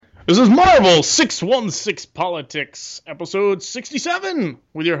This is Marvel 616 Politics, episode 67,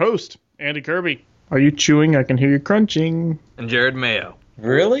 with your host, Andy Kirby. Are you chewing? I can hear you crunching. And Jared Mayo.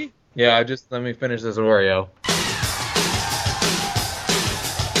 Really? Yeah, let me finish this Oreo.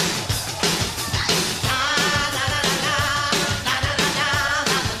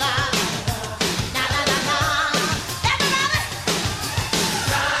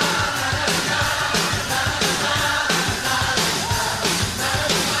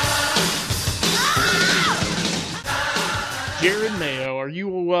 Jared Mayo, are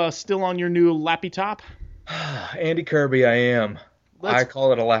you still on your new lappy top? Andy Kirby, I am. I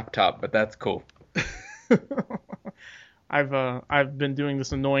call it a laptop, but that's cool. I've been doing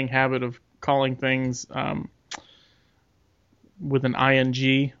this annoying habit of calling things with an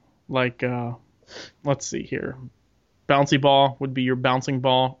ing, like let's see here. Bouncy ball would be your bouncing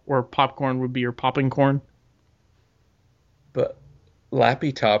ball, or popcorn would be your popping corn. But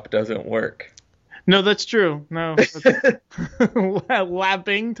lappy top doesn't work. No, that's true. No.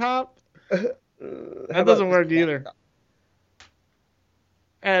 Lapping top? That doesn't work either.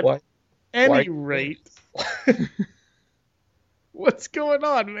 At any rate. What's going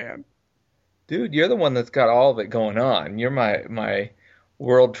on, man? Dude, you're the one that's got all of it going on. You're my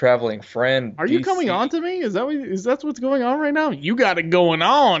world traveling friend. Are you coming on to me? Is that what's going on right now? You got it going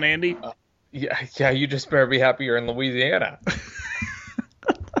on, Andy. Yeah, you just better be happy you're in Louisiana.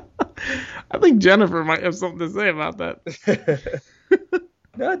 I think Jennifer might have something to say about that.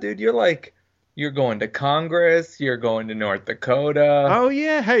 No, dude, you're going to Congress. You're going to North Dakota. Oh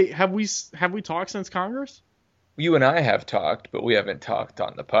yeah. Hey, have we talked since Congress? You and I have talked, but we haven't talked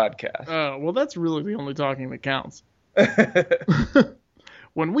on the podcast. Well, that's really the only talking that counts.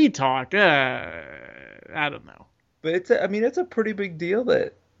 When we talk, I don't know. But it's a pretty big deal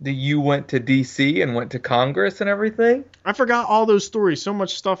that you went to D.C. and went to Congress and everything. I forgot all those stories. So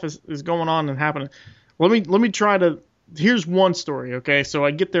much stuff is going on and happening. Let me try to. Here's one story, okay? So I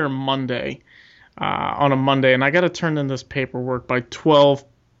get there Monday, on a Monday, and I got to turn in this paperwork by 12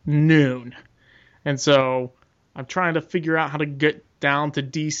 noon. And so I'm trying to figure out how to get down to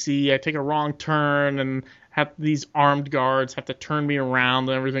D.C. I take a wrong turn and have these armed guards have to turn me around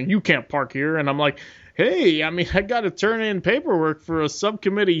and everything. You can't park here. And I'm like, hey, I got to turn in paperwork for a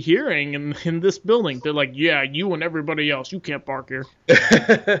subcommittee hearing in this building. They're like, yeah, you and everybody else, you can't park here.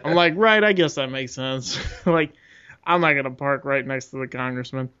 I'm like, right, I guess that makes sense. Like, I'm not going to park right next to the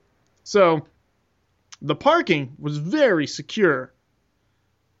congressman. So the parking was very secure.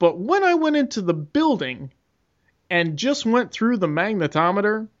 But when I went into the building and just went through the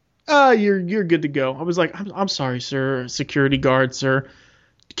magnetometer, you're good to go. I was like, I'm sorry, sir, security guard, sir.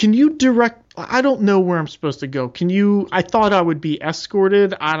 Can you direct? I don't know where I'm supposed to go. I thought I would be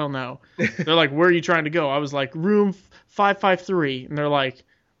escorted. I don't know. They're like, where are you trying to go? I was like, room 553. And they're like,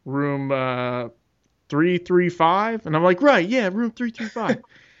 room 335. And I'm like, right, yeah, room 335.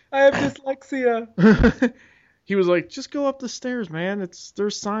 I have dyslexia. He was like, just go up the stairs, man.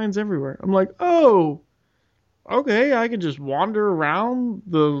 There's signs everywhere. I'm like, oh, okay. I can just wander around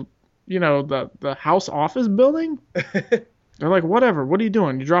the house office building. They're like, whatever. What are you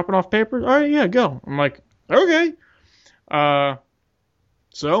doing? You dropping off papers? All right, yeah, go. I'm like, okay.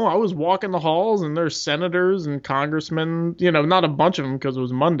 So I was walking the halls, and there's senators and congressmen. Not a bunch of them because it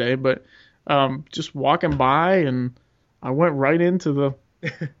was Monday, but just walking by, and I went right into the.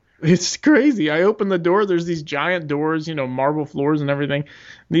 It's crazy. I opened the door. There's these giant doors, marble floors and everything.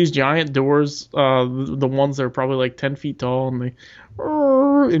 These giant doors, the ones that are probably like 10 feet tall, and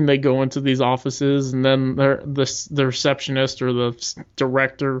they go into these offices, and then the receptionist or the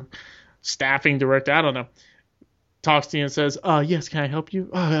director, staffing director, I don't know, talks to you and says, yes, can I help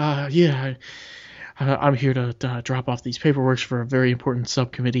you? Yeah, I'm here to drop off these paperworks for a very important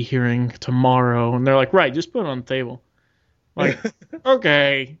subcommittee hearing tomorrow. And they're like, right, just put it on the table. Like,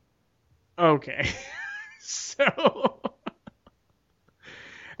 okay. So,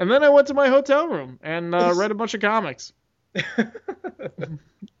 and then I went to my hotel room and read a bunch of comics.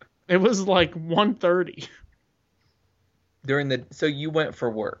 It was like 1:30. So you went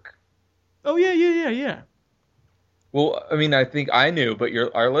for work? Oh yeah. Well, I think I knew, but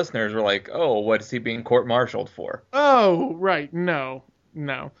our listeners were like, "Oh, what is he being court-martialed for?" Oh, right. No.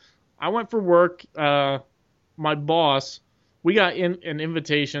 I went for work. My boss. We got an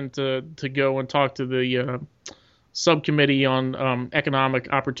invitation to go and talk to the subcommittee on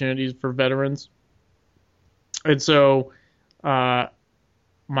economic opportunities for veterans. And so my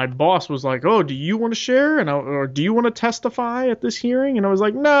boss was like, oh, do you want to share? Or do you want to testify at this hearing? And I was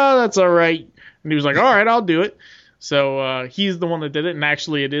like, no, that's all right. And he was like, all right, I'll do it. So he's the one that did it. And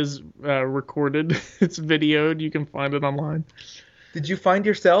actually, it is recorded. It's videoed. You can find it online. Did you find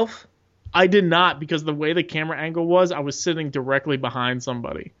yourself? I did not, because the way the camera angle was, I was sitting directly behind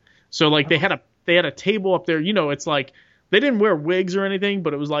somebody. So like they had a table up there. You know, it's like they didn't wear wigs or anything,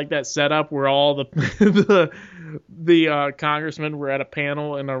 but it was like that setup where all the the congressmen were at a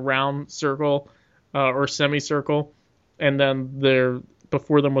panel in a round circle or semicircle, and then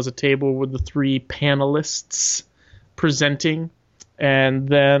before them was a table with the three panelists presenting, and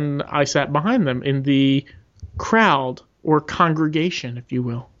then I sat behind them in the crowd or congregation, if you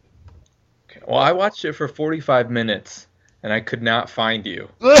will. Okay. Well, I watched it for 45 minutes and I could not find you.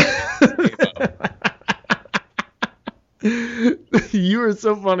 You were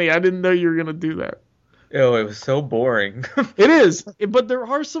so funny. I didn't know you were gonna do that. Oh, it was so boring. It is, but there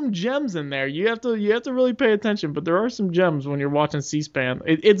are some gems in there. You have to really pay attention. But there are some gems when you're watching C-SPAN.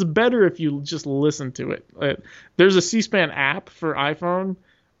 It's better if you just listen to it. There's a C-SPAN app for iPhone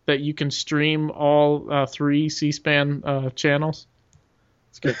that you can stream all 3 C-SPAN channels.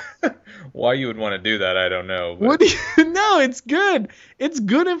 It's good. Why you would want to do that, I don't know. But... What do you? No, it's good. It's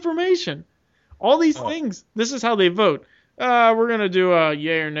good information. All these things. This is how they vote. We're gonna do a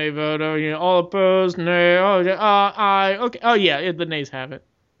yay or nay vote. Oh, all opposed, nay. Oh, aye. Okay. Oh, yeah. The nays have it.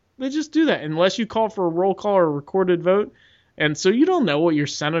 They just do that unless you call for a roll call or a recorded vote, and so you don't know what your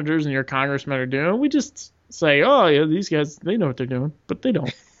senators and your congressmen are doing. We just say, oh, yeah, these guys, they know what they're doing, but they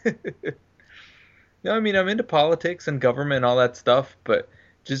don't. No, I mean, I'm into politics and government and all that stuff, but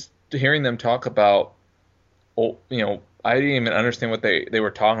just hearing them talk about, I didn't even understand what they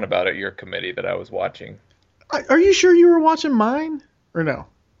were talking about at your committee that I was watching. Are you sure you were watching mine or no?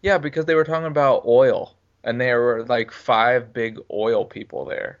 Yeah, because they were talking about oil, and there were like 5 big oil people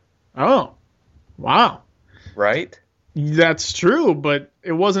there. Oh, wow. Right? That's true, but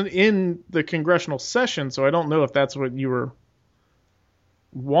it wasn't in the congressional session, so I don't know if that's what you were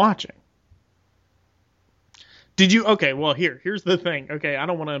watching. Did you? Okay, well, here's the thing. Okay, I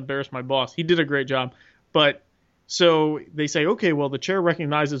don't want to embarrass my boss. He did a great job. But, so they say, okay, well, the chair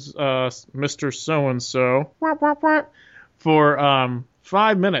recognizes Mr. So-and-so for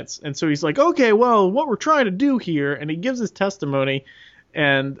 5 minutes. And so he's like, okay, well, what we're trying to do here, and he gives his testimony,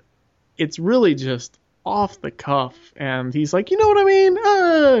 and it's really just off the cuff. And he's like, you know what I mean?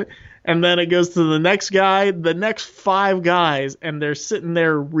 And then it goes to the next guy, the next 5 guys, and they're sitting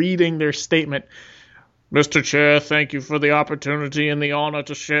there reading their statement. Mr. Chair, thank you for the opportunity and the honor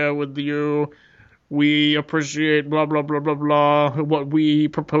to share with you. We appreciate blah, blah, blah, blah, blah, what we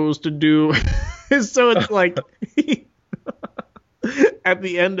propose to do. So it's like, at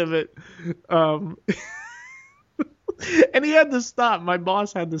the end of it, and he had to stop. My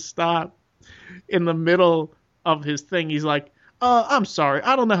boss had to stop in the middle of his thing. He's like, I'm sorry.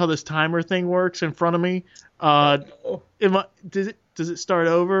 I don't know how this timer thing works in front of me. Does it start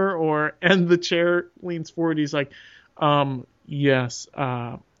over? And the chair leans forward. He's like, yes,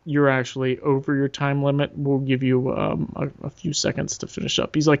 you're actually over your time limit. We'll give you a few seconds to finish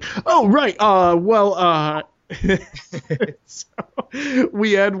up. He's like, oh, right. So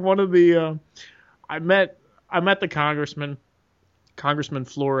we had one of the I met the Congressman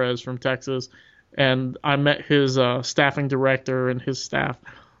Flores from Texas, and I met his staffing director and his staff.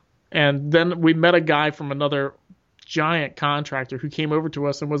 And then we met a guy from another giant contractor who came over to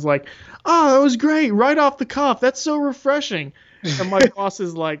us and was like, oh, that was great, right off the cuff. That's so refreshing. And my boss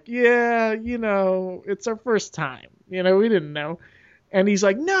is like, yeah, it's our first time. We didn't know. And he's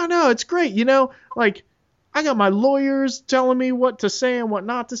like, no, it's great. Like, I got my lawyers telling me what to say and what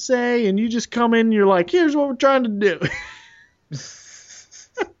not to say, and you just come in and you're like, here's what we're trying to do.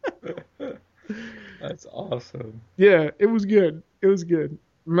 That's awesome. Yeah, it was good.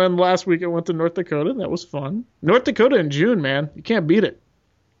 And then last week I went to North Dakota. That was fun. North Dakota in June, man. You can't beat it.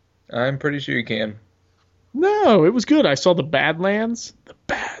 I'm pretty sure you can. No, it was good. I saw the Badlands. The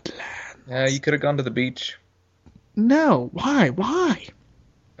Badlands. Yeah, you could have gone to the beach. No. Why?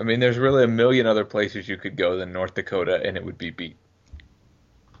 I mean, there's really a million other places you could go than North Dakota, and it would be beat.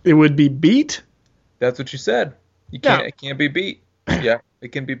 It would be beat? That's what you said. It can't be beat. Yeah,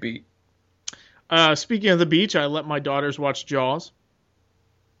 it can be beat. Speaking of the beach, I let my daughters watch Jaws.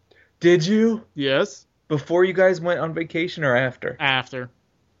 Did you? Yes. Before you guys went on vacation or after? After.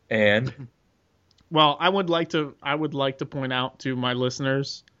 And? Well, I would like to point out to my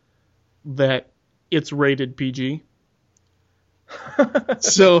listeners that it's rated PG.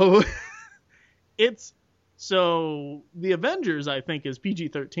 So the Avengers, I think, is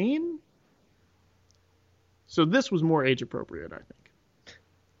PG-13. So this was more age appropriate, I think.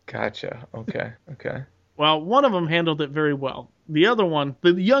 Gotcha. Okay. Well, one of them handled it very well. The other one,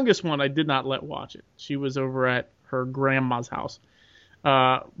 the youngest one, I did not let watch it. She was over at her grandma's house.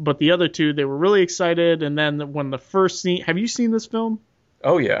 But the other two, they were really excited. And then when the first scene, have you seen this film?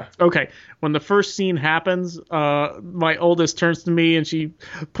 Oh yeah. Okay. When the first scene happens, my oldest turns to me and she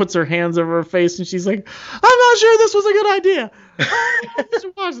puts her hands over her face and she's like, "I'm not sure this was a good idea. I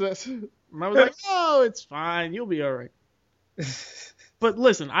should watch this." And I was like, "Oh, it's fine. You'll be all right." But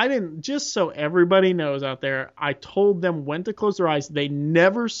listen, I didn't, just so everybody knows out there, I told them when to close their eyes. They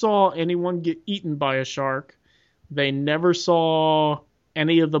never saw anyone get eaten by a shark. They never saw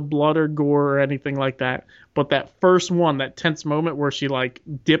any of the blood or gore or anything like that. But that first one, that tense moment where she like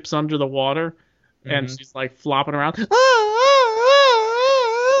dips under the water and she's like flopping around,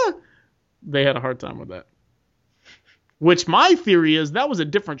 they had a hard time with that. Which my theory is that was a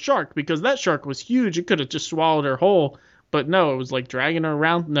different shark, because that shark was huge. It could have just swallowed her whole. But no, it was like dragging her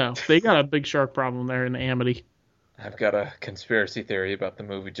around. No, they got a big shark problem there in Amity. I've got a conspiracy theory about the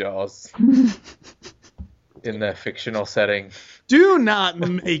movie Jaws. In the fictional setting. Do not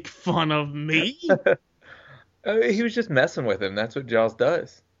make fun of me. He was just messing with him. That's what Jaws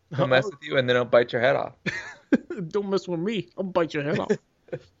does. He'll mess with you and then he'll bite your head off. Don't mess with me. I'll bite your head off.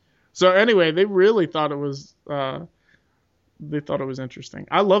 So anyway, they really thought it was interesting.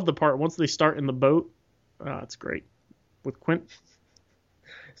 I love the part once they start in the boat. It's great with Quint.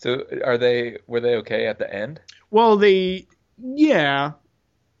 So were they okay at the end? Well, yeah,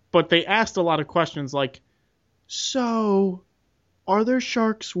 but they asked a lot of questions like, so are there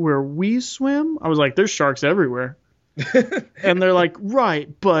sharks where we swim? I was like, there's sharks everywhere. And they're like, right,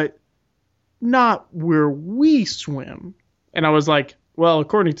 but not where we swim. And I was like, well,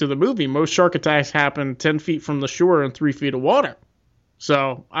 according to the movie, most shark attacks happen 10 feet from the shore and 3 feet of water.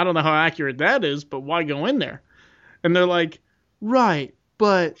 So I don't know how accurate that is, but why go in there? And they're like, right,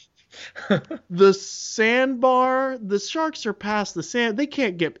 but the sandbar, the sharks are past the sand. They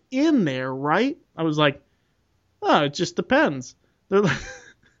can't get in there, right? I was like, oh, it just depends. They're like,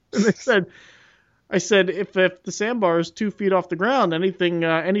 and I said, if the sandbar is 2 feet off the ground,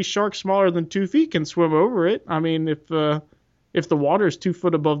 any shark smaller than 2 feet can swim over it. I mean, if the water is 2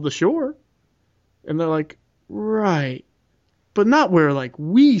 foot above the shore. And they're like, right, but not where like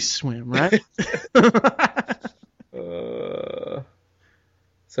we swim, right?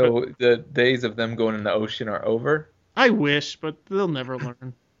 So the days of them going in the ocean are over? I wish, but they'll never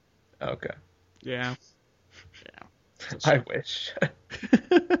learn. Okay. Yeah. I wish.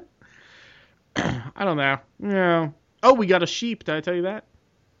 I don't know. Yeah. Oh, we got a sheep. Did I tell you that?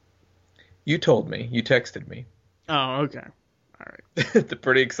 You told me. You texted me. Oh, okay. All right. The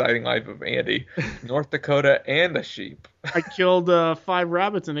pretty exciting life of Andy. North Dakota and a sheep. I killed 5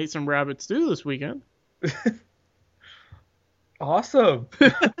 rabbits and ate some rabbit stew this weekend. Awesome.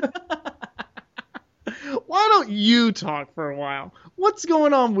 Why don't you talk for a while? What's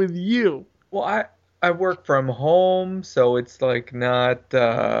going on with you? Well, I work from home, so it's like not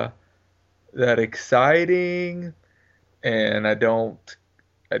that exciting, and I don't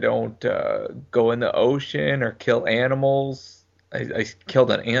go in the ocean or kill animals. I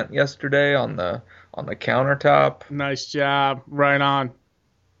killed an ant yesterday on the countertop. Nice job. Right on.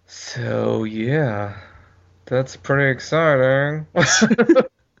 So yeah, that's pretty exciting.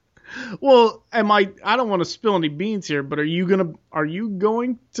 Well, I don't want to spill any beans here, but are you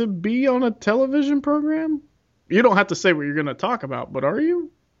going to be on a television program? You don't have to say what you're going to talk about, but are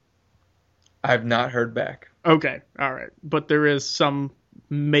you? I've not heard back. Okay, all right. But there is some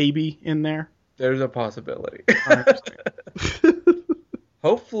maybe in there. There's a possibility.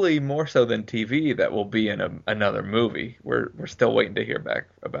 Hopefully more so than TV that will be in another movie. We're still waiting to hear back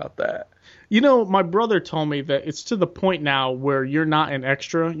about that. You know, my brother told me that it's to the point now where you're not an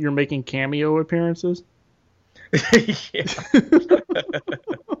extra, you're making cameo appearances. Yeah.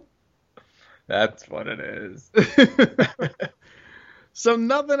 That's what it is. So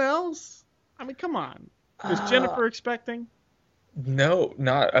nothing else? I mean, come on. Is Jennifer expecting? No,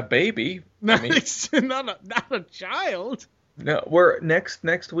 not a baby. Not a child. No, we're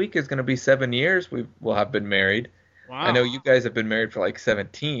next week is going to be 7 years we'll have been married. Wow. I know you guys have been married for like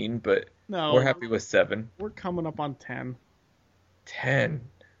 17, but no, we're happy with 7. We're coming up on 10. 10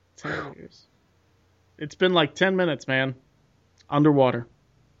 years. It's been like 10 minutes, man. Underwater.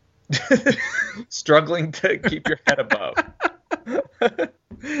 Struggling to keep your head above.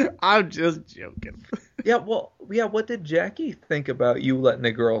 I'm just joking. Yeah, what did Jackie think about you letting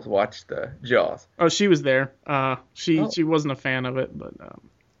the girls watch the Jaws? Oh, she was there. She wasn't a fan of it, but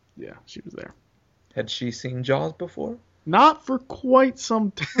yeah, she was there. Had she seen Jaws before? Not for quite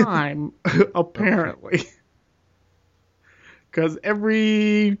some time, apparently. Because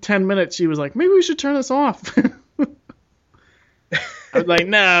every 10 minutes she was like, maybe we should turn this off. I was like,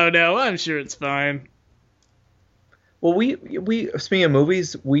 no, I'm sure it's fine. Well, we speaking of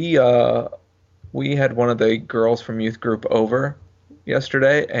movies, we had one of the girls from youth group over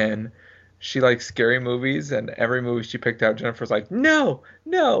yesterday, and she likes scary movies, and every movie she picked out, Jennifer's like, no,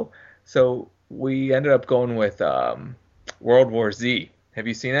 no. So we ended up going with World War Z. Have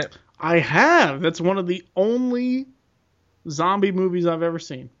you seen it? I have. That's one of the only zombie movies I've ever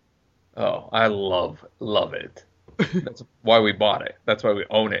seen. Oh, I love it. That's why we bought it. That's why we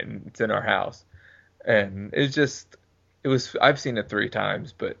own it, and it's in our house. And I've seen it 3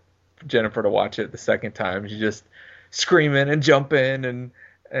 times, but for Jennifer to watch it the second time, she's just screaming and jumping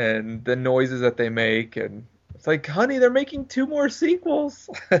and the noises that they make, and it's like, honey, they're making 2 more sequels.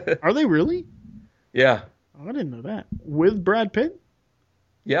 Are they really? Yeah. Oh, I didn't know that. With Brad Pitt?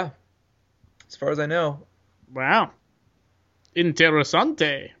 Yeah. As far as I know. Wow.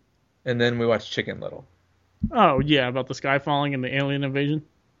 Interessante. And then we watched Chicken Little. Oh, yeah, about the sky falling and the alien invasion?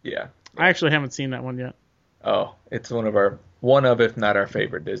 Yeah. I actually haven't seen that one yet. Oh, it's one of, if not our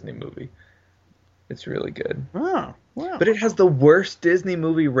favorite Disney movie. It's really good. Oh, wow. But it has the worst Disney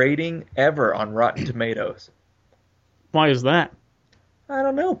movie rating ever on Rotten Tomatoes. Why is that? I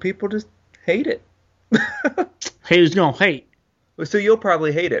don't know. People just hate it. Haters gonna hate. So you'll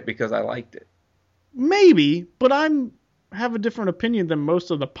probably hate it because I liked it. Maybe, but have a different opinion than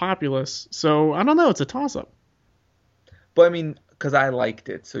most of the populace, so I don't know. It's a toss-up. But I mean, because I liked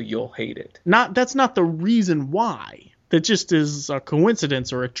it, so you'll hate it. That's not the reason why. That just is a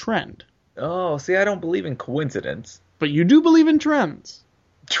coincidence or a trend. Oh, see, I don't believe in coincidence. But you do believe in trends.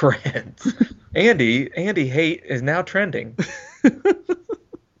 Trends. Andy hate is now trending.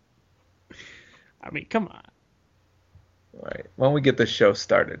 I mean, come on. All right. Why don't we get this show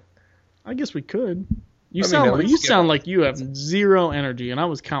started? I guess we could. You sound like you have zero energy, and I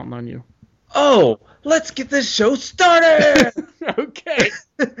was counting on you. Oh, let's get this show started. Okay.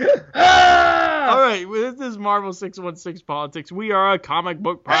 Ah! All right. Well, this is Marvel 616 Politics. We are a comic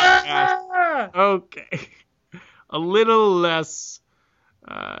book podcast. Okay. A little less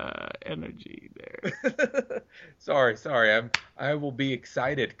energy there. Sorry. I will be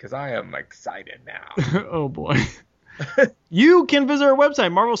excited because I am excited now. Oh boy. You can visit our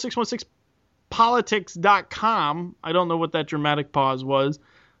website, Marvel616politics.com. I don't know what that dramatic pause was,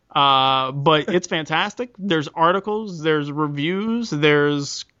 but it's fantastic. There's articles, there's reviews,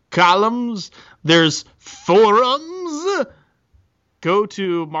 there's columns, there's forums. Go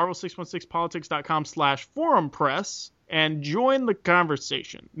to Marvel616politics.com/forum press and join the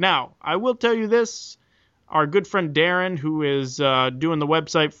conversation. Now, I will tell you this. Our good friend Darren, who is doing the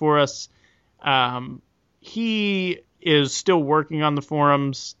website for us, he is still working on the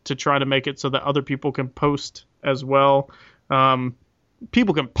forums to try to make it so that other people can post as well.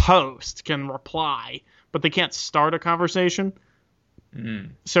 People can post, can reply, but they can't start a conversation.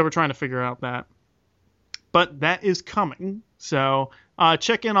 So we're trying to figure out that. But that is coming. So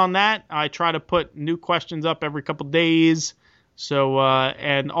check in on that. I try to put new questions up every couple days. So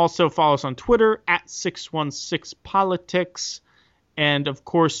and also follow us on Twitter at 616politics. And of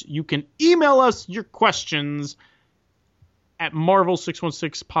course, you can email us your questions at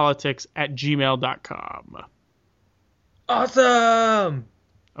marvel616politics@gmail.com. Awesome!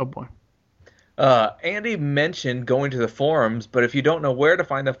 Oh boy. Andy mentioned going to the forums, but if you don't know where to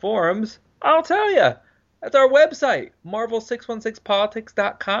find the forums, I'll tell you. That's our website,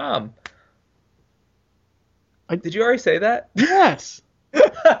 marvel616politics.com. Did you already say that? Yes.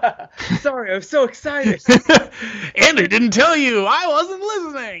 Sorry, I was so excited. Andy didn't tell you. I wasn't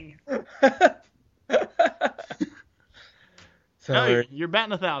listening. Sorry. You're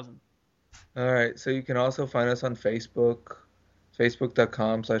batting 1,000. All right, so you can also find us on Facebook,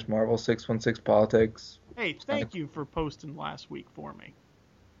 facebook.com/marvel616politics. Hey, thank you for posting last week for me.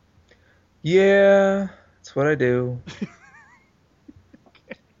 Yeah, that's what I do.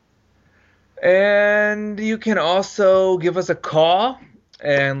 Okay. And you can also give us a call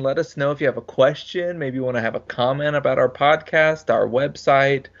and let us know if you have a question. Maybe you want to have a comment about our podcast, our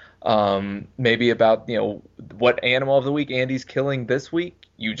website, maybe about, what animal of the week Andy's killing this week.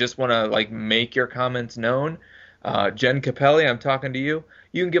 You just want to make your comments known. Jen Capelli, I'm talking to you.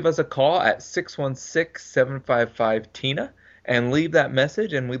 You can give us a call at 616-755-TINA and leave that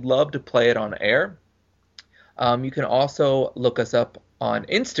message, and we'd love to play it on air. You can also look us up on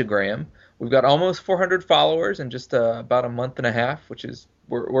Instagram. We've got almost 400 followers in just about a month and a half, which is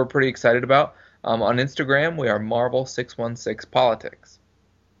we're pretty excited about. On Instagram, we are Marvel616Politics.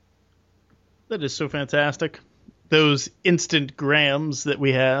 That is so fantastic. Those instant grams that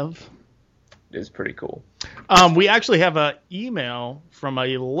we have. It is pretty cool. We actually have an email from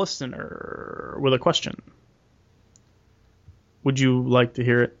a listener with a question. Would you like to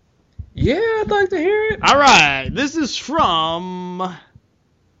hear it? Yeah, I'd like to hear it. All right, this is from.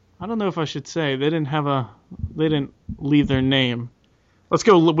 I don't know if I should say they didn't leave their name. Let's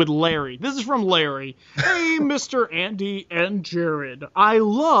go with Larry. This is from Larry. Hey, Mr. Andy and Jared. I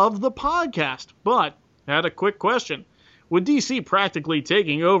love the podcast, but had a quick question. With DC practically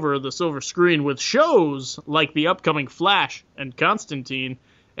taking over the silver screen with shows like the upcoming Flash and Constantine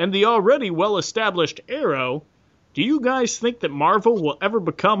and the already well-established Arrow, do you guys think that Marvel will ever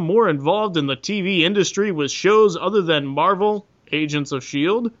become more involved in the TV industry with shows other than Marvel, Agents of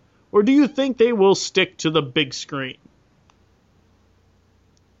S.H.I.E.L.D.? Or do you think they will stick to the big screen?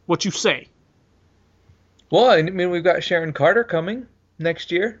 What you say? Well, I mean, we've got Sharon Carter coming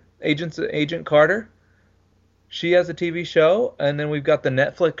next year. Agent Carter. She has a TV show, and then we've got the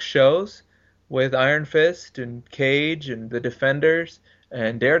Netflix shows with Iron Fist and Cage and the Defenders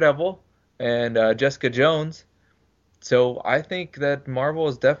and Daredevil and Jessica Jones. So I think that Marvel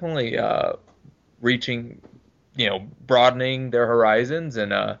is definitely reaching, broadening their horizons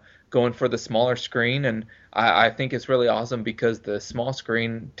and going for the smaller screen. And I think it's really awesome because the small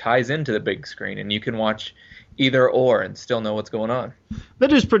screen ties into the big screen, and you can watch either or and still know what's going on.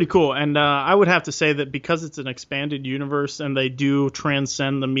 That is pretty cool. And I would have to say that because it's an expanded universe and they do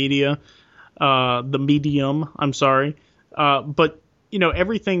transcend the medium, but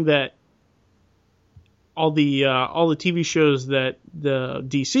everything that all the TV shows that the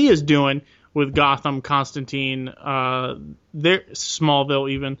DC is doing with Gotham, Constantine,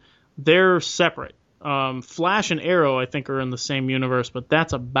 Smallville even, they're separate. Flash and Arrow, I think, are in the same universe, but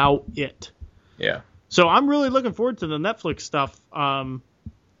that's about it. Yeah. So I'm really looking forward to the Netflix stuff,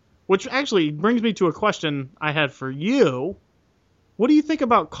 which actually brings me to a question I had for you. What do you think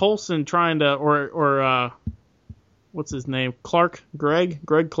about Coulson trying to, or what's his name?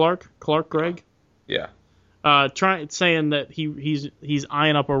 Greg Clark? Yeah. Saying that he's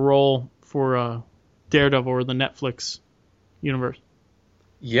eyeing up a role for Daredevil or the Netflix universe.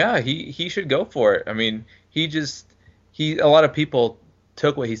 Yeah, he should go for it. I mean, a lot of people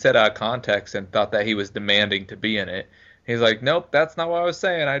took what he said out of context and thought that he was demanding to be in it. He's like, nope, that's not what I was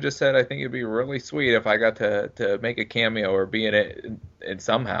saying. I just said I think it'd be really sweet if I got to make a cameo or be in it and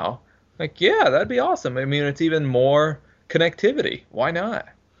somehow. Like, yeah, that'd be awesome. I mean, it's even more connectivity. Why not?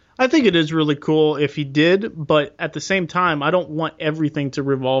 I think it is really cool if he did, but at the same time, I don't want everything to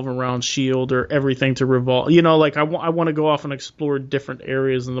revolve around S.H.I.E.L.D. or everything to revolve. I want to go off and explore different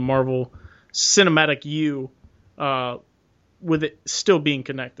areas in the Marvel Cinematic U with it still being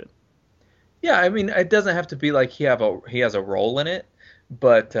connected. Yeah, I mean, it doesn't have to be like he has a role in it,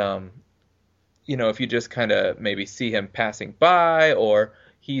 but if you just kind of maybe see him passing by, or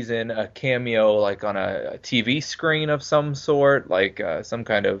he's in a cameo like on a TV screen of some sort, like some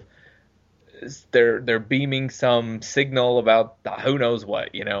kind of they're beaming some signal about who knows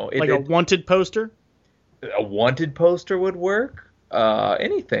what, Like a wanted poster? A wanted poster would work.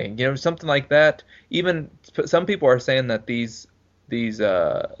 Anything, something like that. Even some people are saying that these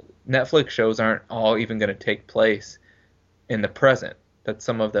Netflix shows aren't all even going to take place in the present, that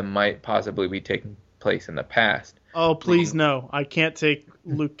some of them might possibly be taking place in the past. Oh, please no. I can't take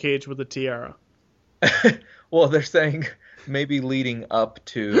Luke Cage with a tiara. Well, they're saying maybe leading up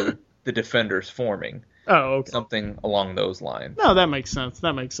to the Defenders forming. Oh, okay. Something along those lines. No, that makes sense.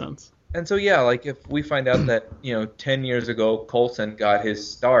 And so, yeah, like if we find out that, 10 years ago Coulson got his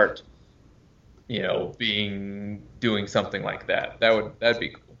start, doing something like that'd be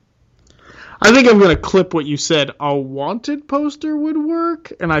cool. I think I'm going to clip what you said. A wanted poster would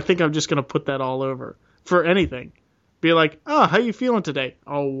work, and I think I'm just going to put that all over for anything. Be like, oh, how you feeling today?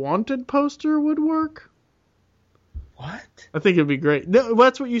 A wanted poster would work. What? I think it'd be great. No,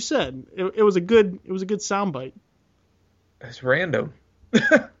 that's what you said. It was a good soundbite. It's random. Oh,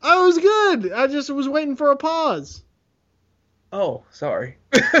 it was good. I just was waiting for a pause. Oh, sorry.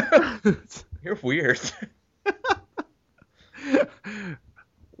 You're weird.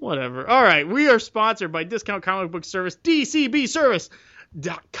 Whatever. All right, we are sponsored by Discount Comic Book Service,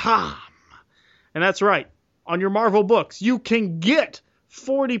 DCBService.com. And that's right. On your Marvel books, you can get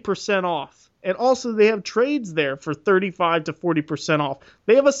 40% off. And also, they have trades there for 35 to 40% off.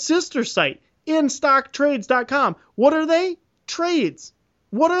 They have a sister site, InStockTrades.com. What are they? Trades.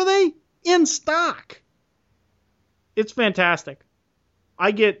 What are they? In stock. It's fantastic.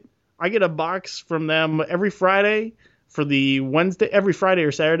 I get a box from them every Friday for every Friday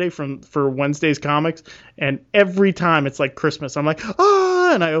or Saturday for Wednesday's comics, and every time it's like Christmas. I'm like,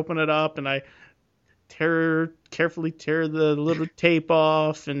 and I open it up and I carefully tear the little tape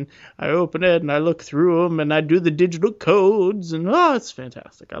off, and I open it and I look through them and I do the digital codes, and it's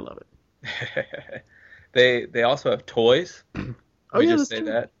fantastic. I love it. They also have toys. Oh, yeah, just say true.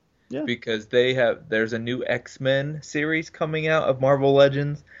 that. Yeah. because there's a new X-Men series coming out of Marvel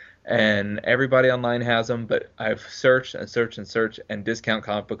Legends, and everybody online has them, but I've searched and searched and searched, and Discount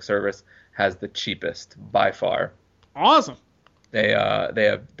Comic Book Service has the cheapest by far. Awesome.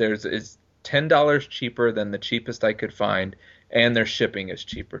 It's $10 cheaper than the cheapest I could find, and their shipping is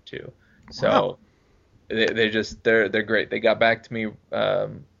cheaper too. So Wow. they're great. They got back to me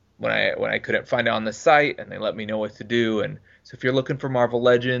when I couldn't find it on the site, and they let me know what to do. And so if you're looking for Marvel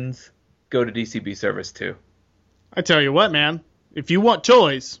Legends, go to DCB Service too. I tell you what, man. If you want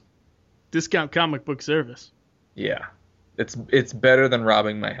toys, Discount Comic Book Service. Yeah, it's better than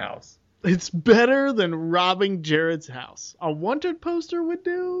robbing my house. It's better than robbing Jared's house. A wanted poster would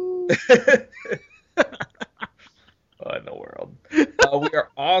do. What in the world? We are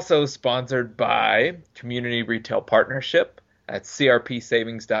also sponsored by Community Retail Partnership at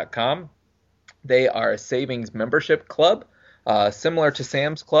crpsavings.com. They are a savings membership club, similar to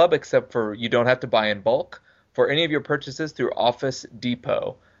Sam's Club, except for you don't have to buy in bulk for any of your purchases through Office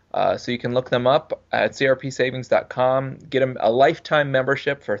Depot. So you can look them up at crpsavings.com. Get them a lifetime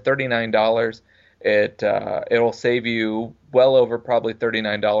membership for $39. It'll save you well over probably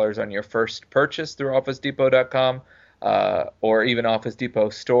 $39 on your first purchase through OfficeDepot.com or even Office Depot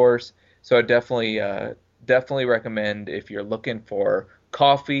stores. So I definitely recommend if you're looking for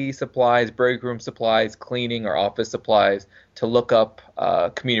coffee supplies, break room supplies, cleaning, or office supplies to look up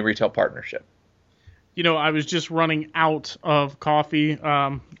Community Retail Partnership. You know, I was just running out of coffee,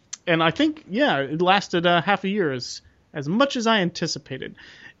 and I think, it lasted half a year, as much as I anticipated.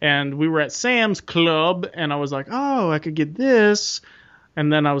 And we were at Sam's Club, and I was like, oh, I could get this.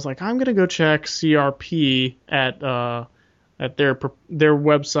 And then I was like, I'm going to go check CRP at their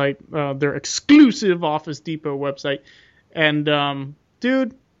website, their exclusive Office Depot website. And,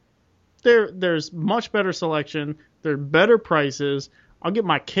 dude, there's much better selection. There are better prices. I'll get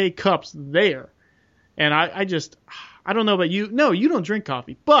my K-Cups there. And I don't know about you. No, you don't drink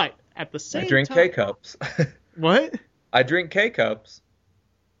coffee. But at the same time... I drink K-Cups. What? I drink K-Cups.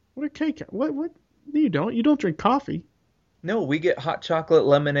 What are K-Cups? What? No, you don't. You don't drink coffee. No, we get hot chocolate,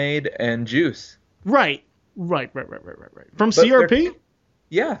 lemonade, and juice. Right. From CRP?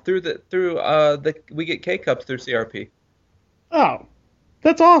 Yeah, we get K-Cups through CRP. Oh,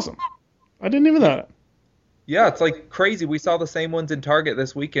 that's awesome. I didn't even know that. Yeah, it's like crazy. We saw the same ones in Target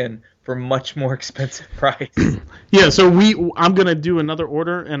this weekend for much more expensive price. Yeah, so I'm gonna do another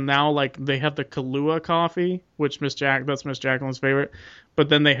order, and now like they have the Kahlua coffee, which that's Miss Jacqueline's favorite, but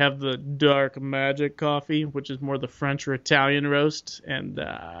then they have the Dark Magic coffee, which is more the French or Italian roast, and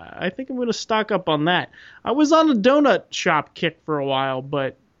I think I'm gonna stock up on that. I was on a donut shop kick for a while,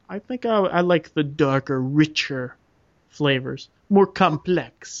 but I think I like the darker, richer flavors, more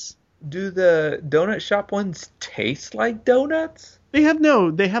complex. Do the donut shop ones taste like donuts? They have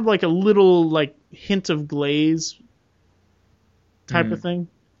like a little like hint of glaze type of thing,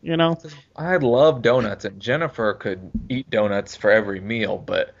 you know? I love donuts, and Jennifer could eat donuts for every meal,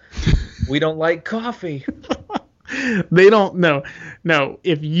 but we don't like coffee. They don't know. No,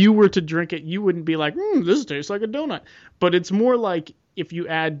 if you were to drink it, you wouldn't be like, this tastes like a donut. But it's more like if you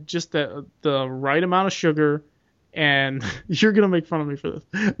add just the right amount of sugar, and you're going to make fun of me for this,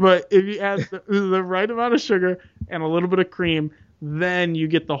 but if you add the right amount of sugar and a little bit of cream, then you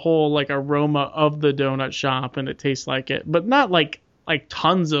get the whole like aroma of the donut shop, and it tastes like it, but not like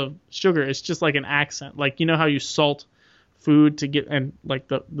tons of sugar. It's just like an accent. Like, you know how you salt food to get, and like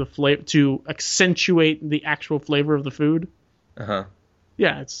the flavor to accentuate the actual flavor of the food. Uh-huh.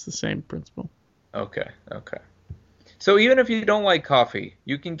 Yeah, it's the same principle. Okay. So even if you don't like coffee,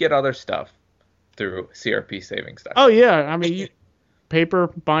 you can get other stuff through CRP Savings. Oh yeah, I mean, paper,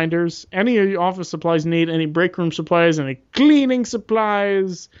 binders, any of your office supplies you need, any break room supplies, any cleaning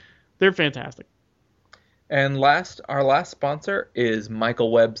supplies, they're fantastic. And our last sponsor is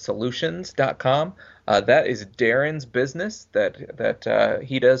MichaelWebbSolutions.com. That is Darren's business that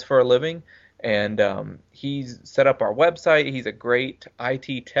he does for a living, and he's set up our website. He's a great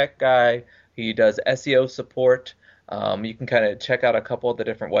IT tech guy. He does SEO support. You can kind of check out a couple of the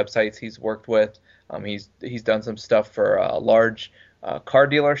different websites he's worked with. He's done some stuff for a large car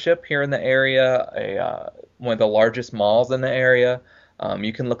dealership here in the area, one of the largest malls in the area.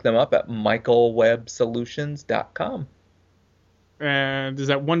 You can look them up at michaelwebbsolutions.com. And is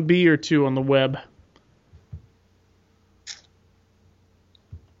that 1B or 2 on the web?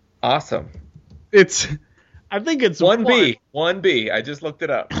 Awesome. I think it's 1B. 1B. I just looked it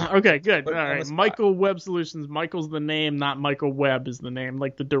up. Okay, good. All right. Michael Webb Solutions. Michael's the name, not Michael Webb is the name,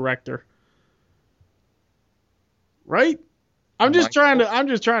 like the director. Right? I'm just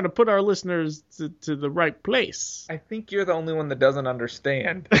Michael? trying to put our listeners to the right place. I think you're the only one that doesn't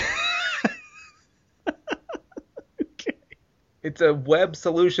understand. Okay. It's a web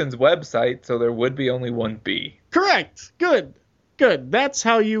solutions website, so there would be only one B. Correct. Good. That's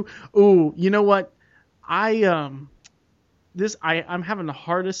how you. Ooh, you know what? I'm having the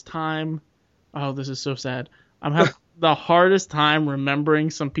hardest time. Oh, this is so sad. I'm having the hardest time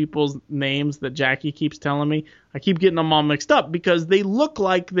remembering some people's names that Jackie keeps telling me. I keep getting them all mixed up because they look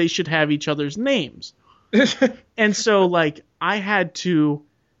like they should have each other's names. And so, like, I had to.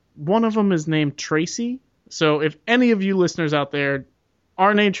 One of them is named Tracy. So if any of you listeners out there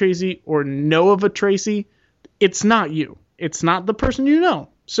are named Tracy or know of a Tracy, it's not you. It's not the person you know.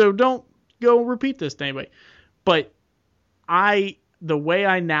 So don't go repeat this to anybody. But the way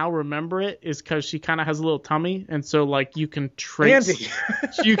I now remember it is because she kind of has a little tummy, and so like you can trace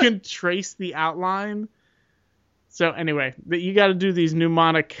the outline. So anyway, you got to do these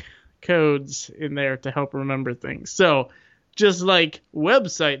mnemonic codes in there to help remember things. So just like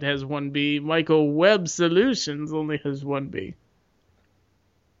website has one B, Michael Web Solutions only has one B.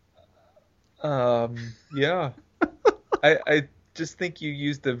 Yeah. I just think you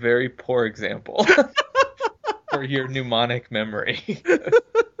used a very poor example for your mnemonic memory.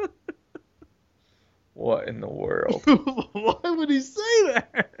 What in the world? Why would he say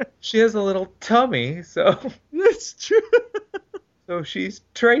that? She has a little tummy, so That's true. so she's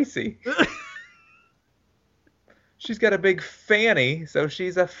Tracy. She's got a big fanny, so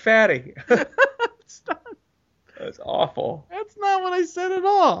she's a fatty. That's awful. That's not what I said at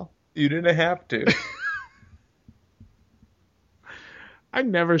all. You didn't have to. I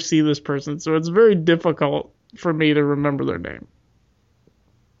never see this person, so it's very difficult for me to remember their name.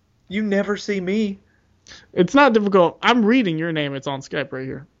 You never see me. It's not difficult. I'm reading your name. It's on Skype right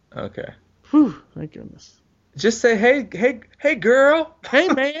here. Okay. Whew, thank goodness. Just say, hey, girl. Hey,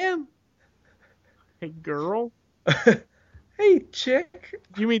 man. Hey, girl. Hey, chick.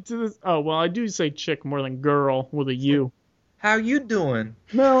 You mean to this? Oh, well, I do say chick more than girl with a U. How you doing?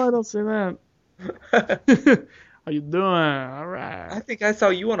 No, I don't say that. How you doing? All right. I think I saw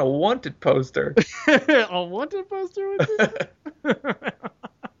you on a wanted poster. A wanted poster with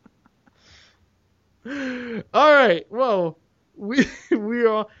you? All right. Well, we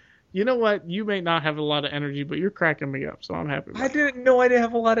are. You know what? You may not have a lot of energy, but you're cracking me up, so I'm happy. I didn't know I didn't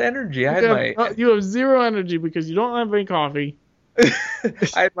have a lot of energy. You have zero energy because you don't have any coffee.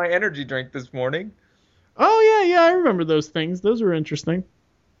 I had my energy drink this morning. Oh yeah, I remember those things. Those were interesting.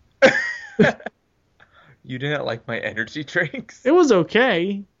 You didn't like my energy drinks? It was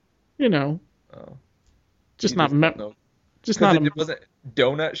okay, you know. Oh. Just You not don't just not. It wasn't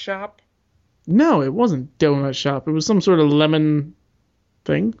donut shop. No, it wasn't donut shop. It was some sort of lemon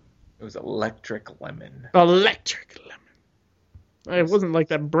thing. It was electric lemon. Electric lemon. It wasn't like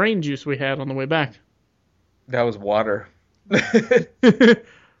that brain juice we had on the way back. That was water.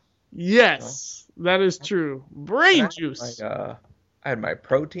 Yes, that is true. Brain juice. I had my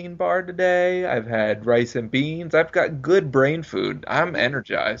protein bar today. I've had rice and beans. I've got good brain food. I'm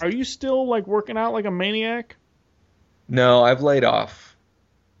energized. Are you still like working out like a maniac? No, I've laid off.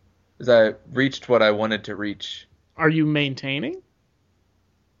 As I reached what I wanted to reach. Are you maintaining?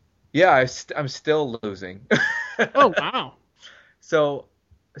 Yeah, I'm still losing. Oh, wow. So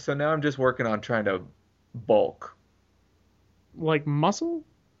now I'm just working on trying to bulk. Like muscle?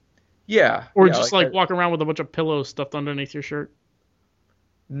 Yeah. Or yeah, just like walk around with a bunch of pillows stuffed underneath your shirt?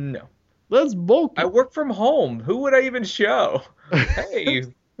 No. That's bulk. I work from home. Who would I even show? Hey,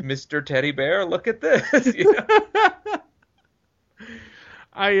 Mr. Teddy Bear, look at this. You know?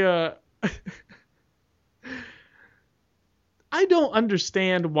 I don't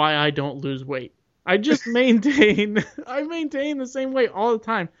understand why I don't lose weight. I just maintain the same weight all the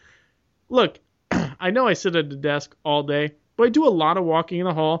time. Look, I know I sit at the desk all day, but I do a lot of walking in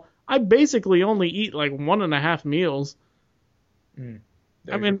the hall. I basically only eat like 1.5 meals. There's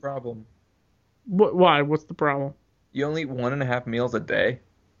your problem. Why? What's the problem? You only eat 1.5 meals a day?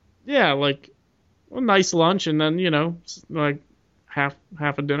 Yeah, like a nice lunch and then, like half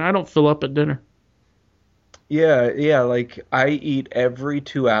a dinner. I don't fill up at dinner. Yeah, like I eat every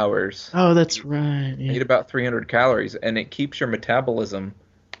 2 hours. Oh, that's right. Yeah. I eat about 300 calories, and it keeps your metabolism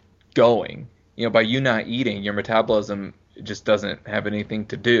going. You know, by you not eating, your metabolism just doesn't have anything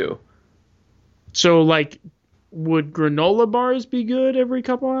to do. So, like, would granola bars be good every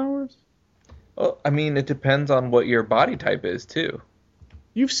couple hours? Well, I mean, it depends on what your body type is, too.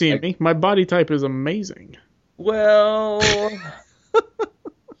 You've seen me. My body type is amazing. Well,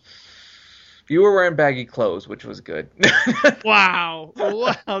 you were wearing baggy clothes, which was good. Wow.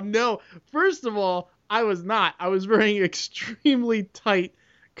 No. First of all, I was not. I was wearing an extremely tight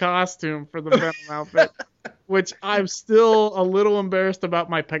costume for the Venom outfit, which I'm still a little embarrassed about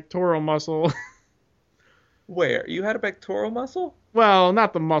my pectoral muscle. Where? You had a pectoral muscle? Well,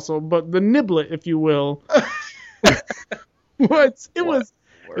 not the muscle, but the niblet, if you will. It was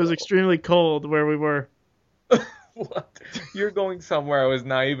extremely cold where we were. What? You're going somewhere I was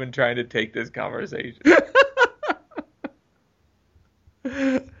not even trying to take this conversation.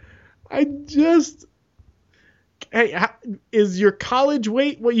 Hey, is your college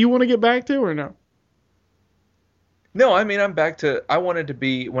weight what you want to get back to or no? No, I mean, I'm back to, I wanted to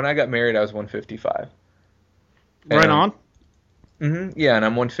be, when I got married, I was 155. Right on. Yeah, and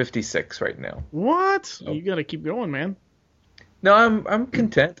I'm 156 right now. What? So. You got to keep going, man. No, I'm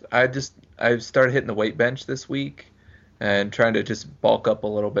content. I started hitting the weight bench this week and trying to just bulk up a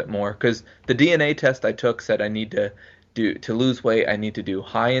little bit more because the DNA test I took said I need to lose weight. I need to do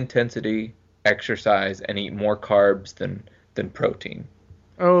high intensity exercise and eat more carbs than protein.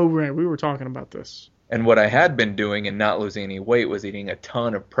 Oh, right. We were talking about this. And what I had been doing and not losing any weight was eating a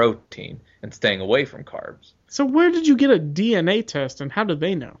ton of protein and staying away from carbs. So where did you get a DNA test and how did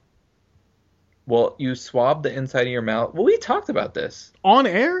they know? Well, you swab the inside of your mouth. Well, we talked about this. On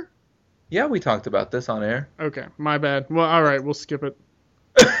air? Yeah, we talked about this on air. Okay, my bad. Well, all right, we'll skip it.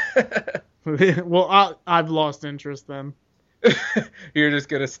 Well, I've lost interest then. You're just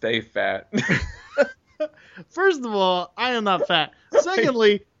going to stay fat. First of all, I am not fat.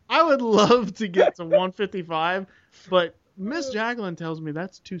 Secondly, I would love to get to 155, but Miss Jacqueline tells me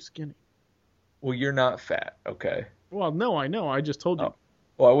that's too skinny. Well, you're not fat, okay? Well, no, I know. I just told you. Oh.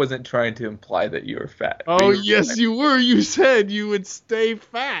 Well, I wasn't trying to imply that you were fat. Oh, yes, you were. You said you would stay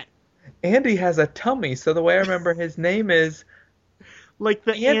fat. Andy has a tummy, so the way I remember his name is... Like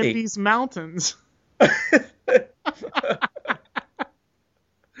the Andy. Andes Mountains.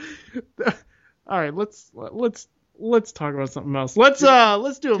 All right, let's talk about something else. Let's do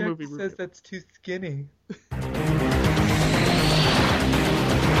a Jack movie review. says that's too skinny.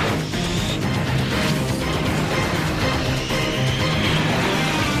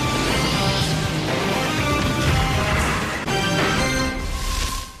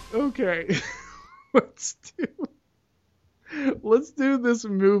 Okay, let's do this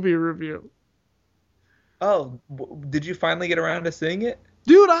movie review. Oh, did you finally get around to seeing it?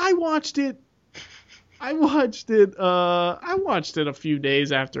 Dude, I watched it a few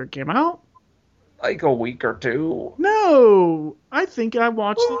days after it came out. Like a week or two. No, I think I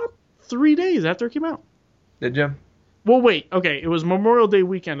watched it 3 days after it came out. Did you? Well, wait, okay, it was Memorial Day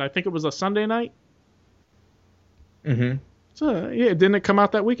weekend. I think it was a Sunday night. Mm-hmm. So, yeah, didn't it come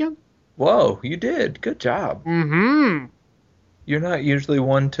out that weekend? Whoa, you did. Good job. Mm-hmm. You're not usually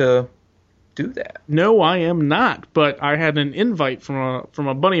one to do that. No, I am not, but I had an invite from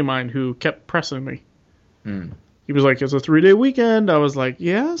a buddy of mine who kept pressing me. He was like, it's a 3-day weekend. I was like,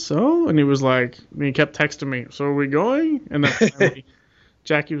 yeah, so? And he was like, and he kept texting me, so are we going? And then finally,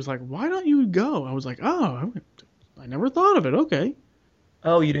 Jackie was like, why don't you go? I was like, oh, I never thought of it. Okay.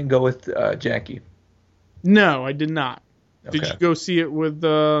 Oh, you didn't go with Jackie? No, I did not. Okay. Did you go see it with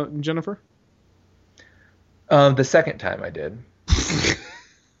Jennifer? The second time I did.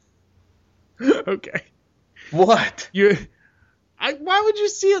 Okay. What? Why would you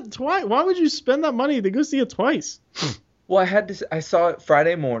see it twice? Why would you spend that money to go see it twice? Well, I saw it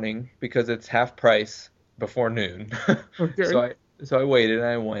Friday morning because it's half price before noon. Okay. So I waited and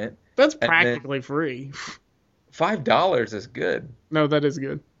I went. That's practically free. $5 is good. No, that is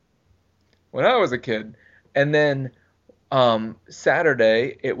good. When I was a kid. And then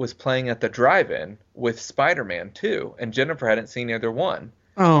Saturday it was playing at the drive-in with Spider-Man 2, and Jennifer hadn't seen either one.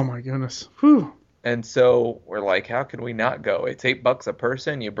 Oh my goodness. Whew. And so we're like, how can we not go? It's $8 a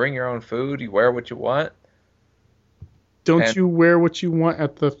person. You bring your own food. You wear what you want. Don't you wear what you want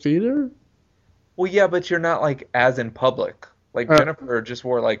at the theater? Well, yeah, but you're not like as in public. Like Jennifer just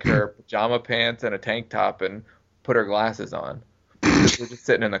wore like her pajama pants and a tank top and put her glasses on. We're just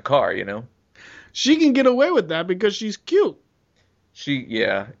sitting in the car, you know. She can get away with that because she's cute.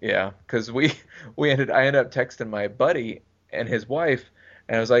 Yeah. Because I ended up texting my buddy and his wife.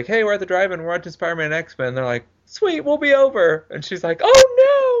 And I was like, hey, we're at the drive-in. We're watching Spider-Man X-Men. And they're like, sweet, we'll be over. And she's like,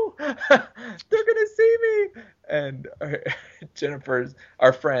 oh, no, they're going to see me. And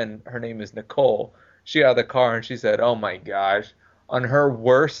our friend, her name is Nicole. She got out of the car and she said, oh, my gosh. On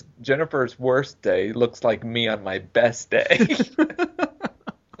Jennifer's worst day looks like me on my best day.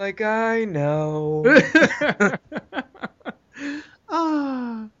 Like, I know.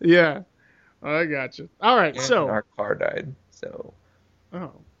 Yeah. I got you. All right, and so. our car died, so.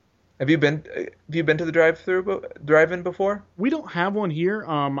 Oh. Have you been to the drive-in before? We don't have one here.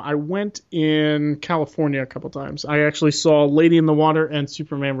 I went in California a couple times. I actually saw Lady in the Water and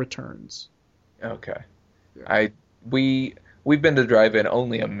Superman Returns. Okay. I we've been to drive-in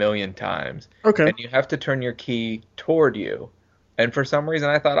only a million times, Okay. and you have to turn your key toward you. And for some reason,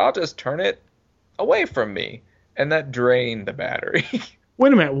 I thought I'll just turn it away from me, and that drained the battery.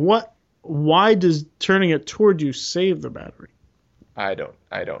 Wait a minute. What? Why does turning it toward you save the battery? I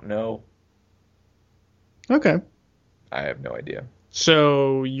don't know. Okay. I have no idea.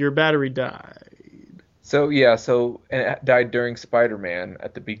 So your battery died. So yeah, and it died during Spider-Man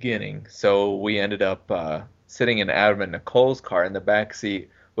at the beginning. So we ended up sitting in Adam and Nicole's car in the back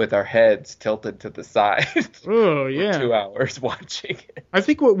seat with our heads tilted to the side Oh for yeah. 2 hours watching it. I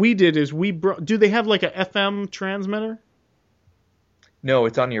think what we did is we brought. Do they have like a FM transmitter No,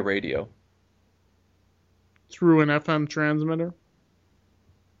 it's on your radio. through an FM transmitter?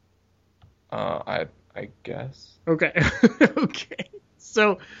 I guess. Okay. Okay.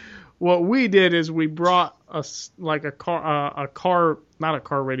 So what we did is we brought like a car, not a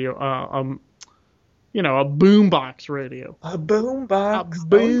car radio, a boombox radio, A a boombox.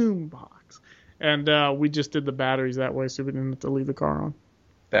 boombox, and we just did the batteries that way, so we didn't have to leave the car on,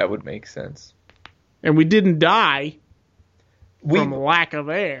 That would make sense. and we didn't die We, from lack of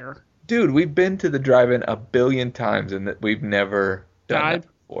air. dude, we've been to the drive-in a billion times, and that we've never done Died? that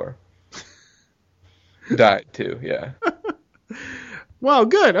before. Died too, yeah. Well,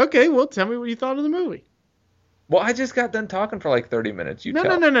 good. Okay. Well, tell me what you thought of the movie. Well, I just got done talking for like 30 minutes. You No,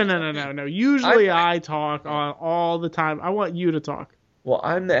 tell. no. Usually I talk on all the time. I want you to talk. Well,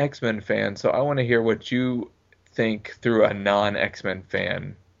 I'm the X-Men fan, so I want to hear what you think through a non-X-Men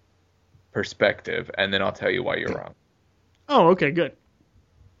fan perspective, and then I'll tell you why you're wrong. Oh, okay, good.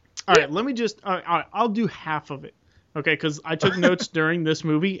 All right, let me just. I'll do half of it, okay? Because I took notes during this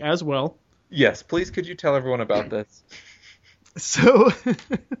movie as well. Yes, please, could you tell everyone about this? So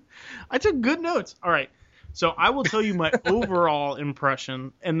I took good notes. All right. So I will tell you my overall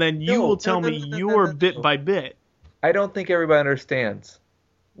impression, and then you will tell me your bit by bit. I don't think everybody understands.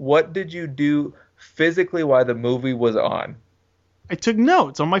 What did you do physically while the movie was on? I took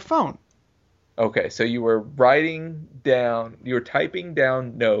notes on my phone. Okay, so you were typing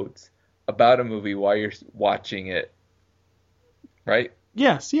down notes about a movie while you're watching it, right?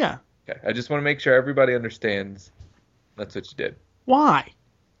 Yes, yeah. Okay, I just want to make sure everybody understands that's what you did. Why?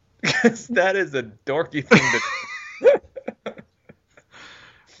 Because that is a dorky thing to do.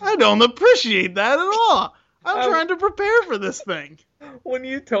 I don't appreciate that at all. I'm Um, trying to prepare for this thing. When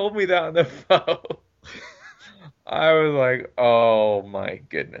you told me that on the phone, I was like, oh my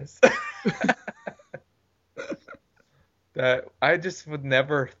goodness. That I just would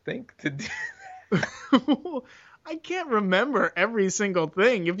never think to do. I can't remember every single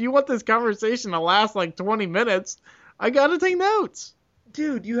thing. If you want this conversation to last like 20 minutes, I gotta take notes.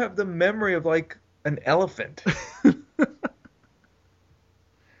 Dude, you have the memory of like an elephant.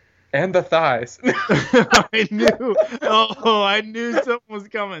 And the thighs. I knew. Oh, I knew something was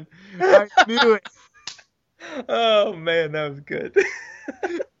coming. I knew it. Oh man, that was good.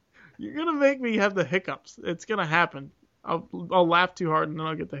 You're gonna make me have the hiccups. It's gonna happen. I'll laugh too hard and then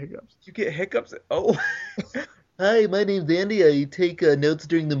I'll get the hiccups. You get hiccups? Oh. Hi, my name's Andy. I take notes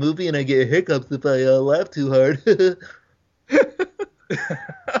during the movie and I get hiccups if I laugh too hard.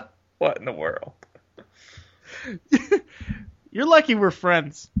 What in the world? You're lucky we're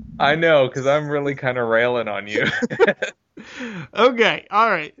friends. I know, because I'm really kind of railing on you. Okay, all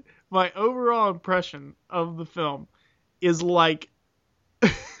right. My overall impression of the film is like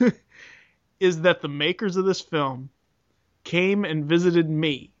is that the makers of this film came and visited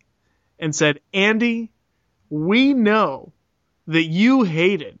me and said, "Andy, we know that you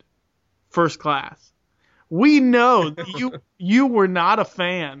hated First Class. We know that you were not a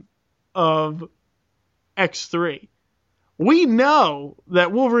fan of X3. We know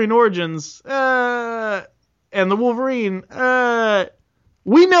that Wolverine Origins and the Wolverine,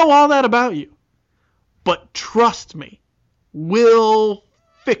 we know all that about you. But trust me, we'll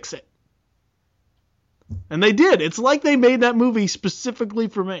fix it." And they did. It's like they made that movie specifically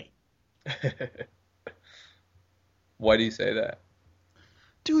for me. Why do you say that?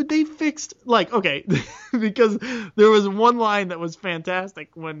 Dude, they fixed, like, okay, because there was one line that was fantastic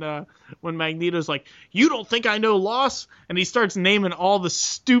when Magneto's like, "You don't think I know Loss?" And he starts naming all the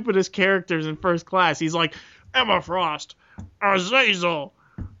stupidest characters in First Class. He's like, Emma Frost, Azazel,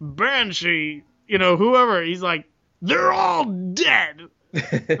 Banshee, whoever. He's like, "They're all dead."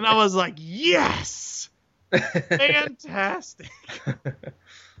 And I was like, yes! Fantastic.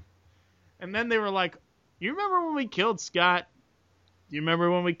 And then they were like, "You remember when we killed Scott?" you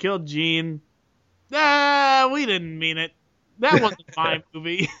remember when we killed Jean? Ah, we didn't mean it. That wasn't my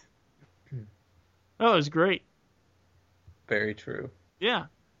movie. That was great. Very true. Yeah.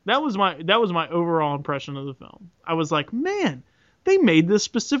 That was my overall impression of the film. I was like, man, they made this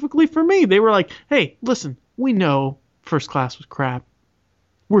specifically for me. They were like, hey, listen, we know First Class was crap.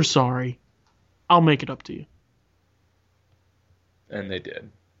 We're sorry. I'll make it up to you. And they did.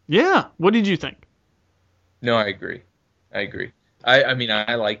 Yeah. What did you think? No, I agree. I mean,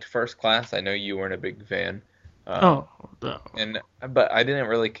 I liked First Class. I know you weren't a big fan. No. But I didn't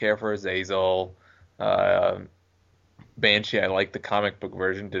really care for Azazel. Banshee, I liked the comic book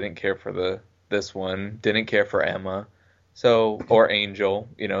version. Didn't care for this one. Didn't care for Emma. Or Angel.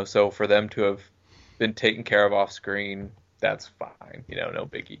 So for them to have been taken care of off screen, that's fine. No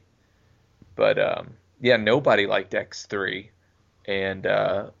biggie. But yeah, nobody liked X3. And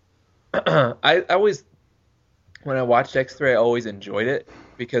I always, when I watched X3, I always enjoyed it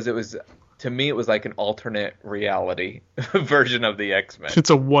because to me, it was like an alternate reality version of the X-Men.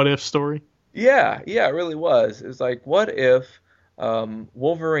 It's a what-if story. Yeah, it really was. It was like, what if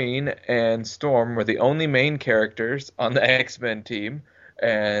Wolverine and Storm were the only main characters on the X-Men team,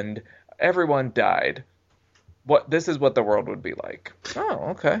 and everyone died? This is what the world would be like. Oh,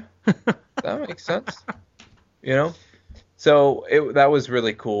 okay. That makes sense. So that was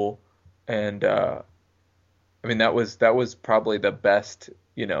really cool, and I mean that was probably the best.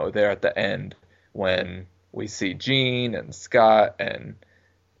 There at the end when we see Jean and Scott and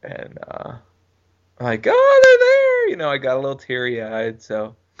like, oh, they're there. I got a little teary eyed,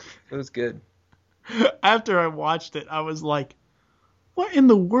 so it was good. After I watched it, I was like, what in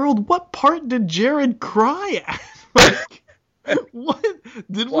the world? What part did Jared cry at? What?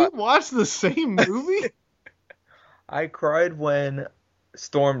 Did we watch the same movie? I cried when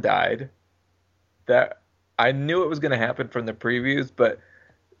Storm died. That I knew it was going to happen from the previews, but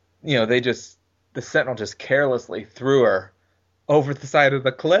the Sentinel just carelessly threw her over the side of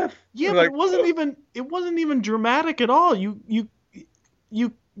the cliff. Yeah, but it wasn't even dramatic at all. You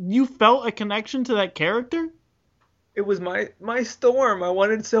felt a connection to that character? It was my Storm. I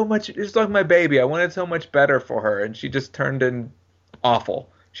wanted so much. It's like my baby. I wanted so much better for her, and she just turned in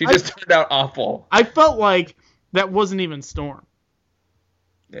awful. She just turned out awful. I felt like that wasn't even Storm.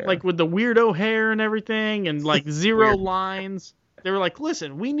 Yeah. Like with the weirdo hair and everything, and like zero lines. They were like,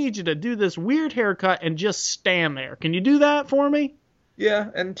 listen, we need you to do this weird haircut and just stand there. Can you do that for me? Yeah,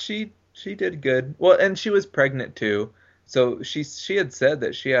 and she did good. Well, and she was pregnant too. So she had said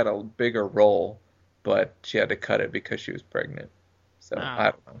that she had a bigger role, but she had to cut it because she was pregnant. So I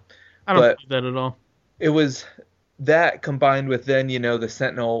don't know. I don't believe that at all. It was that combined with then, the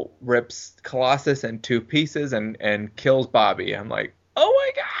Sentinel rips Colossus in two pieces and kills Bobby. I'm like,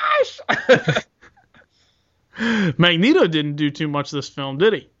 oh my gosh! Magneto didn't do too much this film,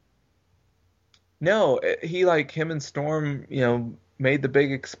 did he? No, him and Storm, made the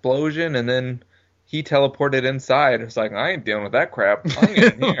big explosion, and then he teleported inside. It's like, I ain't dealing with that crap. I'm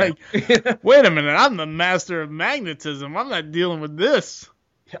getting here. Wait a minute, I'm the master of magnetism. I'm not dealing with this.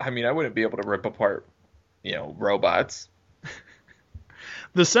 I mean, I wouldn't be able to rip apart, robots.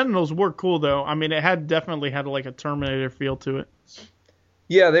 The Sentinels were cool, though. I mean, it definitely had like a Terminator feel to it.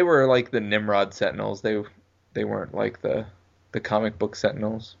 Yeah, they were like the Nimrod Sentinels. They weren't like the comic book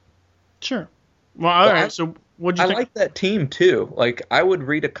Sentinels. Sure. Well, all right. So, what'd you think? I like that team too. Like, I would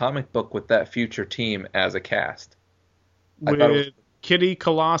read a comic book with that future team as a cast. With Kitty,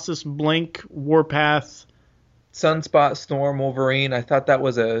 Colossus, Blink, Warpath, Sunspot, Storm, Wolverine. I thought that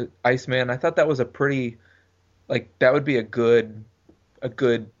was Iceman. I thought that was a pretty, that would be a good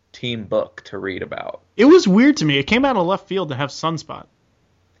team book to read about. It was weird to me. It came out of left field to have Sunspot.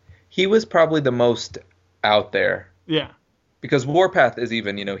 He was probably the most out there. Yeah. Because Warpath is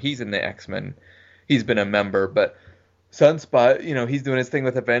even, he's in the X-Men. He's been a member, but Sunspot, he's doing his thing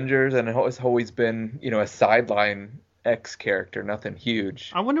with Avengers, and has always been, a sideline X character, nothing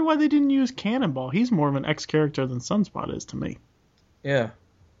huge. I wonder why they didn't use Cannonball. He's more of an X character than Sunspot is to me. Yeah.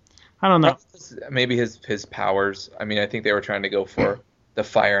 I don't know. Maybe his powers. I mean, I think they were trying to go for the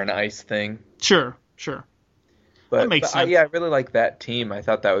fire and ice thing. Sure. But, that makes sense. I really like that team. I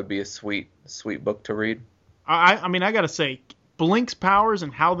thought that would be a sweet book to read. I mean, I gotta say, Blink's powers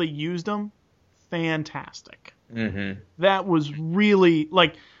and how they used them, fantastic. Mm-hmm. That was really,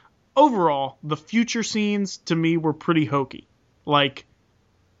 overall, the future scenes to me were pretty hokey. Not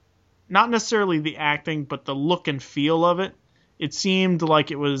necessarily the acting, but the look and feel of it. It seemed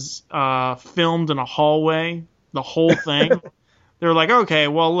like it was filmed in a hallway, the whole thing. They were like, okay,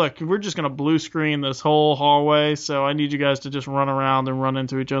 well, look, we're just going to blue screen this whole hallway, so I need you guys to just run around and run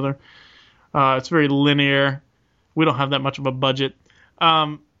into each other. It's very linear. We don't have that much of a budget.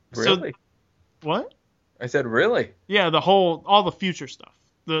 Really? So what? I said really. Yeah, all the future stuff.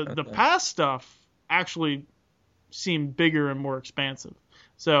 The past stuff actually seemed bigger and more expansive.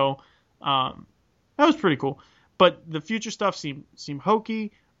 So that was pretty cool. But the future stuff seemed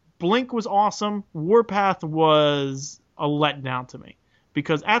hokey. Blink was awesome. Warpath was a letdown to me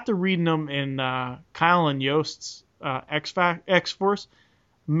because after reading them in Kyle and Yost's X-Force,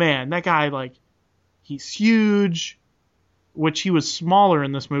 man, that guy, like, he's huge, which he was smaller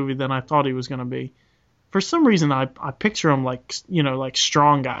in this movie than I thought he was going to be. For some reason, I picture him like, like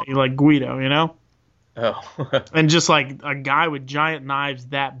strong guy, like Guido, Oh. and just like a guy with giant knives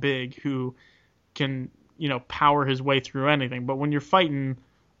that big who can, power his way through anything. But when you're fighting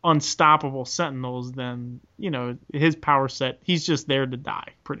unstoppable sentinels, then, his power set, he's just there to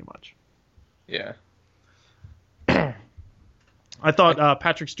die, pretty much. Yeah. I thought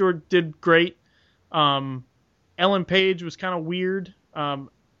Patrick Stewart did great. Ellen Page was kind of weird.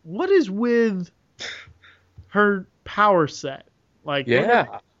 What is with her power set? Like,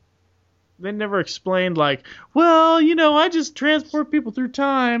 Yeah. They never explained, like, well, I just transport people through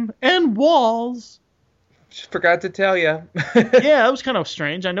time and walls. Just forgot to tell you. Yeah, it was kind of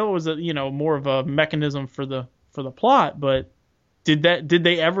strange. I know it was more of a mechanism for the plot, but did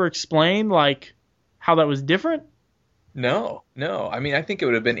they ever explain, like, how that was different? No. I mean, I think it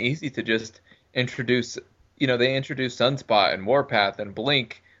would have been easy to just introduce, they introduced Sunspot and Warpath and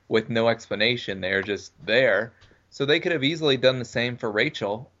Blink with no explanation. They're just there. So they could have easily done the same for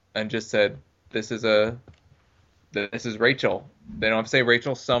Rachel and just said, this is Rachel. They don't have to say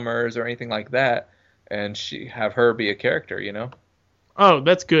Rachel Summers or anything like that, and have her be a character, Oh,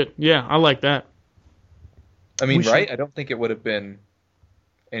 that's good. Yeah, I like that. I mean, right? I don't think it would have been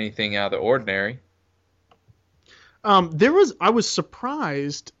anything out of the ordinary. I was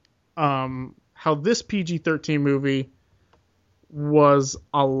surprised how this PG-13 movie was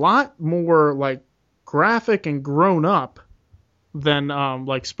a lot more like graphic and grown up than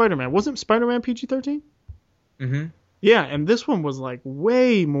like Spider-Man. Wasn't Spider-Man PG-13? Mm-hmm. Yeah, and this one was like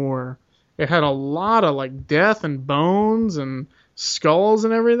way more. It had a lot of like death and bones and skulls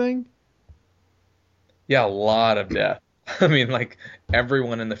and everything. Yeah, a lot of death. I mean, like,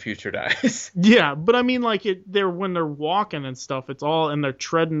 everyone in the future dies. Yeah, but I mean, like, when they're walking and stuff, it's all, and they're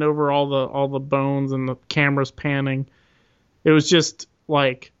treading over all the bones and the camera's panning. It was just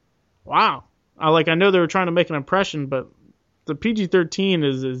like, wow. I know they were trying to make an impression, but the PG-13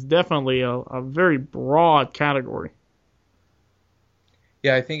 is definitely a very broad category.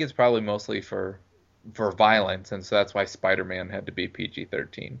 Yeah, I think it's probably mostly for violence, and so that's why Spider-Man had to be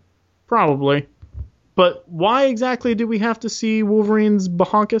PG-13. Probably. But why exactly do we have to see Wolverine's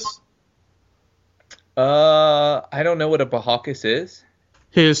bahonkus? I don't know what a bahonkus is.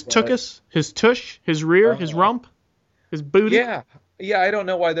 His tuchus? His tush? His rear? His rump? His booty? Yeah, I don't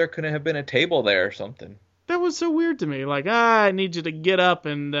know why there couldn't have been a table there or something. That was so weird to me. Like, I need you to get up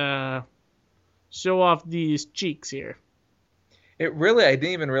and show off these cheeks here. I didn't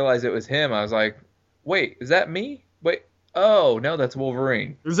even realize it was him. I was like, wait, is that me? Wait, oh, no, that's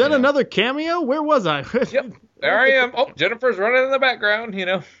Wolverine. Is that another cameo? Where was I? Yep, there I am. Oh, Jennifer's running in the background,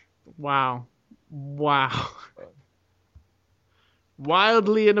 Wow.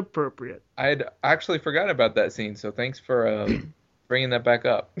 Wildly inappropriate. I had actually forgotten about that scene, so thanks for bringing that back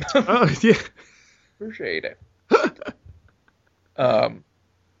up. Oh, yeah. Appreciate it.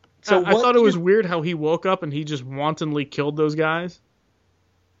 So I thought it was weird how he woke up and he just wantonly killed those guys.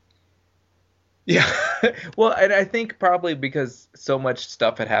 Yeah. Well, and I think probably because so much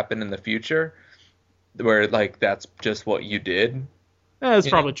stuff had happened in the future where, like, that's just what you did. Yeah, that's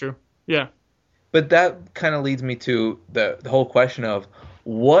probably true. Yeah. But that kind of leads me to the whole question of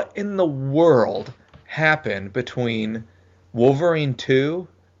what in the world happened between Wolverine 2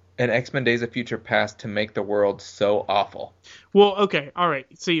 and X-Men Days of Future Past to make the world so awful. Well, okay, all right.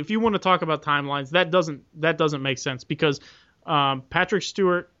 See, if you want to talk about timelines, that doesn't make sense because Patrick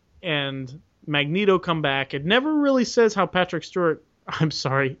Stewart and Magneto come back. It never really says how Professor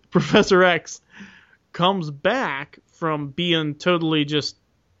X comes back from being totally just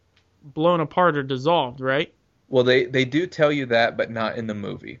blown apart or dissolved, right? Well, they do tell you that, but not in the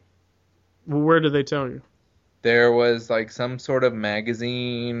movie. Well, where do they tell you? There was like some sort of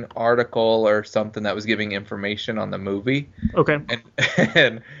magazine article or something that was giving information on the movie. Okay.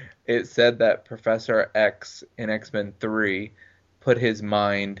 And it said that Professor X in X-Men 3 put his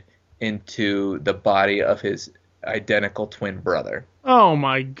mind into the body of his identical twin brother. Oh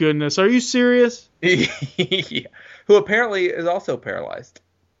my goodness. Are you serious? Yeah. Who apparently is also paralyzed.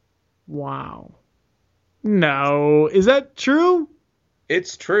 Wow. No. Is that true?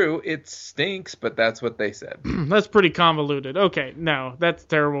 It's true. It stinks, but that's what they said. That's pretty convoluted. Okay, no, that's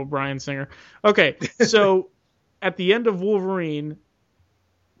terrible, Bryan Singer. Okay, so at the end of Wolverine,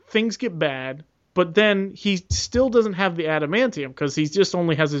 things get bad, but then he still doesn't have the adamantium because he just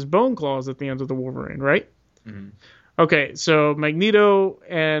only has his bone claws at the end of the Wolverine, right? Mm-hmm. Okay, so Magneto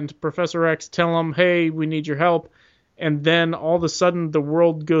and Professor X tell him, hey, we need your help. And then all of a sudden the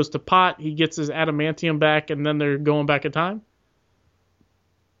world goes to pot. He gets his adamantium back, and then they're going back in time?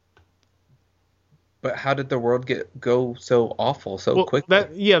 But how did the world go so awful so quickly?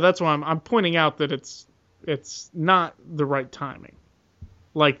 That's why I'm pointing out that it's not the right timing.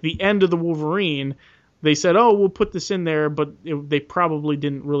 Like the end of the Wolverine, they said, "Oh, we'll put this in there," but they probably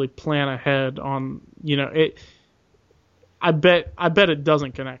didn't really plan ahead on, it. I bet it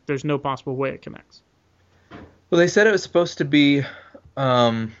doesn't connect. There's no possible way it connects. Well, they said it was supposed to be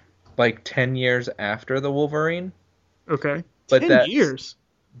like 10 years after the Wolverine. Okay. But 10 years.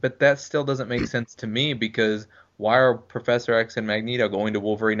 But that still doesn't make sense to me, because why are Professor X and Magneto going to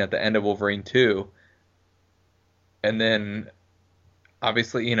Wolverine at the end of Wolverine 2? And then,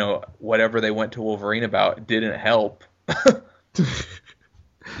 obviously, whatever they went to Wolverine about didn't help.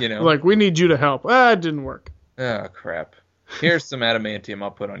 Like, we need you to help. It didn't work. Oh, crap. Here's some adamantium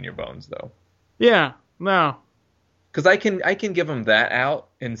I'll put on your bones, though. Yeah, no. Because I can give them that out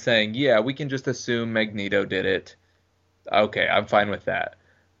in saying, yeah, we can just assume Magneto did it. Okay, I'm fine with that.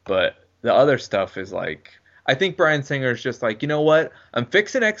 But the other stuff is like, I think Bryan Singer is just like, you know what? I'm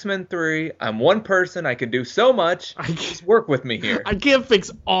fixing X-Men 3. I'm one person. I can do so much. Just work with me here. I can't fix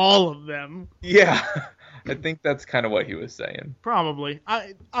all of them. Yeah. I think that's kind of what he was saying. Probably.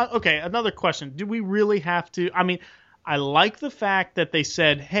 Okay, another question. Do we really have to? I mean, I like the fact that they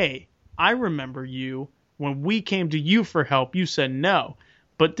said, hey, I remember you. When we came to you for help, you said no.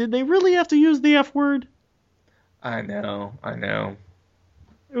 But did they really have to use the F word? I know.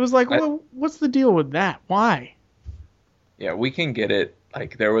 It was like, well, what's the deal with that? Why? Yeah, we can get it.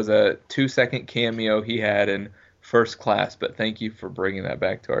 Like, there was a 2-second cameo he had in First Class, but thank you for bringing that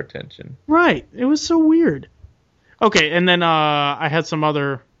back to our attention. Right. It was so weird. Okay, and then I had some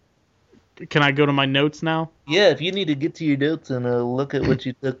other... Can I go to my notes now? Yeah, if you need to get to your notes and look at what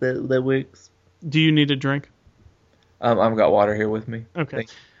you took, that works. Do you need a drink? I've got water here with me. Okay.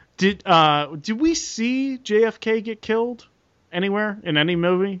 Did we see JFK get killed anywhere in any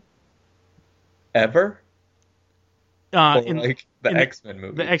movie? Ever? In the X-Men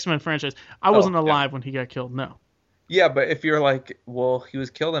movie. The X-Men franchise. I wasn't alive when he got killed, no. Yeah, but if you're like, well, he was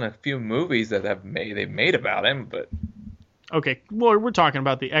killed in a few movies that they've made about him, but... Okay, well, we're talking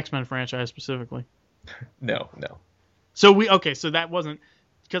about the X-Men franchise specifically. No. So that wasn't...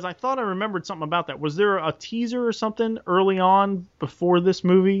 Because I thought I remembered something about that. Was there a teaser or something early on before this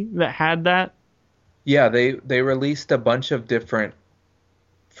movie that had that? Yeah, they released a bunch of different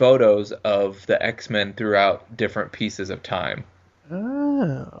photos of the X-Men throughout different pieces of time.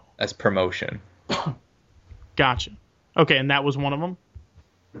 Oh. As promotion. Gotcha. Okay, and that was one of them?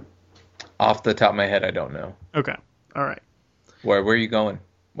 Off the top of my head, I don't know. Okay, all right. Where are you going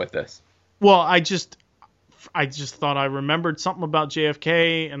with this? Well, I just thought I remembered something about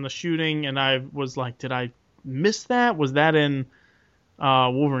JFK and the shooting, and I was like, did I miss that? Was that in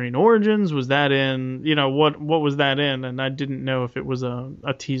Wolverine Origins? Was that in, what was that in? And I didn't know if it was a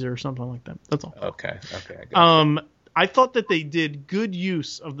teaser or something like that. That's all. Okay. I thought that they did good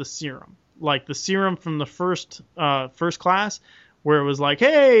use of the serum, like the serum from the first class, where it was like,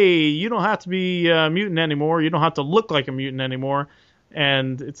 hey, you don't have to be a mutant anymore. You don't have to look like a mutant anymore.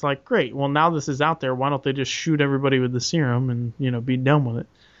 And it's like, great. Well, now this is out there. Why don't they just shoot everybody with the serum and, be done with it?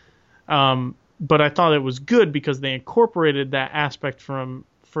 But I thought it was good because they incorporated that aspect from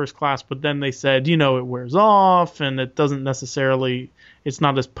First Class, but then they said, it wears off and it doesn't necessarily, it's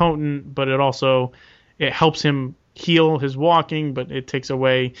not as potent, but it helps him heal his walking, but it takes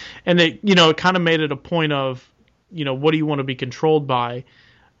away. And it kind of made it a point of, what do you want to be controlled by?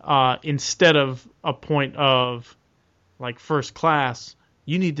 Instead of a point of, like First Class,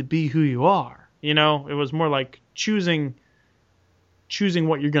 you need to be who you are. It was more like choosing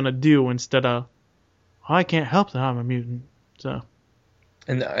what you're gonna do instead of, I can't help that I'm a mutant. So.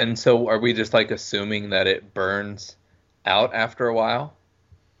 And so are we just like assuming that it burns out after a while?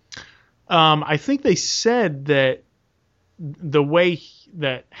 I think they said that the way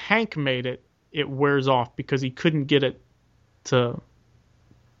that Hank made it wears off because he couldn't get it to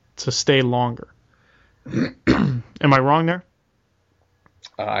stay longer. Am I wrong there?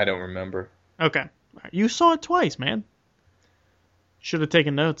 I don't remember. Okay. You saw it twice, man. Should have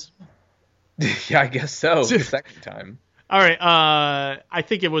taken notes. Yeah, I guess so. The second time. All right. I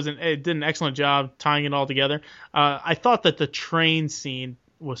think it did an excellent job tying it all together. I thought that the train scene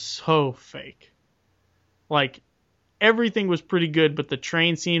was so fake. Like, everything was pretty good, but the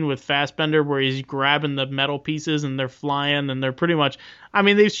train scene with Fassbender where he's grabbing the metal pieces and they're flying and they're pretty much, I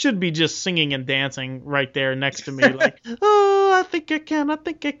mean, they should be just singing and dancing right there next to me. Like, oh, I think I can, I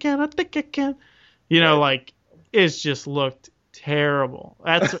think I can, I think I can. Like, it just looked terrible.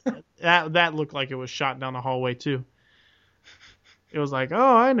 That looked like it was shot down the hallway too. It was like,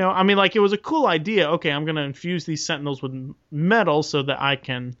 oh, I know. I mean, like, it was a cool idea. Okay, I'm going to infuse these Sentinels with metal so that I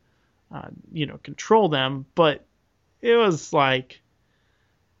can, control them. But it was like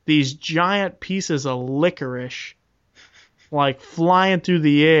these giant pieces of licorice, like, flying through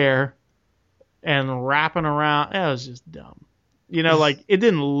the air and wrapping around. It was just dumb. Like, it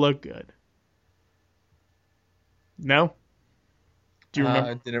didn't look good. No? Do you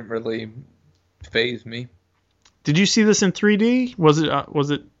remember? It didn't really faze me. Did you see this in 3D? Was it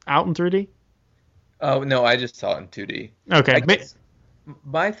out in 3D? Oh no, I just saw it in 2D. Okay.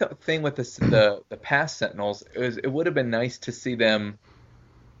 My thing with the past Sentinels is it would have been nice to see them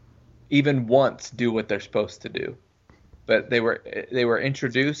even once do what they're supposed to do, but they were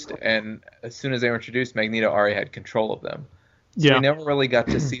introduced, and as soon as they were introduced, Magneto already had control of them. So we never really got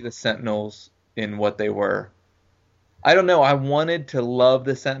to see the Sentinels in what they were. I don't know. I wanted to love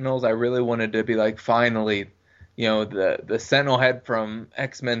the Sentinels. I really wanted to be like, finally, the Sentinel head from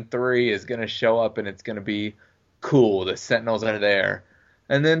X-Men 3 is going to show up and it's going to be cool. The Sentinels are there.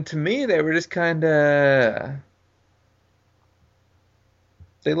 And then to me, they were just kind of...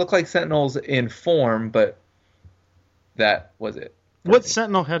 They look like Sentinels in form, but that was it. What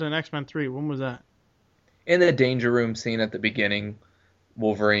Sentinel head in X-Men 3? When was that? In the Danger Room scene at the beginning,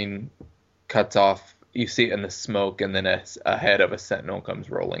 Wolverine cuts off. You see it in the smoke, and then a head of a Sentinel comes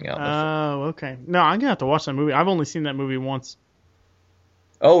rolling out. Oh, okay. No, I'm going to have to watch that movie. I've only seen that movie once.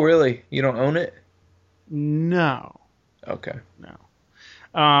 Oh, really? You don't own it? No. Okay. No.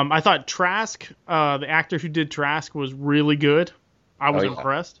 I thought Trask, the actor who did Trask, was really good. I was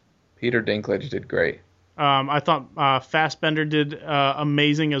impressed. Peter Dinklage did great. I thought Fassbender did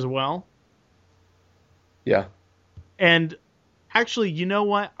amazing as well. Yeah. And actually, you know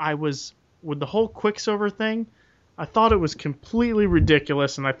what? With the whole Quicksilver thing, I thought it was completely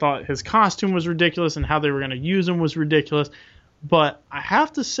ridiculous, and I thought his costume was ridiculous, and how they were going to use him was ridiculous. But I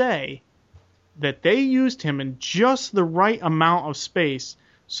have to say that they used him in just the right amount of space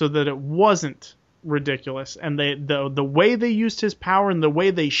so that it wasn't ridiculous. And the way they used his power and the way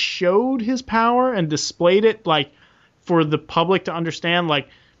they showed his power and displayed it, like, for the public to understand, like,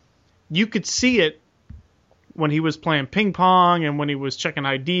 you could see it when he was playing ping pong and when he was checking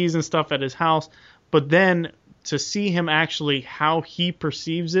IDs and stuff at his house. But then to see him actually how he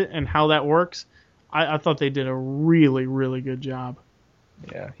perceives it and how that works, I thought they did a really, really good job.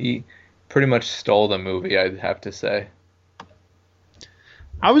 Yeah, he pretty much stole the movie, I'd have to say.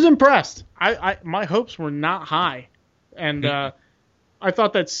 I was impressed. My hopes were not high. And I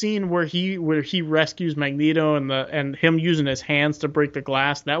thought that scene where he rescues Magneto and him using his hands to break the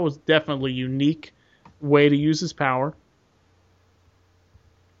glass, that was definitely unique way to use his power.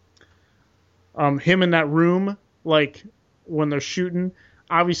 Him in that room, like, when they're shooting,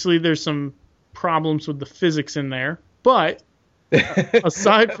 obviously there's some problems with the physics in there, but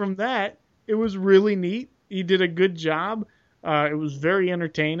aside from that, it was really neat. He did a good job. It was very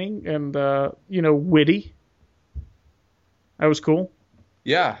entertaining and witty. That was cool.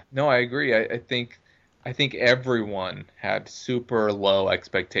 Yeah, no, I agree. I think everyone had super low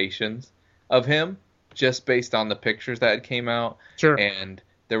expectations of him, just based on the pictures that came out. Sure. And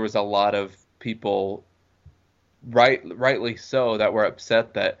there was a lot of people, rightly so, that were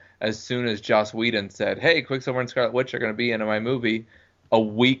upset that as soon as Joss Whedon said, hey, Quicksilver and Scarlet Witch are going to be in my movie, a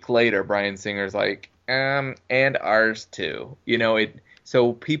week later, Bryan Singer's like, and ours too.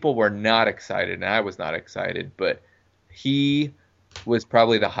 So people were not excited, and I was not excited, but he was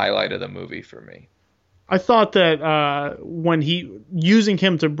probably the highlight of the movie for me. I thought that when using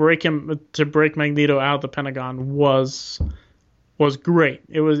him to break Magneto out of the Pentagon was great.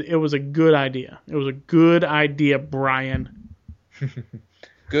 It was a good idea. It was a good idea, Brian.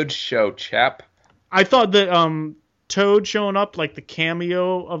 Good show, chap. I thought that Toad showing up, like the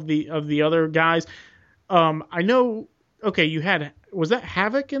cameo of the other guys. I know. Okay, was that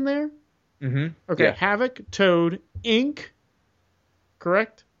Havoc in there? Mm-hmm. Okay, yeah. Havoc, Toad, Ink,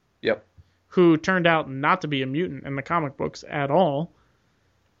 correct? Yep. Who turned out not to be a mutant in the comic books at all.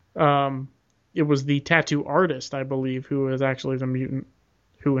 It was the tattoo artist, I believe, who is actually the mutant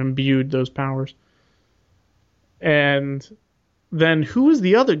who imbued those powers. And then who was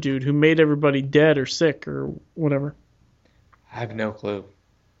the other dude who made everybody dead or sick or whatever? I have no clue.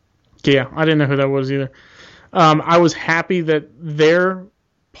 Yeah, I didn't know who that was either. I was happy that their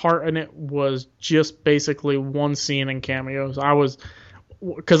part in it was just basically one scene and cameos.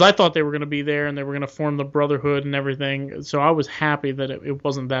 Because I thought they were going to be there and they were going to form the Brotherhood and everything. So I was happy that it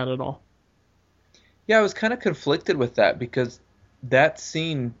wasn't that at all. Yeah, I was kind of conflicted with that because that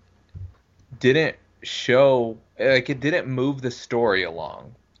scene didn't show, like, it didn't move the story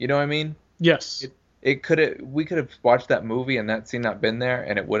along. You know what I mean? Yes. We could have watched that movie and that scene not been there,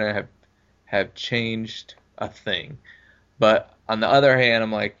 and it wouldn't have changed a thing. But on the other hand,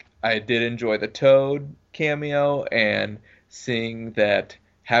 I'm like, I did enjoy the Toad cameo and seeing that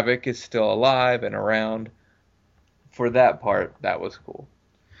Havoc is still alive and around. For that part, that was cool.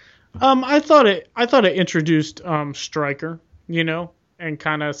 I thought it introduced Stryker, and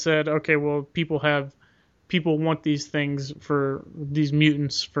kind of said, okay, well, people want these things for these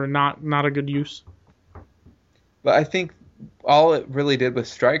mutants for not a good use. But I think all it really did with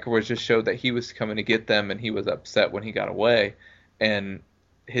Stryker was just show that he was coming to get them, and he was upset when he got away, and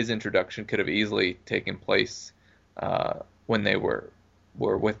his introduction could have easily taken place when they were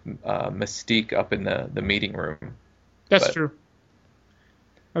with Mystique up in the meeting room. That's true.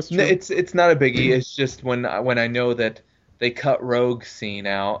 That's true. It's not a biggie. It's just when I know that they cut Rogue's scene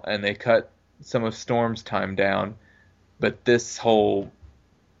out and they cut some of Storm's time down, but this whole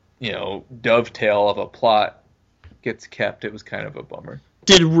dovetail of a plot gets kept. It was kind of a bummer.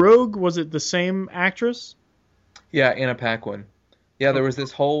 Did Rogue, was it the same actress? Yeah, Anna Paquin. Yeah, there was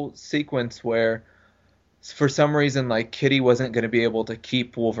this whole sequence where for some reason, like, Kitty wasn't going to be able to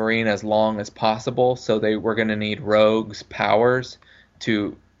keep Wolverine as long as possible, so they were going to need Rogue's powers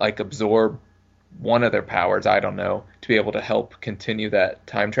to, like, absorb one of their powers, I don't know, to be able to help continue that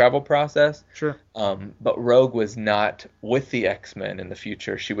time travel process. Sure. But Rogue was not with the X-Men in the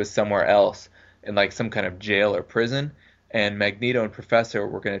future. She was somewhere else in, like, some kind of jail or prison, and Magneto and Professor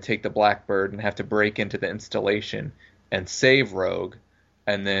were going to take the Blackbird and have to break into the installation and save Rogue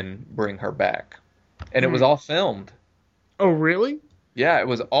and then bring her back. And it was all filmed. Oh, really? Yeah, it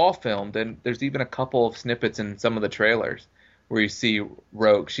was all filmed, and there's even a couple of snippets in some of the trailers where you see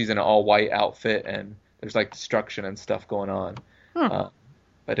Rogue. She's in an all-white outfit, and there's, like, destruction and stuff going on. Huh.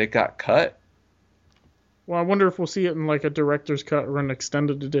 But it got cut. Well, I wonder if we'll see it in, like, a director's cut or an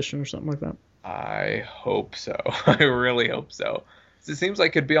extended edition or something like that. I hope so. I really hope so. It seems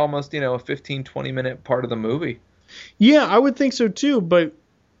like it'd be almost, a 15, 20-minute part of the movie. Yeah, I would think so, too, but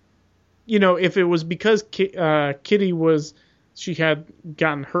if it was because Kitty she had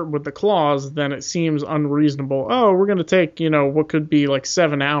gotten hurt with the claws, then it seems unreasonable. Oh, we're going to take, what could be like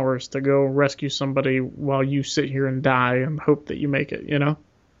 7 hours to go rescue somebody while you sit here and die and hope that you make it,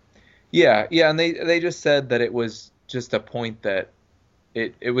 Yeah, and they just said that it was just a point that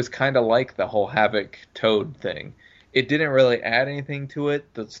it was kind of like the whole Havoc Toad thing. It didn't really add anything to it.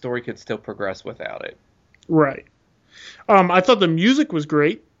 The story could still progress without it. Right. I thought the music was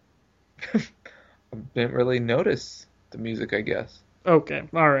great. I didn't really notice the music, I guess. Okay.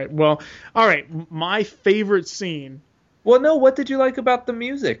 All right. Well, all right. My favorite scene. Well, no. What did you like about the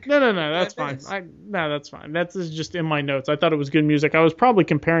music? No. That's fine. That's fine. That's just in my notes. I thought it was good music. I was probably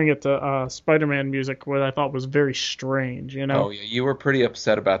comparing it to Spider-Man music, what I thought was very strange. Oh yeah, you were pretty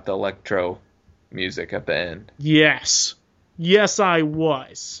upset about the electro music at the end. Yes, I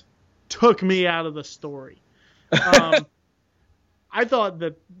was. Took me out of the story. I thought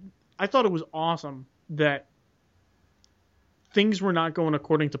it was awesome that things were not going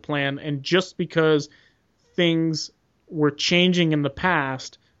according to plan, and just because things were changing in the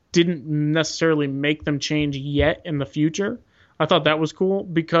past didn't necessarily make them change yet in the future. I thought that was cool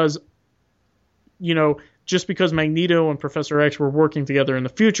because, just because Magneto and Professor X were working together in the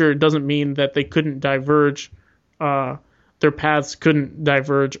future doesn't mean that they couldn't diverge, their paths couldn't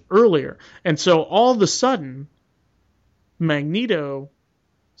diverge earlier. And so all of a sudden, Magneto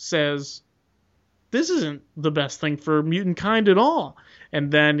says, this isn't the best thing for mutant kind at all.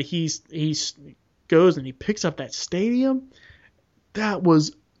 And then he goes and he picks up that stadium. That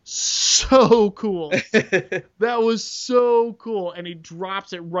was so cool. That was so cool. And he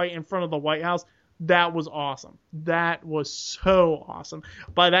drops it right in front of the White House. That was awesome. That was so awesome.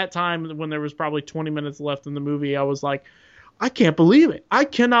 By that time, when there was probably 20 minutes left in the movie, I was like, I can't believe it. I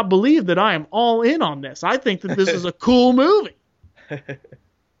cannot believe that I am all in on this. I think that this is a cool movie.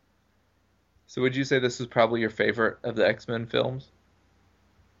 So would you say this is probably your favorite of the X-Men films?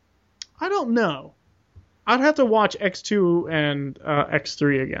 I don't know. I'd have to watch X2 and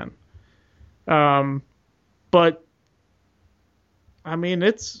X3 again. But I mean,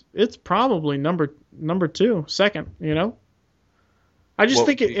 it's probably number two, second. I just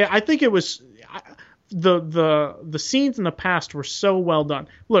think it was the scenes in the past were so well done.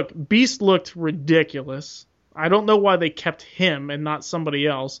 Look, Beast looked ridiculous. I don't know why they kept him and not somebody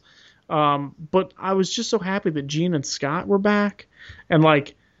else. But I was just so happy that Gene and Scott were back. And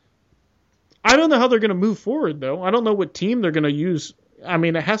like, I don't know how they're going to move forward though. I don't know what team they're going to use. I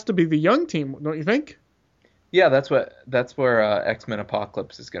mean, it has to be the young team, don't you think? Yeah, that's where X-Men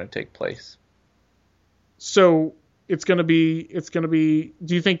Apocalypse is going to take place. So it's going to be.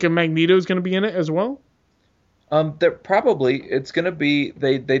 Do you think Magneto is going to be in it as well? It's going to be.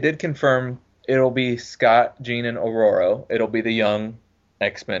 They did confirm it'll be Scott, Jean, and Aurora. It'll be the young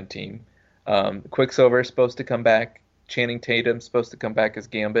X-Men team. Quicksilver is supposed to come back. Channing Tatum's supposed to come back as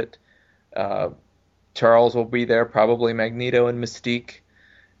Gambit. Charles will be there, probably Magneto and Mystique,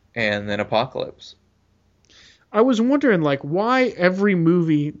 and then Apocalypse. I was wondering, like, why every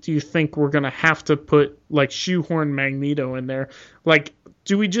movie do you think we're going to have to put, like, shoehorn Magneto in there? Like,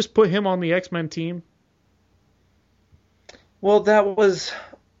 do we just put him on the X-Men team? Well, that was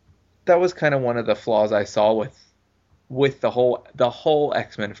kind of one of the flaws I saw with the whole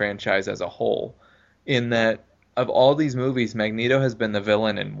X-Men franchise as a whole, in that of all these movies, Magneto has been the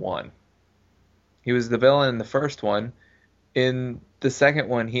villain in one. He was the villain in the first one. In the second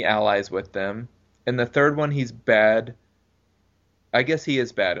one, he allies with them. In the third one, he's bad. I guess he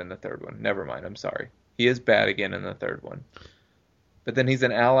is bad in the third one. Never mind, I'm sorry. He is bad again in the third one. But then he's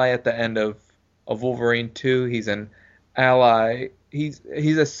an ally at the end of Wolverine 2. He's an ally. He's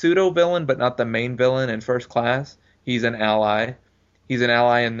a pseudo-villain, but not the main villain in First Class. He's an ally. He's an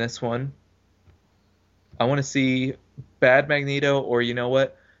ally in this one. I want to see bad Magneto, or you know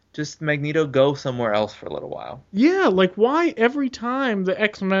what? Just Magneto go somewhere else for a little while. Yeah, like why every time the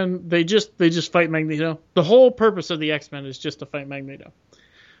X-Men they just fight Magneto? The whole purpose of the X-Men is just to fight Magneto.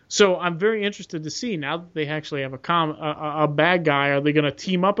 So I'm very interested to see now that they actually have a bad guy. Are they going to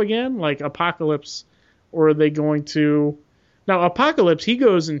team up again, like Apocalypse, or are they going to? Now Apocalypse, he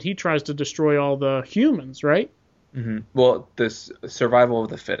goes and he tries to destroy all the humans, right? Mm-hmm. Well, this survival of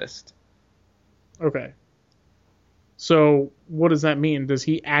the fittest. Okay. So what does that mean? Does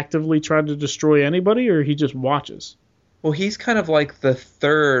he actively try to destroy anybody, or he just watches? Well, he's kind of like the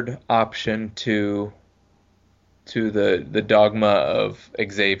third option to the dogma of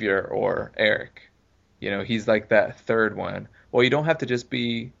Xavier or Eric. You know, he's like that third one. Well, you don't have to just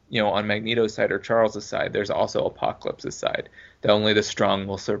be, on Magneto's side or Charles's side. There's also Apocalypse's side. That only the strong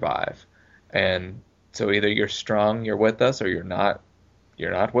will survive. And so either you're strong, you're with us, or you're not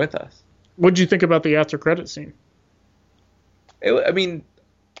with us. What did you think about the after credit scene? I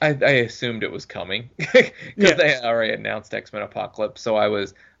assumed it was coming because they already announced X-Men Apocalypse, so I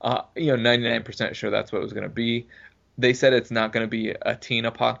was 99% sure that's what it was going to be. They said it's not going to be a teen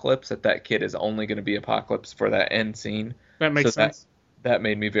Apocalypse, that kid is only going to be Apocalypse for that end scene. That makes sense. That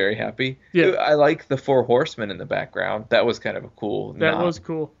made me very happy. Yeah. I like the Four Horsemen in the background. That was kind of a cool nod. Was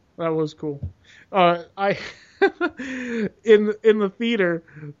cool. That was cool. I in the theater,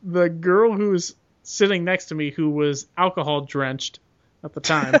 the girl who's sitting next to me, who was alcohol drenched at the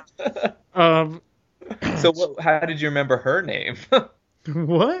time. So how did you remember her name?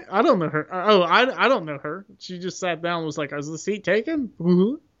 What? I don't know her. Oh, I don't know her. She just sat down and was like, "Is the seat taken?"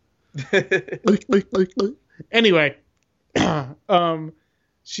 Anyway,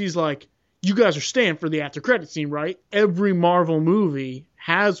 she's like, "You guys are staying for the after credit scene, right? Every Marvel movie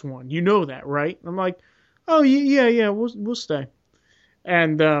has one. You know that, right?" I'm like, "Oh yeah, we'll stay."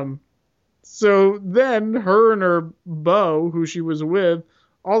 And so then her and her beau, who she was with,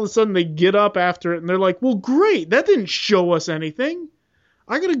 all of a sudden they get up after it and they're like, "Well, great, that didn't show us anything.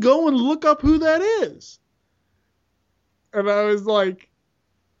 I gotta go and look up who that is." And I was like,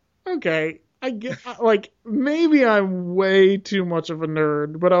 okay, I get, like, maybe I'm way too much of a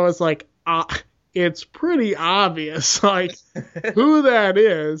nerd, but I was like, it's pretty obvious, like, who that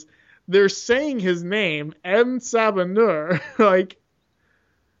is. They're saying his name, M. Sabanur, like,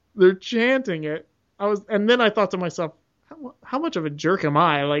 they're chanting it. And then I thought to myself, how much of a jerk am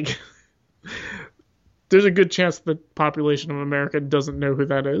I? Like, there's a good chance the population of America doesn't know who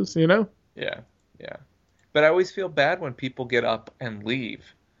that is, you know? Yeah. But I always feel bad when people get up and leave.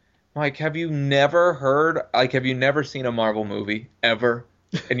 Like, have you never seen a Marvel movie ever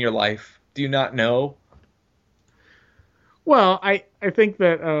in your life? Do you not know? Well, I think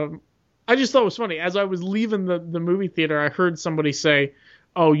that I just thought it was funny. As I was leaving the movie theater, I heard somebody say,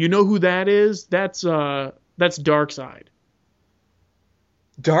 "Oh, you know who that is? That's Darkseid."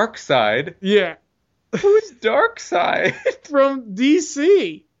 Darkseid? Yeah. Who's Darkseid? From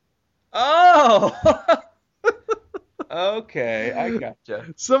DC. Oh! Okay, I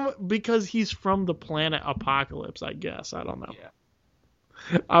gotcha. Because he's from the planet Apocalypse, I guess. I don't know. Yeah.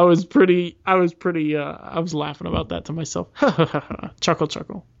 I was laughing about that to myself. Chuckle,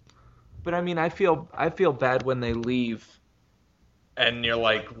 chuckle. But I mean, I feel bad when they leave, and you're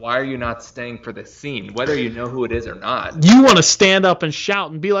like, why are you not staying for this scene, whether you know who it is or not? You want to stand up and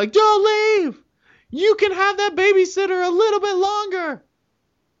shout and be like, "Don't leave! You can have that babysitter a little bit longer."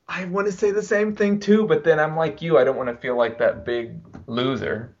 I want to say the same thing too, but then I'm like you. I don't want to feel like that big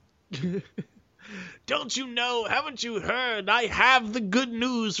loser. Don't you know? Haven't you heard? I have the good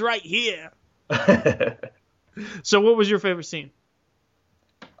news right here. So what was your favorite scene?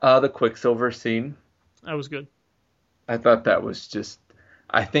 The Quicksilver scene. That was good. I thought that was just...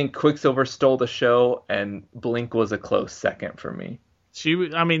 I think Quicksilver stole the show, and Blink was a close second for me.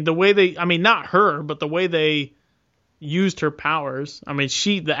 The way they... not her, but the way they used her powers.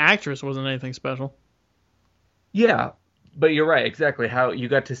 The actress wasn't anything special. Yeah, but you're right, exactly. How you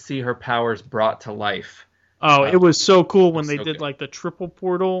got to see her powers brought to life. Oh, it was so cool when they so did good. like the triple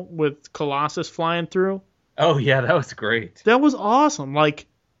portal with Colossus flying through. Oh yeah, that was great. That was awesome. Like,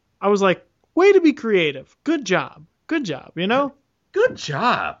 I was like, way to be creative. Good job, you know? Good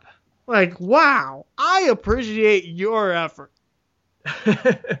job. Like, wow, I appreciate your effort.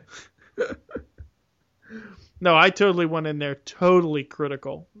 No, I totally went in there totally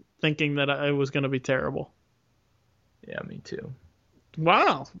critical, thinking that it was going to be terrible. Yeah, me too.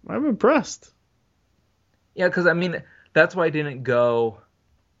 Wow, I'm impressed. Yeah, because that's why I didn't go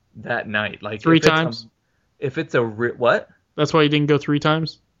that night. Like 3 times? If it's a what? That's why you didn't go 3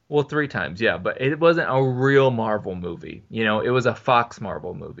 times? Well, 3 times, yeah. But it wasn't a real Marvel movie. You know, it was a Fox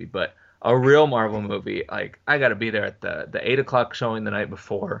Marvel movie. But a real Marvel movie, like, I got to be there at the 8 o'clock showing the night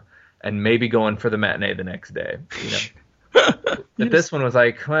before and maybe going for the matinee the next day. You know? But this one was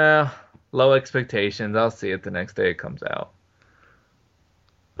like, well, low expectations. I'll see it the next day it comes out.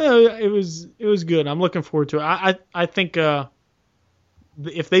 It was good. I'm looking forward to it. I think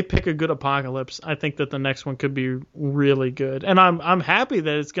if they pick a good Apocalypse, I think that the next one could be really good. And I'm happy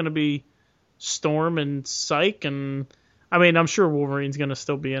that it's going to be Storm and Psyche, and I'm sure Wolverine's going to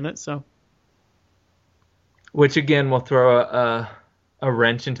still be in it. So, which again will throw a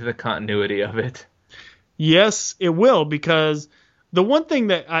wrench into the continuity of it. Yes, it will, because the one thing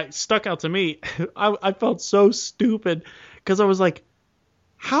that stuck out to me, I felt so stupid because I was like,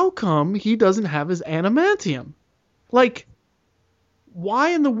 how come he doesn't have his adamantium? Like, why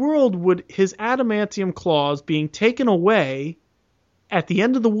in the world would his adamantium claws being taken away at the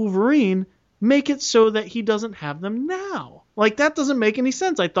end of the Wolverine make it so that he doesn't have them now? Like, that doesn't make any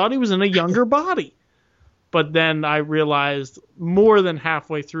sense. I thought he was in a younger body. But then I realized more than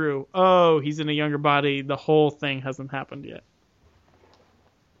halfway through, oh, he's in a younger body. The whole thing hasn't happened yet.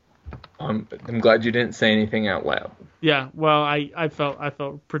 I'm glad you didn't say anything out loud. Yeah, well, I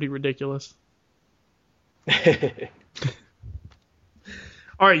felt pretty ridiculous.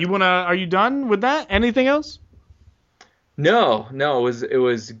 All right, are you done with that? Anything else? No, it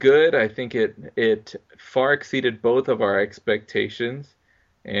was good. I think it far exceeded both of our expectations,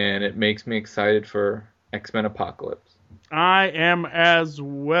 and it makes me excited for X-Men Apocalypse. I am as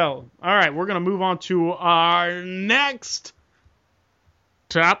well. All right, we're going to move on to our next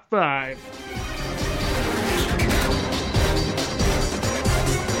Top 5.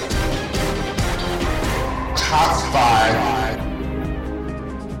 Top 5.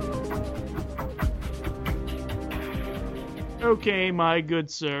 Okay, my good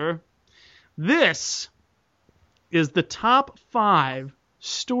sir. This is the top 5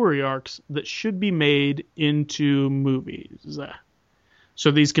 story arcs that should be made into movies.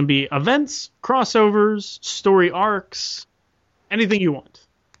 So these can be events, crossovers, story arcs, anything you want.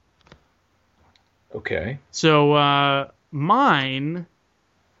 Okay. So mine,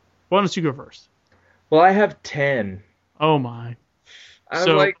 why don't you go first? Well, I have 10. Oh my. I'm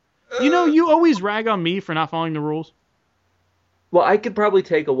So, like, you always rag on me for not following the rules. well, I could probably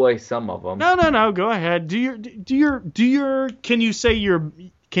take away some of them. No, go ahead. Can you kind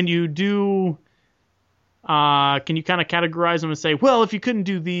of categorize them and say, well, if you couldn't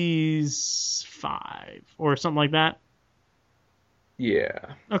do these 5 or something like that?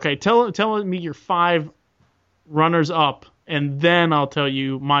 Yeah. Okay, tell me your 5 runners up, and then I'll tell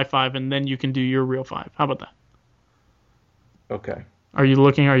you my 5, and then you can do your real 5. How about that? Okay. Are you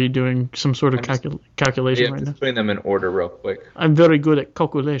doing some sort of calculation Yeah, right now? just putting them in order real quick. I'm very good at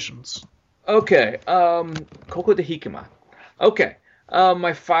calculations. Okay. Koko de Hikima. Okay.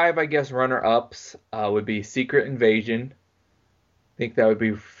 My 5, I guess, runner-ups would be Secret Invasion. I think that would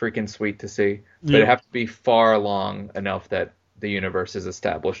be freaking sweet to see. But it'd have to be far along enough that the universe is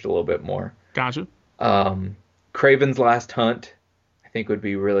established a little bit more. Gotcha. Kraven's Last Hunt, I think would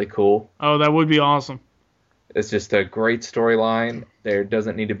be really cool. Oh, that would be awesome. It's just a great storyline. There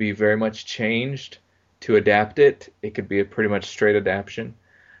doesn't need to be very much changed to adapt it. It could be a pretty much straight adaptation.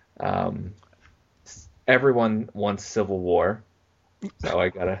 Um, Everyone wants Civil War, so I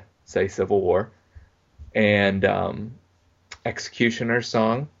gotta say Civil War. And Executioner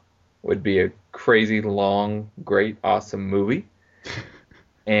Song would be a crazy long, great, awesome movie.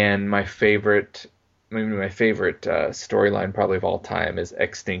 And my favorite storyline probably of all time is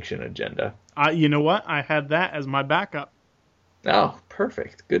Extinction Agenda. You know what? I had that as my backup. Oh,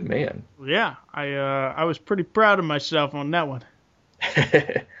 perfect. Good man. Yeah, I was pretty proud of myself on that one.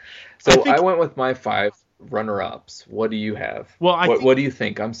 So I went with my 5 runner-ups. What do you have? Well, what do you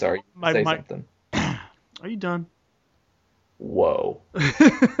think? I'm sorry. Say something. Are you done? Whoa.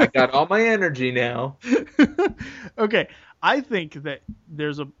 I got all my energy now. Okay. I think that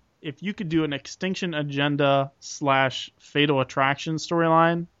if you could do an Extinction Agenda / Fatal Attraction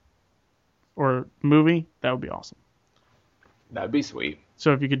storyline or movie, that would be awesome. That'd be sweet.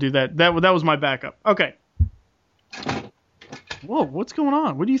 So if you could do that was my backup. Okay. Whoa, what's going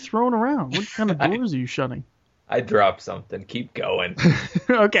on? What are you throwing around? What kind of doors are you shutting? I dropped something. Keep going.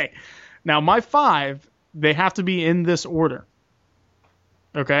 Okay. Now, my 5, they have to be in this order.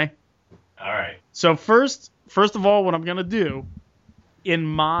 Okay? All right. So first of all, what I'm going to do, in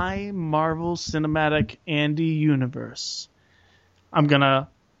my Marvel Cinematic Andy universe, I'm going to...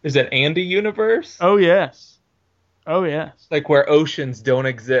 Is it Andy universe? Oh, yes. Oh, yes. Like where oceans don't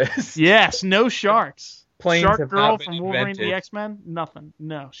exist. Yes, no sharks. Planes Shark have Girl not been from Wolverine invented. the X-Men? Nothing.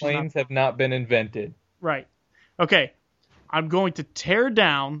 No. Planes have not been invented. Right. Okay. I'm going to tear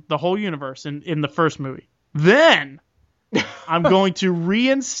down the whole universe in the first movie. Then I'm going to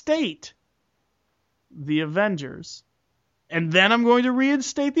reinstate the Avengers. And then I'm going to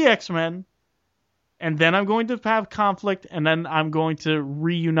reinstate the X-Men. And then I'm going to have conflict. And then I'm going to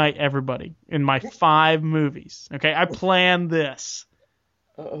reunite everybody in my 5 movies. Okay? I planned this.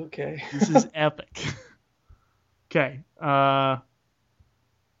 Okay. This is epic. Okay.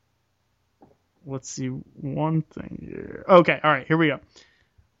 Let's see one thing here. Okay. All right. Here we go.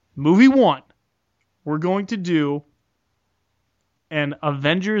 Movie 1. We're going to do an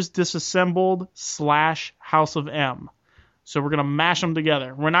Avengers Disassembled / House of M. So we're going to mash them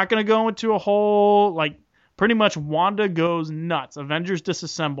together. We're not going to go into a whole, pretty much Wanda goes nuts. Avengers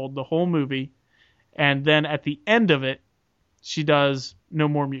Disassembled, the whole movie. And then at the end of it, she does No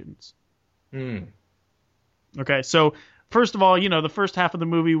More Mutants. Okay, so first of all, the first half of the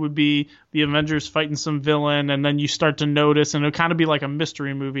movie would be the Avengers fighting some villain, and then you start to notice, and it'll kind of be like a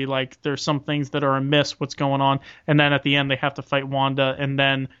mystery movie, like there's some things that are amiss, what's going on, and then at the end they have to fight Wanda, and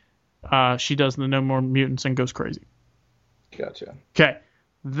then she does the No More Mutants and goes crazy. Gotcha. Okay,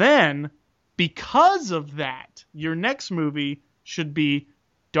 then because of that, your next movie should be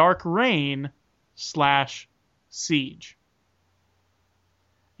Dark Reign / Siege.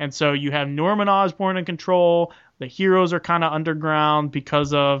 And so you have Norman Osborn in control. The heroes are kind of underground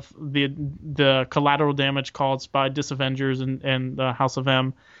because of the collateral damage caused by Disavengers and the House of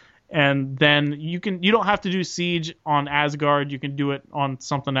M. And then you don't have to do Siege on Asgard. You can do it on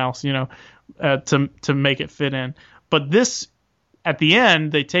something else, to make it fit in. But this, at the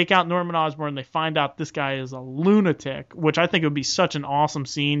end, they take out Norman Osborn. They find out this guy is a lunatic, which I think would be such an awesome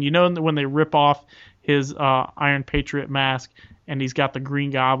scene. When they rip off his Iron Patriot mask and he's got the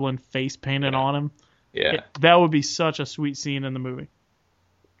Green Goblin face painted on him. Yeah. That would be such a sweet scene in the movie.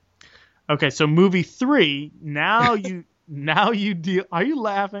 Okay, so movie 3, now you deal... Are you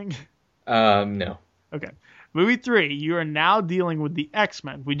laughing? No. Okay. Movie 3, you are now dealing with the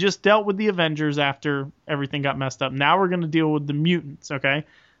X-Men. We just dealt with the Avengers after everything got messed up. Now we're going to deal with the mutants, okay?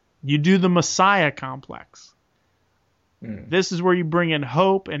 You do the Messiah complex. This is where you bring in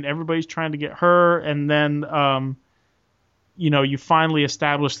Hope, and everybody's trying to get her, and then, you finally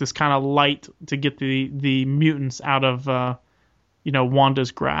establish this kind of light to get the mutants out of,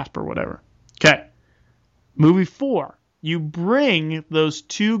 Wanda's grasp or whatever. Okay. Movie 4. You bring those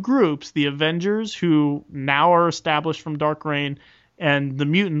 2 groups, the Avengers, who now are established from Dark Reign, and the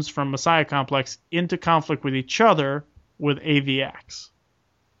mutants from Messiah Complex, into conflict with each other with AVX.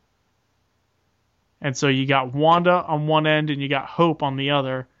 And so you got Wanda on one end, and you got Hope on the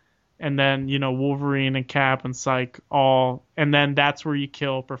other, and then, Wolverine and Cap and Psyche all, and then that's where you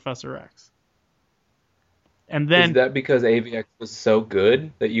kill Professor X. And then... Is that because AVX was so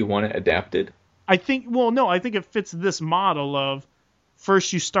good that you want it adapted? I think it fits this model of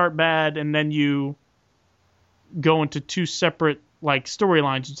first you start bad and then you go into 2 separate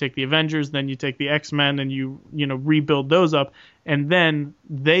storylines. You take the Avengers, then you take the X-Men, and you rebuild those up, and then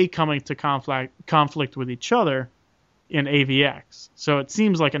they come into conflict with each other in AVX. So it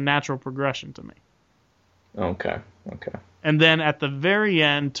seems like a natural progression to me. Okay. And then at the very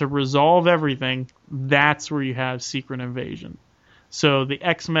end, to resolve everything, that's where you have Secret Invasion. So the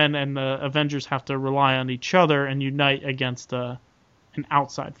X-Men and the Avengers have to rely on each other and unite against an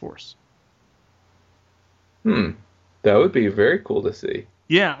outside force. That would be very cool to see.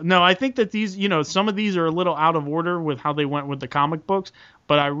 Yeah, no, I think that these, some of these are a little out of order with how they went with the comic books,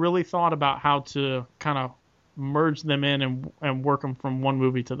 but I really thought about how to kind of merge them in and work them from one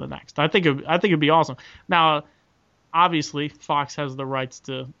movie to the next. I think it'd be awesome. Now, obviously, Fox has the rights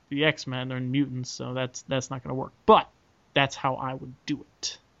to the X-Men and mutants, so that's not going to work. But that's how I would do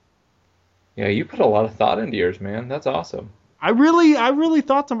it. Yeah, you put a lot of thought into yours, man. That's awesome. I really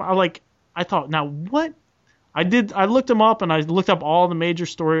thought I thought, now what? I looked them up, and I looked up all the major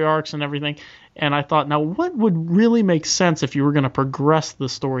story arcs and everything, and I thought, now what would really make sense if you were going to progress the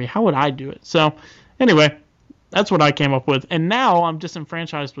story? How would I do it? So, anyway, that's what I came up with, and now I'm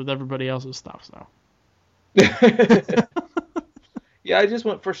disenfranchised with everybody else's stuff, so. Yeah, I just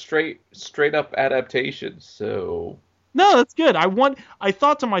went for straight up adaptations, so. No, that's good. I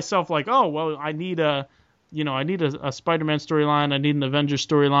thought to myself, like, oh, well, I need a Spider-Man storyline, I need an Avengers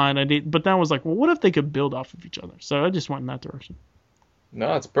storyline, but then I was like, well, what if they could build off of each other? So I just went in that direction.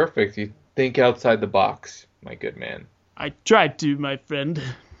 No, it's perfect. You think outside the box, my good man. I tried to, my friend.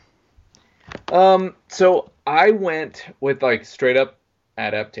 So I went with like straight up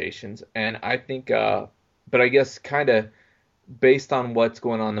adaptations, and I think, but I guess kind of based on what's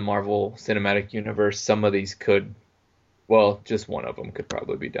going on in the Marvel Cinematic Universe, some of these could, well, just one of them could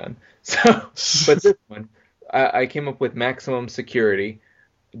probably be done. So, but this one, I came up with Maximum Security.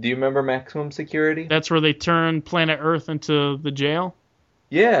 Do you remember Maximum Security? That's where they turn planet Earth into the jail?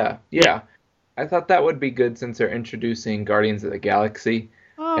 Yeah. I thought that would be good since they're introducing Guardians of the Galaxy.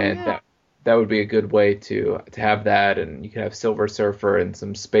 Oh, and yeah. that would be a good way to have that, and you could have Silver Surfer and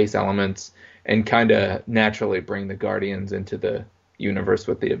some space elements and kind of naturally bring the Guardians into the universe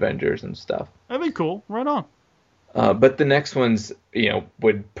with the Avengers and stuff. That'd be cool. Right on. But the next ones,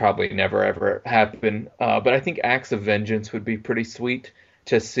 would probably never ever happen. But I think Acts of Vengeance would be pretty sweet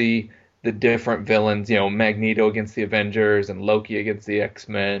to see the different villains, Magneto against the Avengers and Loki against the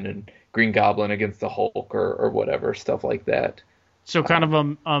X-Men and Green Goblin against the Hulk or whatever, stuff like that. So kind of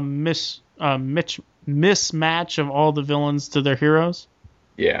a mismatch of all the villains to their heroes?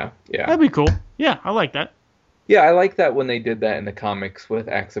 Yeah. That'd be cool. Yeah, I like that. Yeah, I like that when they did that in the comics with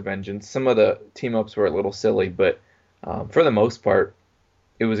Acts of Vengeance. Some of the team-ups were a little silly, but for the most part,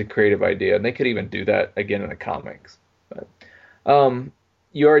 it was a creative idea. And they could even do that again in the comics. But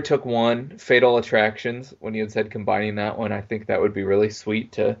you already took one, Fatal Attractions, when you had said combining that one. I think that would be really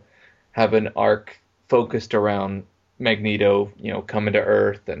sweet to have an arc focused around Magneto, coming to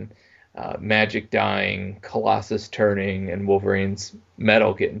Earth and Magic dying, Colossus turning, and Wolverine's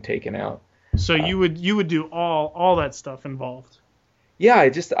metal getting taken out. So you would do all that stuff involved. Yeah, I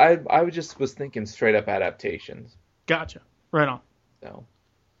was thinking straight up adaptations. Gotcha. Right on. So,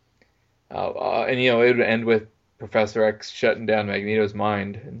 and it would end with Professor X shutting down Magneto's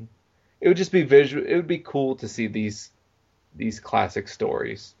mind, and it would just be visual. It would be cool to see these classic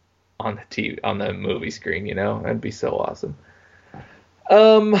stories on the movie screen. That'd be so awesome.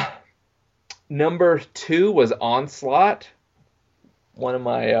 Number 2 was Onslaught, one of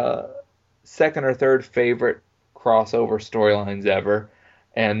my second or third favorite crossover storylines ever,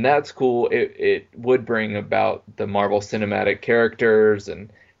 and that's cool. It would bring about the Marvel Cinematic characters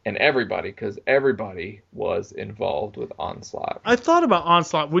and everybody, because everybody was involved with Onslaught. I thought about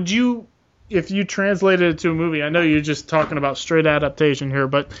Onslaught. Would you, if you translated it to a movie, I know you're just talking about straight adaptation here,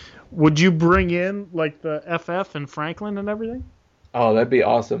 but would you bring in like the FF and Franklin and everything? Oh, that'd be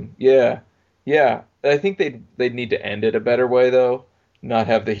awesome. Yeah. I think they'd need to end it a better way, though. Not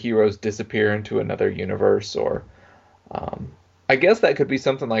have the heroes disappear into another universe, or I guess that could be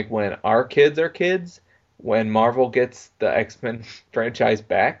something like when our kids are kids, when Marvel gets the X-Men franchise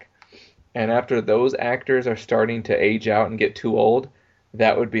back, and after those actors are starting to age out and get too old,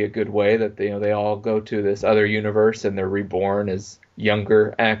 that would be a good way that they all go to this other universe and they're reborn as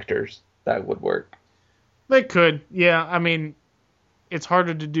younger actors. That would work. They could, yeah. I mean, it's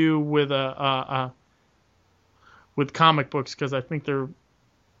harder to do with with comic books because I think they're,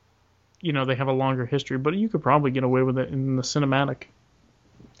 they have a longer history. But you could probably get away with it in the cinematic.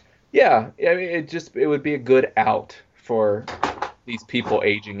 Yeah, I mean, it would be a good out for these people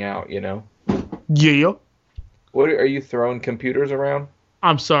aging out. Yeah. What are you throwing computers around?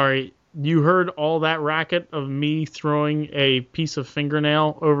 I'm sorry. You heard all that racket of me throwing a piece of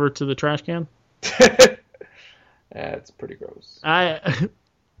fingernail over to the trash can? That's pretty gross.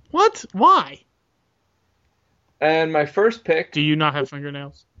 What? Why? And my first pick... Do you not have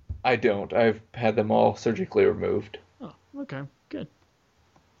fingernails? I don't. I've had them all surgically removed, Oh, okay, good.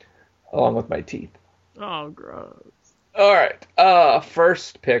 along with my teeth. Oh, gross. All right.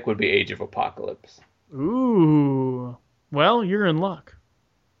 First pick would be Age of Apocalypse. Ooh. Well, you're in luck.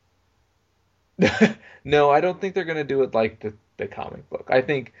 No, I don't think they're gonna do it like the comic book. I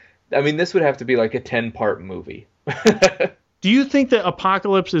mean, this would have to be like a 10-part movie. Do you think that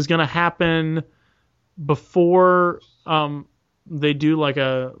Apocalypse is going to happen before they do like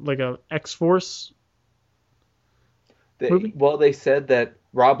a X-Force movie? Well, they said that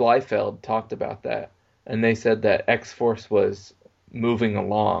Rob Liefeld talked about that, and they said that X-Force was moving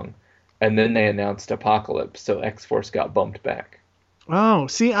along, and then they announced Apocalypse, so X-Force got bumped back. Oh,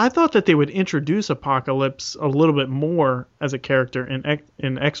 see, I thought that they would introduce Apocalypse a little bit more as a character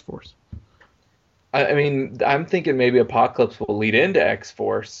in X-Force. I mean, I'm thinking maybe Apocalypse will lead into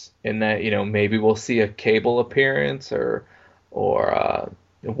X-Force in that, maybe we'll see a Cable appearance or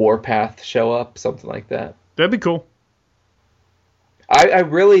Warpath show up, something like that. That'd be cool. I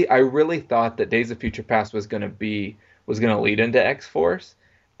really thought that Days of Future Past was gonna lead into X-Force,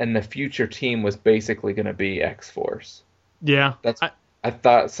 and the future team was basically gonna be X-Force. Yeah. I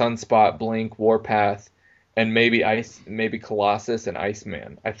thought Sunspot, Blink, Warpath, and maybe Colossus and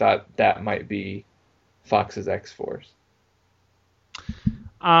Iceman. I thought that might be Fox's X-Force.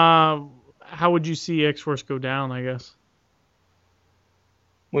 How would you see X-Force go down, I guess?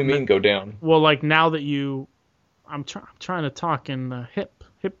 What do you mean go down? Well, like now that I'm trying to talk in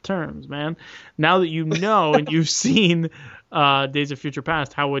hip terms, man. Now that you know and you've seen Days of Future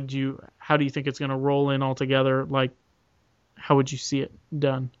Past, how do you think it's going to roll in all together? Like, how would you see it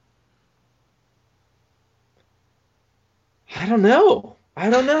done? I don't know.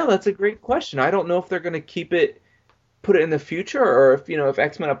 That's a great question. I don't know if they're going to put it in the future, or if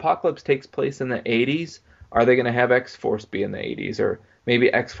X-Men Apocalypse takes place in the 80s, are they going to have X-Force be in the 80s, or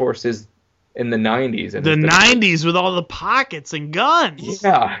maybe X-Force is in the 90s? The 90s with all the pockets and guns.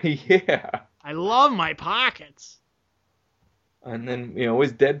 Yeah. I love my pockets. And then,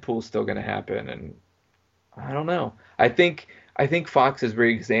 is Deadpool still going to happen? And I don't know. I think Fox is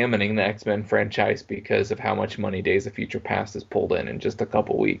re-examining the X-Men franchise because of how much money Days of Future Past has pulled in just a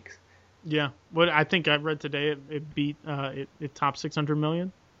couple weeks. Yeah. What I think I read today, it beat it topped 600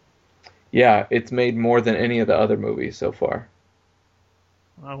 million. Yeah, it's made more than any of the other movies so far.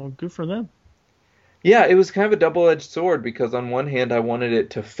 Well, good for them. Yeah, it was kind of a double-edged sword because on one hand I wanted it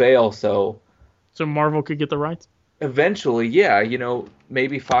to fail so Marvel could get the rights. Eventually, yeah,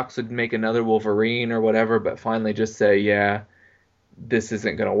 maybe Fox would make another Wolverine or whatever, but finally just say, yeah, this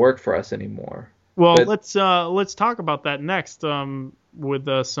isn't going to work for us anymore. Well, let's talk about that next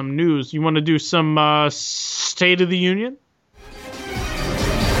with some news. You want to do some State of the Union?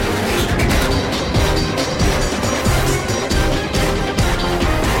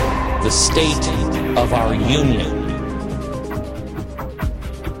 The state of our union.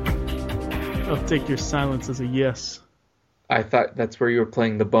 I'll take your silence as a yes. I thought that's where you were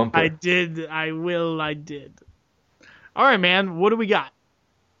playing the bumper. I did. I did. All right, man. What do we got?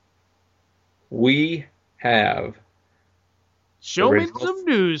 We have... Show me some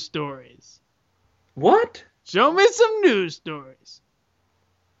news stories. What? Show me some news stories.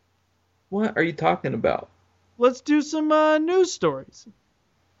 What are you talking about? Let's do some news stories.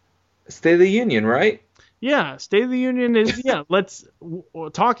 State of the Union, right? Yeah, State of the Union is, yeah, let's,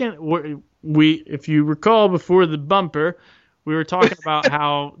 if you recall before the bumper, we were talking about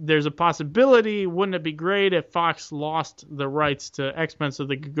how there's a possibility, wouldn't it be great if Fox lost the rights to X-Men so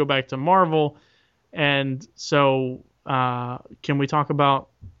they could go back to Marvel? And so, can we talk about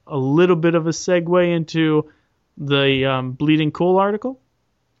a little bit of a segue into the Bleeding Cool article?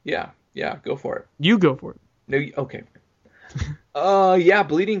 Yeah, go for it. You go for it. No, okay. Yeah,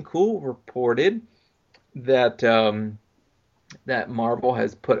 Bleeding Cool reported that that Marvel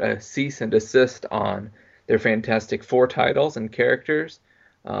has put a cease and desist on their Fantastic Four titles and characters,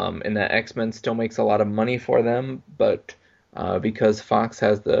 and that X-Men still makes a lot of money for them, but because Fox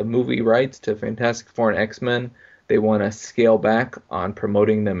has the movie rights to Fantastic Four and X-Men, they want to scale back on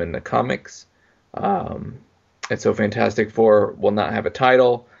promoting them in the comics. And so Fantastic Four will not have a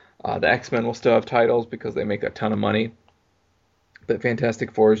title. The X-Men will still have titles because they make a ton of money. But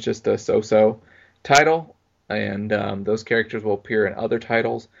Fantastic Four is just a so-so title, and those characters will appear in other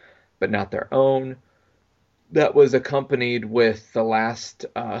titles, but not their own. That was accompanied with the last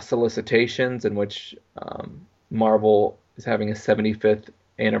solicitations in which Marvel is having a 75th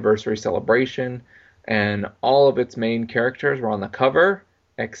anniversary celebration, and all of its main characters were on the cover,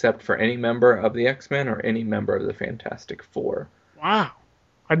 except for any member of the X-Men or any member of the Fantastic Four. Wow.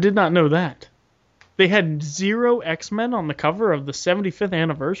 I did not know that. They had 0 X-Men on the cover of the 75th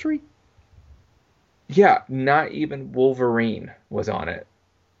anniversary? Yeah, not even Wolverine was on it.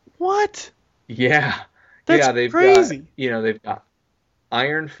 What? Yeah. That's yeah, they've crazy. got, they've got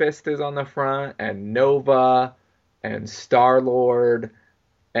Iron Fist is on the front, and Nova, and Star-Lord,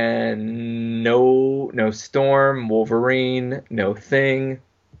 and no Storm, Wolverine, no Thing,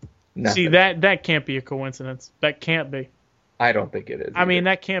 nothing. See, that can't be a coincidence. That can't be. I don't think it is. I mean,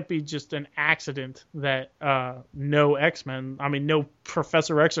 that can't be just an accident that no X-Men, no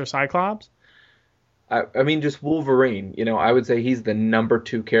Professor X or Cyclops. I mean, just Wolverine. I would say he's the number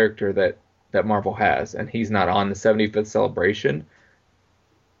 2 character that Marvel has, and he's not on the 75th celebration.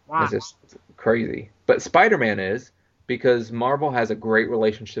 Wow. It's just crazy. But Spider-Man is, because Marvel has a great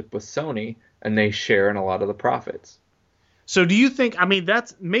relationship with Sony, and they share in a lot of the profits. So do you think,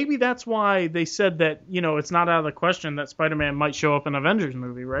 that's why they said that, it's not out of the question that Spider-Man might show up in an Avengers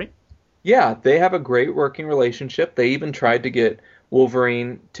movie, right? Yeah, they have a great working relationship. They even tried to get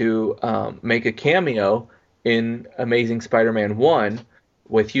Wolverine to make a cameo in Amazing Spider-Man 1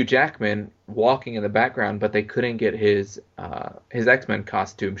 with Hugh Jackman walking in the background, but they couldn't get his X-Men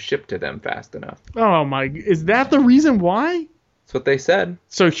costume shipped to them fast enough. Oh my, is that the reason why? That's what they said.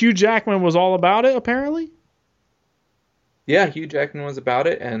 So Hugh Jackman was all about it, apparently? Yeah, Hugh Jackman was about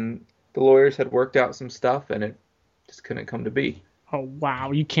it, and the lawyers had worked out some stuff, and it just couldn't come to be. Oh,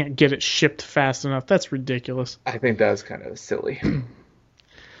 wow, you can't get it shipped fast enough. That's ridiculous. I think that's kind of silly.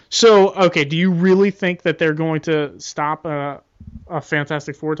 So, okay, do you really think that they're going to stop a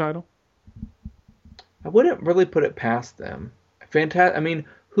Fantastic Four title? I wouldn't really put it past them.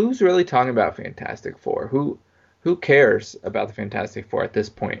 Who's really talking about Fantastic Four? Who cares about the Fantastic Four at this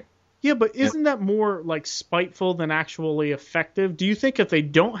point? Yeah, but isn't that more like spiteful than actually effective? Do you think if they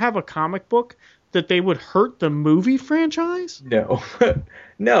don't have a comic book that they would hurt the movie franchise? No.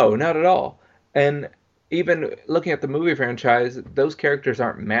 No, not at all. And even looking at the movie franchise, those characters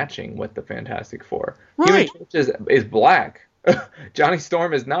aren't matching with the Fantastic Four. Right. Human Torch is black. Johnny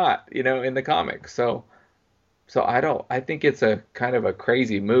Storm is not, in the comics. So I think it's a kind of a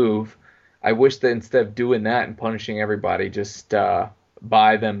crazy move. I wish that instead of doing that and punishing everybody, just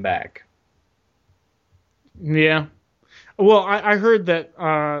buy them back. Yeah. Well, I heard that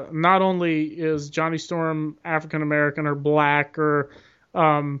not only is Johnny Storm African American or black,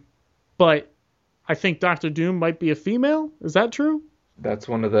 but I think Doctor Doom might be a female. Is that true? That's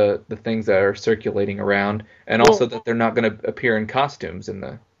one of the things that are circulating around, and also that they're not going to appear in costumes in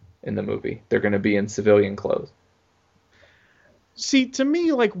the movie. They're going to be in civilian clothes. See, to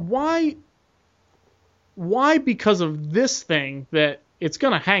me, like, why because of this thing that it's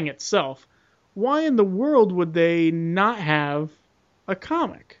going to hang itself, why in the world would they not have a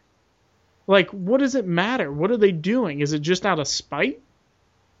comic? Like, what does it matter? What are they doing? Is it just out of spite?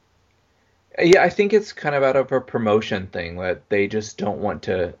 Yeah, I think it's kind of out of a promotion thing that they just don't want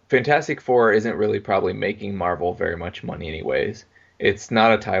to. Fantastic Four isn't really probably making Marvel very much money anyways. It's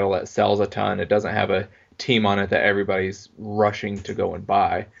not a title that sells a ton. It doesn't have a team on it that everybody's rushing to go and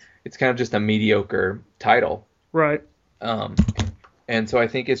buy. It's kind of just a mediocre title. Right. And so I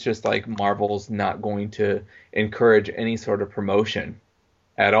think it's just like Marvel's not going to encourage any sort of promotion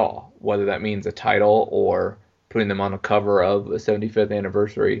at all, whether that means a title or putting them on a cover of a 75th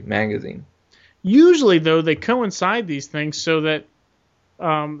anniversary magazine. Usually, though, they coincide these things so that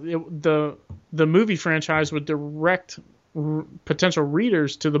the movie franchise would direct potential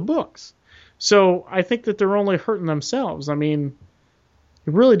readers to the books. So I think that they're only hurting themselves. I mean,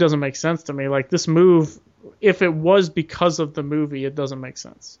 it really doesn't make sense to me. Like, this move, if it was because of the movie, it doesn't make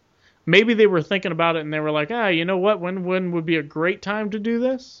sense. Maybe they were thinking about it and they were like, you know what? When would be a great time to do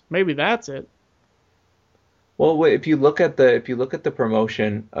this? Maybe that's it. Well, if you look at the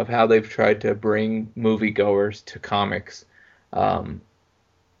promotion of how they've tried to bring moviegoers to comics,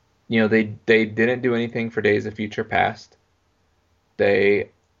 they didn't do anything for Days of Future Past.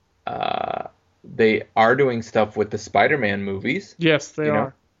 They are doing stuff with the Spider-Man movies. Yes, they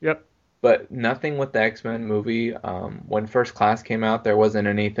are. Yep. But nothing with the X-Men movie. When First Class came out, there wasn't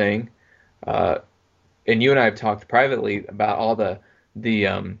anything. And you and I have talked privately about all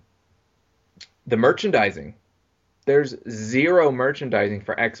the merchandising. There's zero merchandising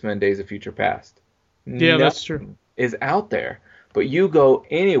for X-Men Days of Future Past. Yeah, that's true. Is out there. But you go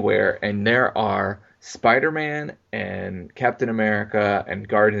anywhere and there are Spider-Man and Captain America and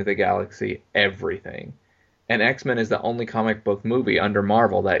Guardians of the Galaxy, everything. And X-Men is the only comic book movie under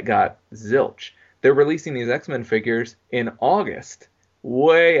Marvel that got zilch. They're releasing these X-Men figures in August,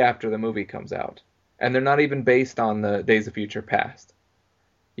 way after the movie comes out. And they're not even based on the Days of Future Past.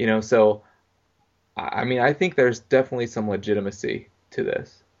 So I think there's definitely some legitimacy to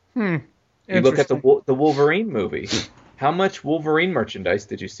this. And You look at Interesting. the Wolverine movie. How much Wolverine merchandise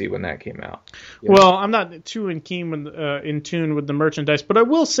did you see when that came out? Yeah. Well, I'm not too in tune with the merchandise, but I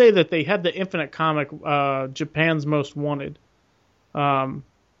will say that they had the Infinite comic, Japan's Most Wanted.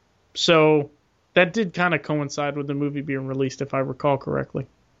 So that did kind of coincide with the movie being released, if I recall correctly.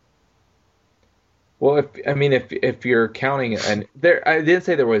 Well, if you're counting, and there, I didn't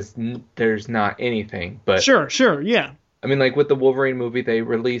say there's not anything, but Sure, yeah. I mean, like with the Wolverine movie, they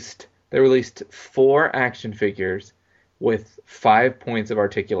released 4 action figures with 5 points of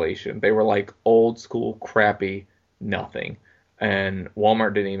articulation. They were like old school, crappy, nothing, and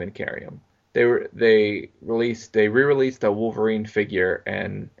Walmart didn't even carry them. They re-released a Wolverine figure,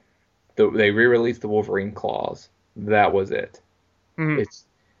 and they re-released the Wolverine claws. That was it. Mhm.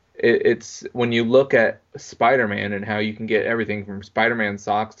 It's when you look at Spider-Man and how you can get everything from Spider-Man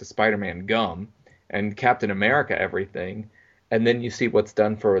socks to Spider-Man gum, and Captain America everything, and then you see what's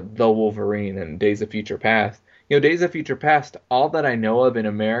done for the Wolverine and Days of Future Past. You know, Days of Future Past, all that I know of in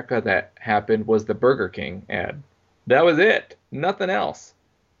America that happened was the Burger King ad. That was it. Nothing else.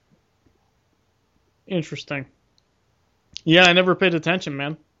 Interesting. Yeah, I never paid attention,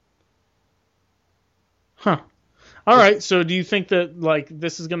 man. Huh. All right. So, do you think that like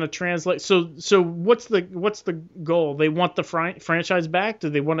this is going to translate? So what's the goal? They want the franchise back? Do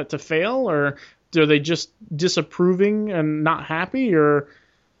they want it to fail, or are they just disapproving and not happy? Or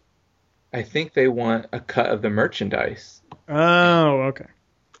I think they want a cut of the merchandise. oh, okay.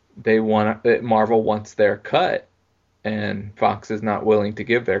 Marvel wants their cut, and Fox is not willing to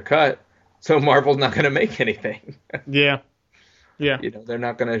give their cut, so Marvel's not going to make anything. Yeah. You know, they're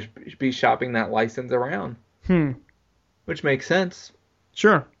not going to be shopping that license around. Which makes sense.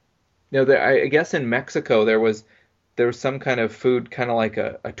 Sure. You know, I guess in Mexico there was some kind of food, kind of like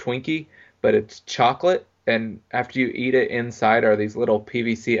a Twinkie, but it's chocolate, and after you eat it, inside are these little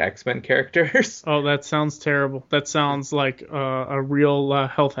PVC X-Men characters. Oh, that sounds terrible. That sounds like a real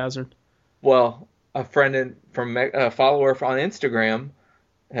health hazard. Well, a friend a follower on Instagram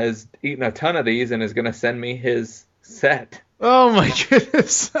has eaten a ton of these and is going to send me his set. Oh my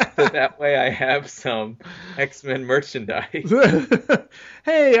goodness. So that way I have some X-Men merchandise.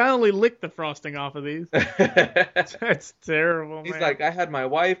 Hey, I only licked the frosting off of these. That's terrible, He's man. like, I had my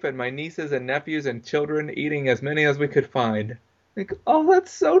wife and my nieces and nephews and children eating as many as we could find. Like, oh,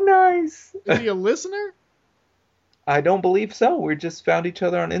 that's so nice. Is he a listener? I don't believe so. We just found each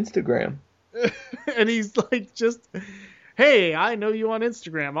other on Instagram. And he's like, hey, I know you on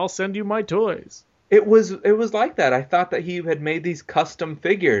Instagram. I'll send you my toys. It was like that. I thought that he had made these custom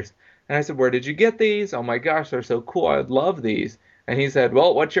figures. And I said, where did you get these? Oh my gosh, they're so cool. I would love these. And he said,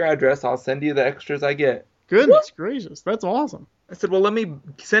 well, what's your address? I'll send you the extras I get. Goodness gracious. That's awesome. I said, well, let me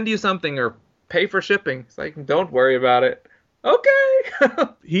send you something or pay for shipping. He's like, don't worry about it. Okay.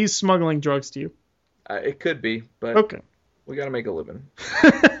 He's smuggling drugs to you. It could be, but Okay. we got to make a living.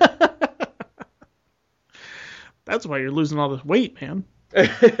 That's why you're losing all this weight, man.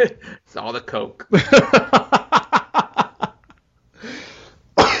 It's all the coke.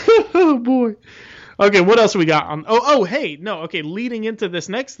 Oh boy. Okay, what else we got on? Hey, no. Okay, leading into this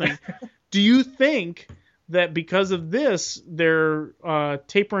next thing, do you think that because of this, they're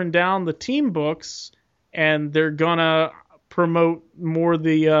tapering down the team books and they're gonna promote more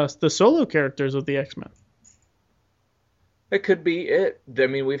the solo characters of the X-Men? It could be it. I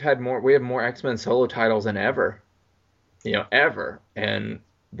mean, we have more X-Men solo titles than ever. You know, ever. And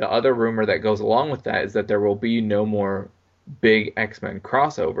the other rumor that goes along with that is that there will be no more big X-Men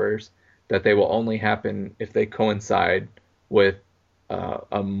crossovers, that they will only happen if they coincide with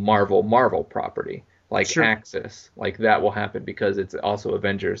a Marvel property, like Sure. Axis. Like that will happen because it's also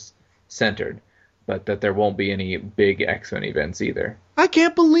Avengers centered, but that there won't be any big X-Men events either. I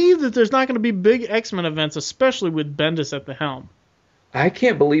can't believe that there's not going to be big X-Men events, especially with Bendis at the helm. I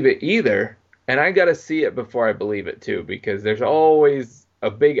can't believe it either. And I got to see it before I believe it, too, because there's always a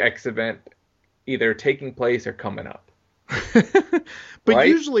big X event either taking place or coming up. But Right?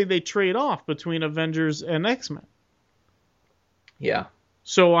 usually they trade off between Avengers and X-Men. Yeah.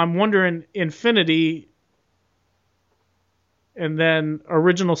 So I'm wondering, Infinity and then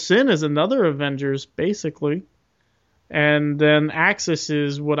Original Sin is another Avengers, basically. And then Axis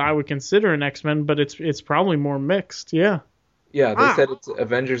is what I would consider an X-Men, but it's probably more mixed, yeah. Yeah, they Wow. said it's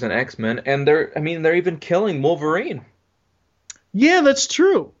Avengers and X-Men, and they're even killing Wolverine. Yeah, that's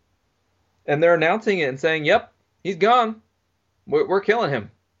true. And they're announcing it and saying, yep, he's gone. We're killing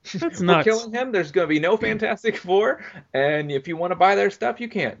him. That's We're nuts. killing him. There's going to be no Fantastic Four, and if you want to buy their stuff, you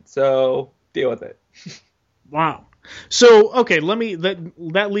can't. So deal with it. Wow. So, okay,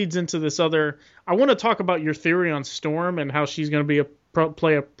 that leads into this other. I want to talk about your theory on Storm and how she's going to be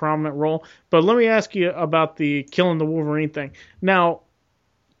play a prominent role. But let me ask you about the killing the Wolverine thing. Now,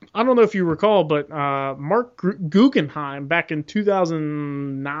 I don't know if you recall, but Mark Guggenheim back in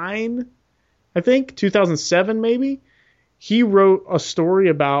 2009, I think 2007 maybe, he wrote a story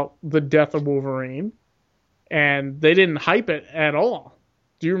about the death of Wolverine, and they didn't hype it at all.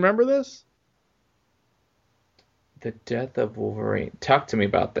 Do you remember this? The death of Wolverine. Talk to me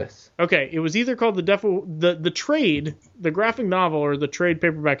about this. Okay, it was either called the trade, the graphic novel, or the trade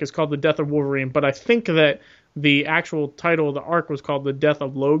paperback is called The Death of Wolverine, but I think that the actual title of the arc was called The Death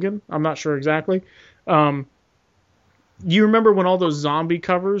of Logan. I'm not sure exactly. You remember when all those zombie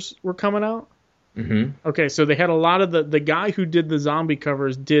covers were coming out? Mm-hmm. Okay, so they had a lot of the guy who did the zombie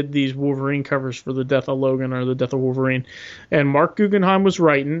covers did these Wolverine covers for The Death of Logan or The Death of Wolverine. And Mark Guggenheim was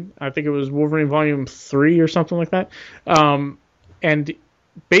writing. I think it was Wolverine Volume 3 or something like that. And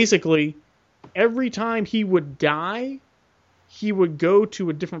basically, every time he would die, he would go to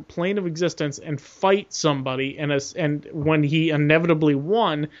a different plane of existence and fight somebody. And when he inevitably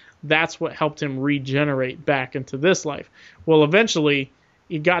won, that's what helped him regenerate back into this life. Well, eventually,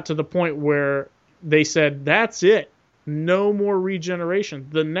 he got to the point where they said, that's it. No more regeneration.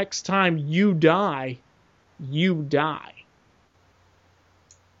 The next time you die, you die.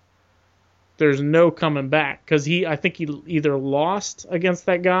 There's no coming back. Because I think he either lost against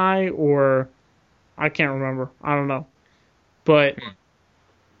that guy or I can't remember. I don't know. But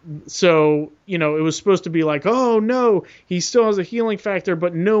so, it was supposed to be like, oh no, he still has a healing factor,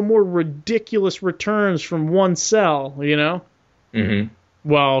 but no more ridiculous returns from one cell, Mm-hmm.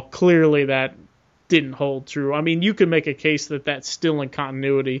 Well, clearly that didn't hold true. I mean, you could make a case that that's still in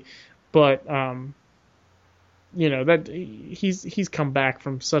continuity, but that he's come back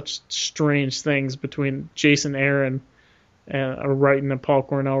from such strange things between Jason Aaron writing and Paul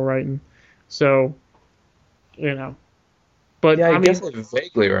Cornell writing. So, but yeah, I mean, guess I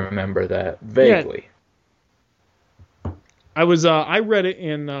vaguely remember that. Vaguely. Yeah, I read it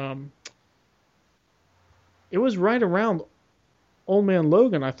in it was right around Old Man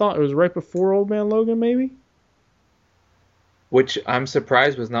Logan. I thought it was right before Old Man Logan, maybe. Which I'm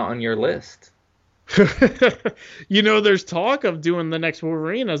surprised was not on your list. There's talk of doing the next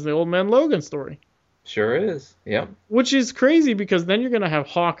Wolverine as the Old Man Logan story. Sure is. Yep. Which is crazy because then you're going to have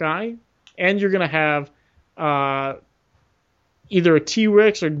Hawkeye and you're going to have either a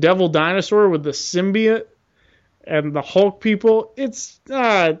T-Rex or Devil Dinosaur with the symbiote and the Hulk people. It's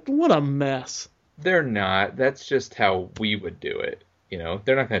what a mess. They're not. That's just how we would do it.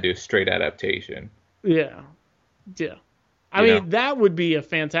 They're not going to do a straight adaptation. Yeah. I mean, that would be a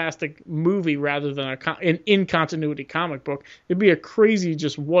fantastic movie rather than an in-continuity comic book. It'd be a crazy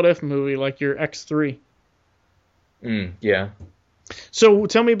just what-if movie like your X3. Yeah. So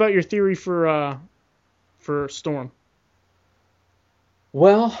tell me about your theory for Storm.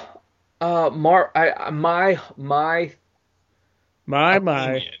 Well, my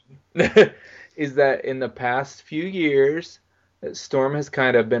is that in the past few years, Storm has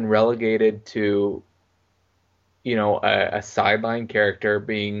kind of been relegated to, a sideline character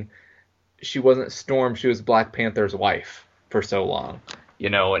being, she wasn't Storm, she was Black Panther's wife for so long,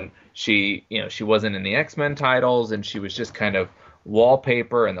 and she wasn't in the X-Men titles, and she was just kind of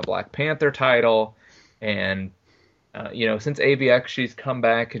wallpaper in the Black Panther title, and, since AVX, she's come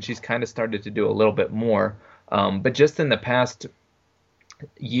back, and she's kind of started to do a little bit more, but just in the past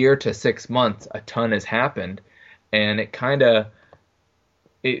year to 6 months, a ton has happened, and it kind of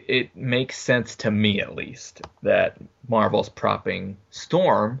it makes sense to me, at least, that Marvel's propping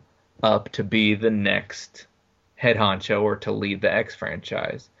Storm up to be the next head honcho or to lead the X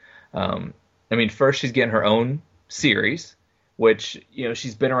franchise. First she's getting her own series, which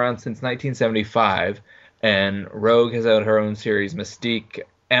she's been around since 1975, and Rogue has had her own series, Mystique,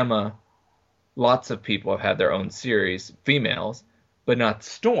 Emma, lots of people have had their own series, females, but not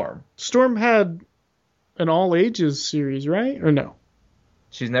Storm. Storm had an all-ages series, right? Or no?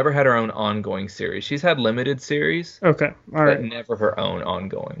 She's never had her own ongoing series. She's had limited series. Okay, all right. But never her own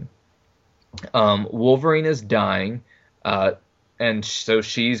ongoing. Wolverine is dying, and so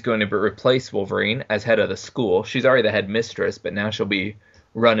she's going to replace Wolverine as head of the school. She's already the head mistress, but now she'll be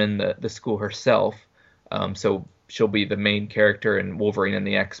running the school herself. So she'll be the main character in Wolverine and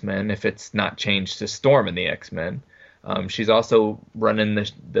the X-Men if it's not changed to Storm in the X-Men. She's also running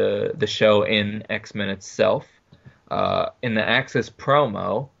the show in X-Men itself. In the Axis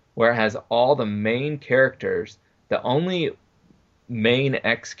promo, where it has all the main characters, the only main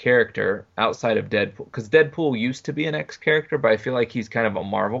X character outside of Deadpool, because Deadpool used to be an X character, but I feel like he's kind of a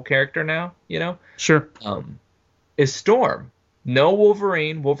Marvel character now, Sure. Is Storm. No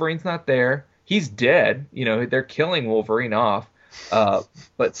Wolverine. Wolverine's not there. He's dead. They're killing Wolverine off.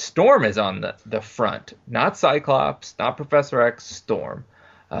 But Storm is on the front, not Cyclops, not Professor X, Storm.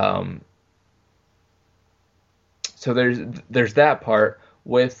 So there's that part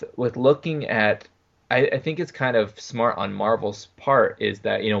with looking at. I think it's kind of smart on Marvel's part is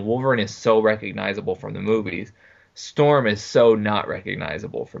that Wolverine is so recognizable from the movies. Storm is so not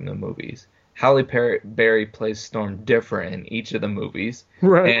recognizable from the movies. Halle Berry plays Storm different in each of the movies,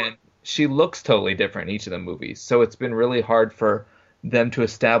 Right. and she looks totally different in each of the movies. So it's been really hard for them to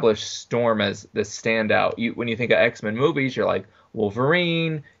establish Storm as the standout. When you think of X-Men movies, you're like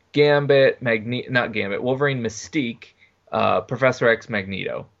Wolverine, Gambit, Wolverine, Mystique, Professor X,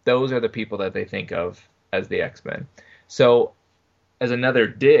 Magneto. Those are the people that they think of as the X-Men. So as another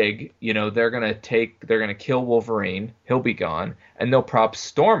dig, they're gonna kill Wolverine, he'll be gone, and they'll prop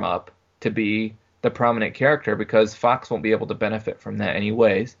Storm up to be the prominent character because Fox won't be able to benefit from that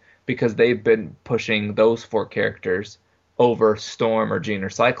anyways, because they've been pushing those 4 characters over Storm or Jean or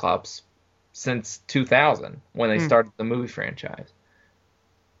Cyclops since 2000 when they started the movie franchise.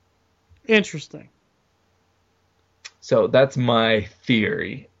 Interesting. So that's my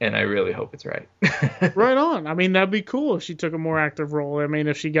theory, and I really hope it's right. Right on. I mean, that'd be cool if she took a more active role. I mean,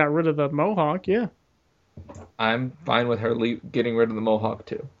 if she got rid of the Mohawk, yeah. I'm fine with her getting rid of the Mohawk,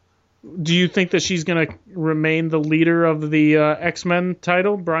 too. Do you think that she's going to remain the leader of the X-Men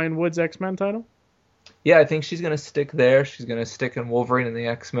title, Brian Wood's X-Men title? Yeah, I think she's going to stick there. She's going to stick in Wolverine and the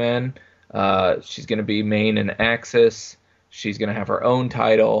X-Men. She's going to be main in Axis. She's going to have her own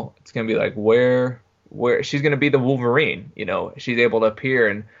title. It's going to be like where she's going to be the Wolverine. She's able to appear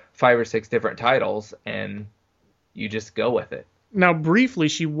in 5 or 6 different titles, and you just go with it. Now, briefly,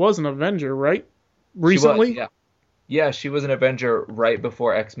 she was an Avenger, right? Recently? She was, yeah. Yeah, she was an Avenger right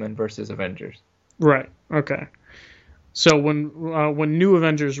before X-Men versus Avengers. Right. Okay. So when New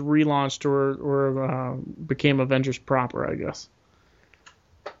Avengers relaunched or became Avengers proper, I guess.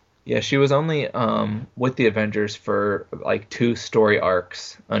 Yeah, she was only with the Avengers for like 2 story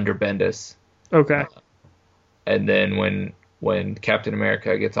arcs under Bendis. Okay. And then when Captain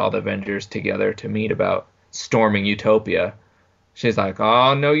America gets all the Avengers together to meet about storming Utopia, she's like,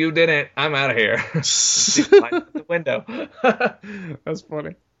 "Oh no, you didn't! I'm out of here." She's climbing out the window. That's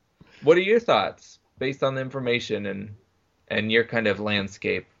funny. What are your thoughts based on the information and your kind of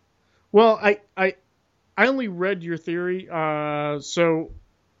landscape? Well, I only read your theory, so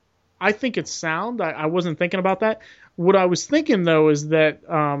I think it's sound. I wasn't thinking about that. What I was thinking, though, is that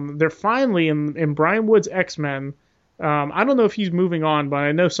they're finally, in Brian Wood's X-Men, I don't know if he's moving on, but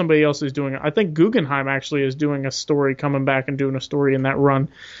I know somebody else is doing it. I think Guggenheim actually is doing a story, coming back and doing a story in that run.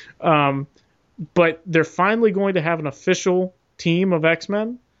 But they're finally going to have an official team of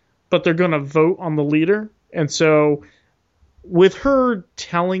X-Men, but they're going to vote on the leader. And so with her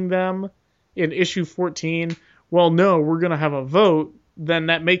telling them in issue 14, well, no, we're going to have a vote, then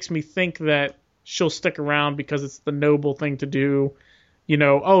that makes me think that she'll stick around because it's the noble thing to do.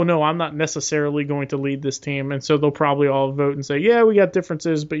 Oh, no, I'm not necessarily going to lead this team. And so they'll probably all vote and say, yeah, we got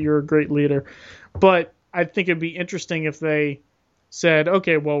differences, but you're a great leader. But I think it'd be interesting if they said,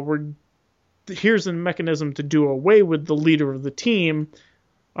 okay, well, here's a mechanism to do away with the leader of the team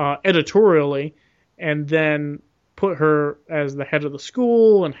editorially, and then put her as the head of the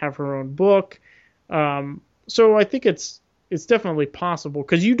school and have her own book. So I think it's definitely possible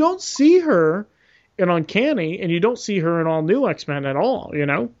because you don't see her in Uncanny and you don't see her in All New X-Men at all,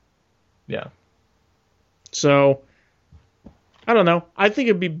 Yeah. So I don't know. I think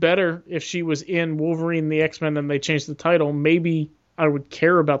it'd be better if she was in Wolverine the X-Men and they changed the title. Maybe I would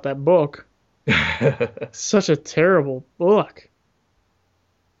care about that book. Such a terrible book.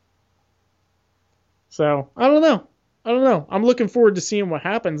 So I don't know. I'm looking forward to seeing what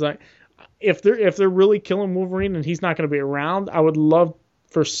happens. If they're really killing Wolverine and he's not going to be around, I would love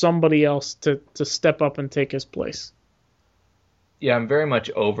for somebody else to step up and take his place. Yeah, I'm very much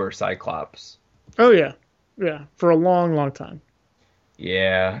over Cyclops. Oh yeah, for a long, long time.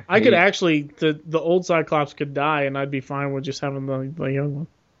 Yeah, I could actually the old Cyclops could die and I'd be fine with just having the young one.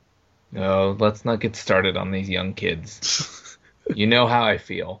 No, let's not get started on these young kids. You know how I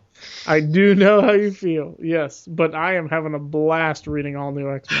feel. I do know how you feel, yes, but I am having a blast reading All New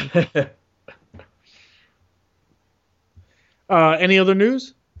X-Men. Any other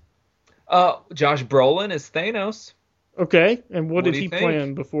news? Josh Brolin is Thanos. Okay, and what did do he you think? play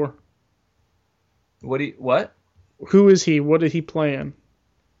in before? What? Who is he? What did he play in?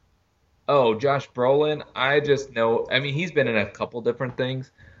 Oh, Josh Brolin. I just know. I mean, he's been in a couple different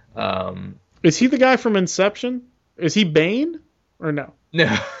things. Is he the guy from Inception? Is he Bane or no?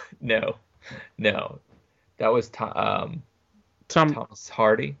 No. That was Thomas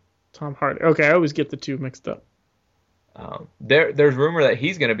Hardy. Tom Hardy. Okay, I always get the two mixed up. There's rumor that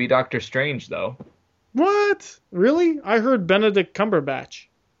he's going to be Doctor Strange, though. What? Really? I heard Benedict Cumberbatch.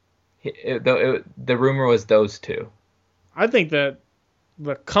 The rumor was those two. I think that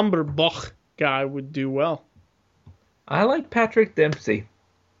the Cumberbatch guy would do well. I like Patrick Dempsey.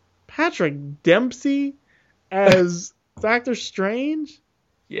 Patrick Dempsey as Doctor Strange?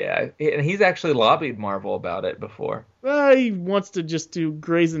 Yeah, and he's actually lobbied Marvel about it before. He wants to just do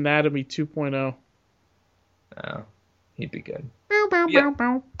Grey's Anatomy 2.0. Oh, he'd be good. Bow, bow, Yeah.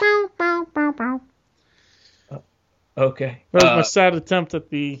 bow, bow, bow, bow, bow. Okay. That was my sad attempt at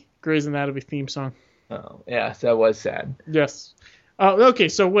the Grey's Anatomy theme song. Oh, yeah, so that was sad. Yes. Okay,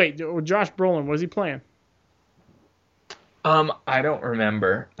 so wait, Josh Brolin, was he playing? I don't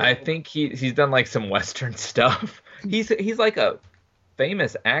remember. I think he's done like some Western stuff. He's like a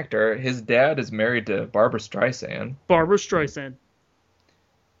famous actor. His dad is married to Barbara Streisand. Barbara Streisand.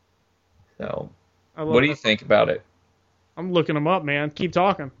 So, I love what do you that. think about it? I'm looking him up, man. Keep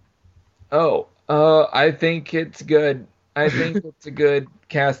talking. Oh, I think it's good. I think it's a good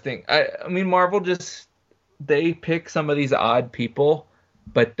casting. I mean, Marvel they pick some of these odd people,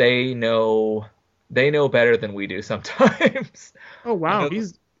 but they know better than we do sometimes. Oh wow,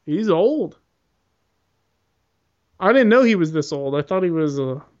 he's old. I didn't know he was this old. I thought he was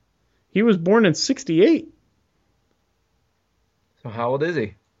born in 1968. So how old is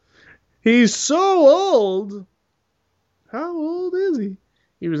he? He's so old. How old is he?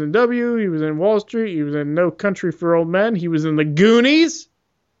 He was in W, he was in Wall Street, he was in No Country for Old Men, he was in The Goonies.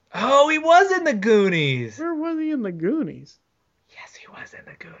 Oh, he was in the Goonies. Where was he in The Goonies? Yes, he was in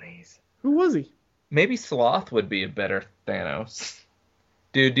the Goonies. Who was he? Maybe Sloth would be a better Thanos.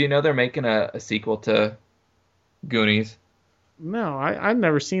 Dude, do you know they're making a sequel to Goonies? No, I've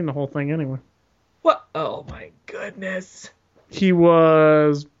never seen the whole thing anyway. What? Oh my goodness. He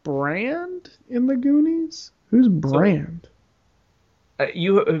was Brand in The Goonies? Who's Brand?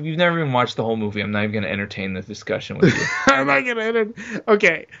 You've never even watched the whole movie. I'm not even going to entertain this discussion with you. I'm not gonna edit.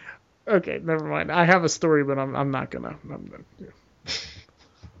 Okay, never mind. I have a story, but I'm not gonna.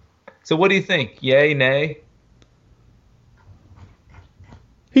 So what do you think? Yay, nay?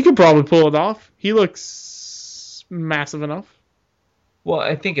 He could probably pull it off. He looks massive enough. Well,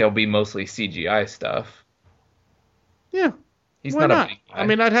 I think it'll be mostly CGI stuff. Yeah. He's Why not a not? big guy. I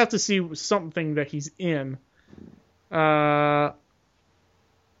mean, I'd have to see something that he's in.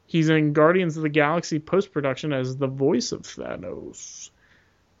 He's in Guardians of the Galaxy post-production as the voice of Thanos.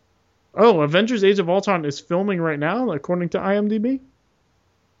 Oh, Avengers: Age of Ultron is filming right now, according to IMDb.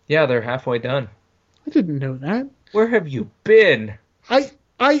 Yeah, they're halfway done. I didn't know that. Where have you been?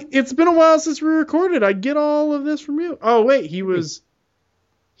 It's been a while since we recorded. I get all of this from you. Oh wait, he was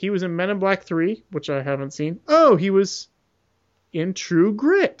in Men in Black 3, which I haven't seen. Oh, he was in True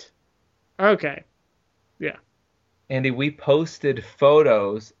Grit. Okay. Yeah. Andy, we posted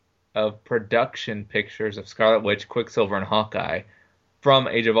photos of production pictures of Scarlet Witch, Quicksilver, and Hawkeye from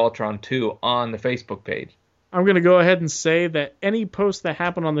Age of Ultron 2 on the Facebook page. I'm going to go ahead and say that any posts that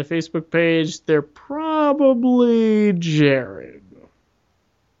happen on the Facebook page, they're probably Jared.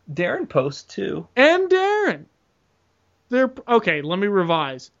 Darren posts too. And Darren. Okay, let me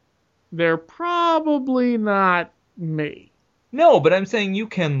revise. They're probably not me. No, but I'm saying you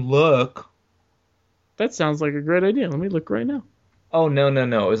can look. That sounds like a great idea. Let me look right now. Oh, no.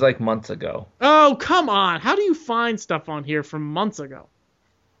 It was like months ago. Oh, come on. How do you find stuff on here from months ago?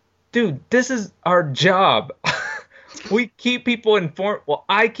 Dude, this is our job. We keep people informed. Well,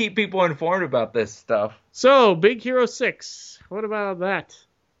 I keep people informed about this stuff. So, Big Hero 6. What about that?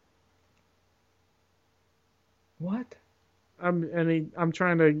 What? I'm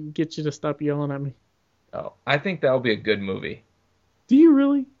trying to get you to stop yelling at me. Oh, I think that'll be a good movie. Do you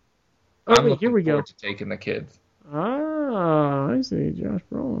really? Oh, I'm wait, looking here we go. forward to taking the kids. Ah, I see. Josh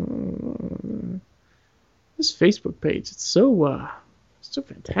Brolin. This Facebook page, it's so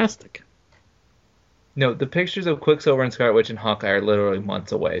fantastic. No, the pictures of Quicksilver and Scarlet Witch and Hawkeye are literally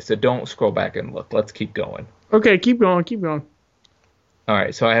months away, so don't scroll back and look. Let's keep going. Okay, keep going. All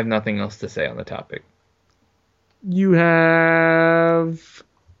right, so I have nothing else to say on the topic. You have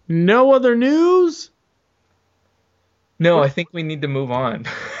no other news? No, I think we need to move on.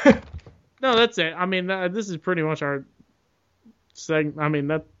 No, that's it. I mean, this is pretty much our segment. I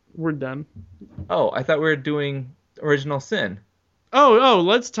mean, we're done. Oh, I thought we were doing Original Sin. Oh,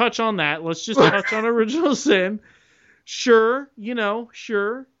 let's touch on that. Let's just touch on Original Sin. Sure,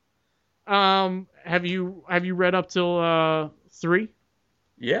 sure. Have you read up till 3?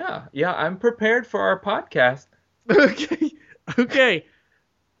 Yeah, I'm prepared for our podcast. Okay.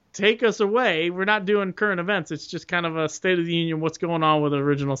 Take us away. We're not doing current events. It's just kind of a State of the Union, what's going on with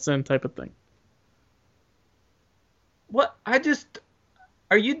Original Sin type of thing. What?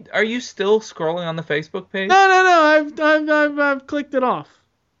 Are you still scrolling on the Facebook page? No. I've clicked it off.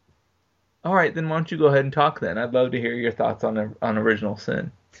 All right, then why don't you go ahead and talk then? I'd love to hear your thoughts on Original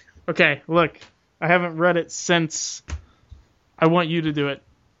Sin. Okay, look, I haven't read it since. I want you to do it.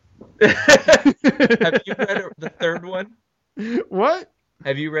 Have you read the third one? What?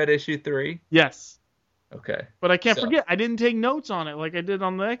 Have you read issue 3? Yes. Okay. But I can't forget, I didn't take notes on it like I did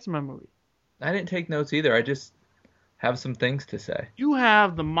on the X-Men movie. I didn't take notes either. I just have some things to say. You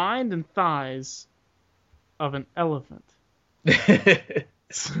have the mind and thighs of an elephant. The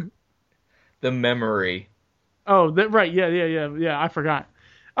memory. Oh, right. Yeah. I forgot.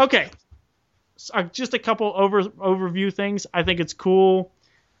 Okay. So, just a couple overview things. I think it's cool.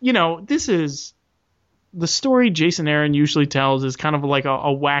 You know, this is the story Jason Aaron usually tells is kind of like a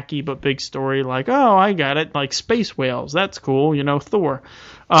wacky but big story. Like, oh, I got it. Like space whales. That's cool. You know, Thor.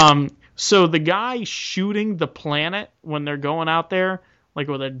 So the guy shooting the planet when they're going out there, like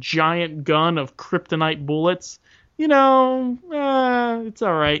with a giant gun of kryptonite bullets, you know, it's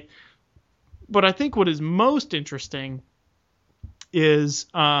all right. But I think what is most interesting is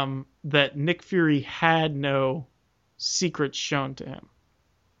that Nick Fury had no secrets shown to him.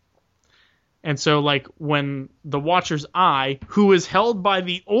 And so, like, when the Watcher's Eye, who is held by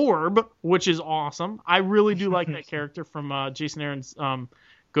the Orb, which is awesome. I really do like that character from Jason Aaron's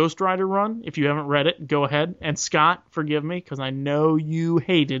Ghost Rider run. If you haven't read it, go ahead. And Scott, forgive me, because I know you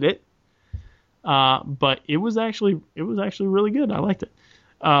hated it. But it was actually really good. I liked it.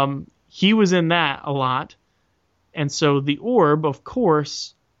 He was in that a lot. And so the Orb, of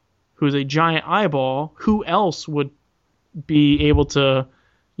course, who's a giant eyeball, who else would be able to,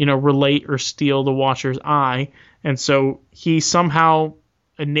 you know, relate or steal the Watcher's Eye? And so he somehow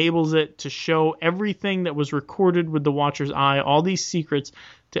enables it to show everything that was recorded with the Watcher's Eye, all these secrets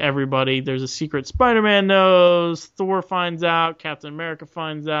to everybody. There's a secret Spider-Man knows, Thor finds out, Captain America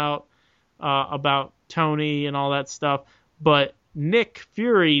finds out about Tony and all that stuff. But Nick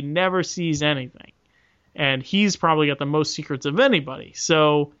Fury never sees anything. And he's probably got the most secrets of anybody.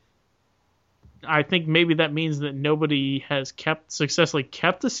 So I think maybe that means that nobody has successfully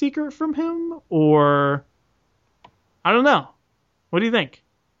kept a secret from him, or I don't know. What do you think?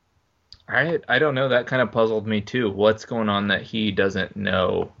 I don't know. That kind of puzzled me too. What's going on that he doesn't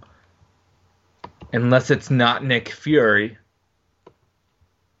know? Unless it's not Nick Fury.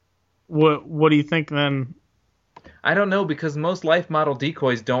 What do you think then? I don't know, because most life model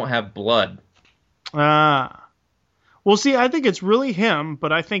decoys don't have blood. Well, see, I think it's really him,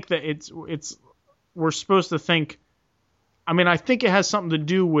 but I think that it's we're supposed to think. I mean, I think it has something to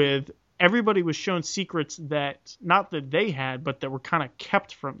do with everybody was shown secrets that not that they had, but that were kind of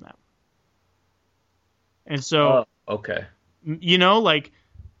kept from them. And so, okay, you know, like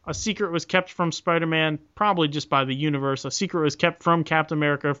a secret was kept from Spider-Man, probably just by the universe. A secret was kept from Captain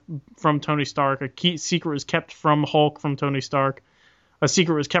America, from Tony Stark. Secret was kept from Hulk, from Tony Stark. A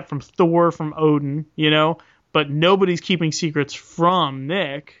secret was kept from Thor, from Odin, you know, but nobody's keeping secrets from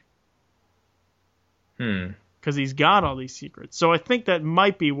Nick. Because he's got all these secrets. So I think that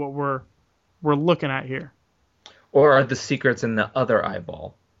might be what we're looking at here. Or are the secrets in the other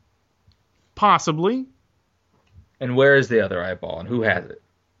eyeball? Possibly. And where is the other eyeball, and who has it?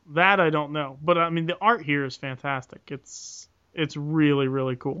 That I don't know. But I mean, the art here is fantastic. It's really,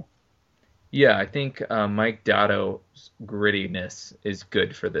 really cool. Yeah, I think Mike Dotto's grittiness is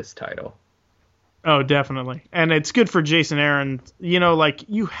good for this title. Oh, definitely. And it's good for Jason Aaron. You know, like,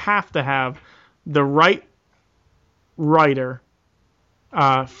 you have to have the right writer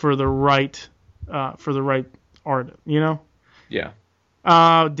for the right art, you know? Yeah.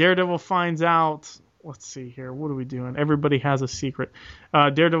 Daredevil finds out, let's see here, what are we doing? Everybody has a secret.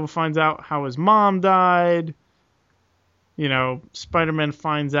 Daredevil finds out how his mom died. You know, Spider-Man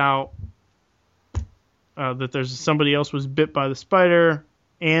finds out that there's somebody else was bit by the spider.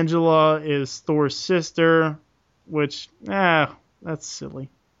 Angela is Thor's sister, which, that's silly,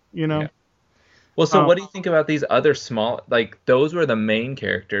 you know? Yeah. Well, so what do you think about these other small, like, those were the main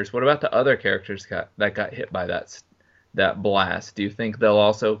characters. What about the other characters that got hit by that blast? Do you think they'll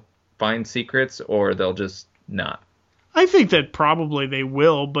also find secrets, or they'll just not? I think that probably they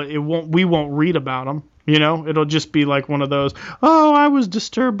will, but we won't read about them, you know? It'll just be like one of those, oh, I was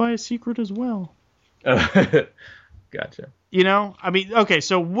disturbed by a secret as well. Gotcha. You know? I mean, okay,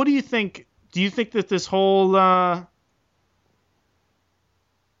 so what do you think? Do you think that this whole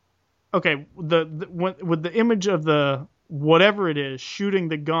okay, with the image of the whatever it is shooting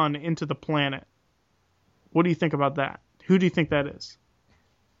the gun into the planet, what do you think about that? Who do you think that is?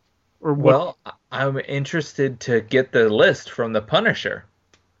 Or what? Well, I'm interested to get the list from the Punisher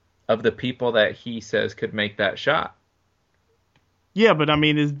of the people that he says could make that shot. Yeah, but I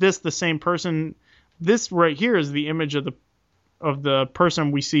mean, is this the same person? This right here is the image of the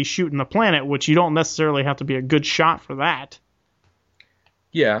person we see shooting the planet, which you don't necessarily have to be a good shot for that.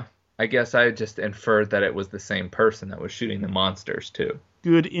 Yeah, I guess I just inferred that it was the same person that was shooting the monsters too.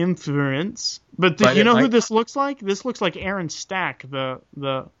 Good inference. But you know who this looks like? This looks like Aaron Stack,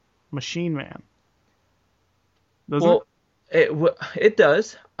 the Machine Man. Doesn't it? It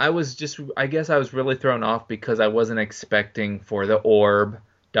does. I guess I was really thrown off because I wasn't expecting for the Orb,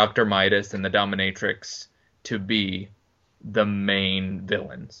 Dr. Midas, and the Dominatrix to be the main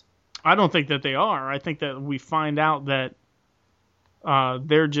villains. I don't think that they are. I think that we find out that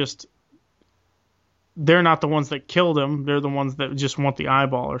they're not the ones that killed him. They're the ones that just want the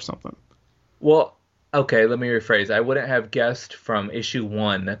eyeball or something. Well, okay, let me rephrase. I wouldn't have guessed from issue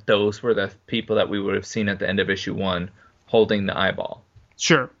 1 that those were the people that we would have seen at the end of issue 1 holding the eyeball.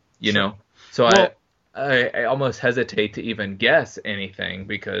 Sure. You know? So I almost hesitate to even guess anything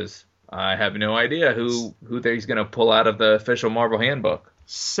because I have no idea who he's going to pull out of the official Marvel handbook.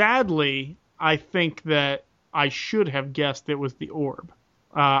 Sadly, I think that I should have guessed it was the Orb.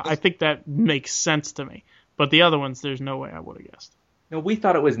 I think that makes sense to me. But the other ones, there's no way I would have guessed. No, we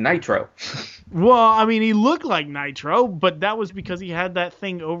thought it was Nitro. Well, I mean, he looked like Nitro, but that was because he had that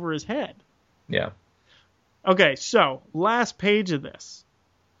thing over his head. Yeah. Okay, so, last page of this.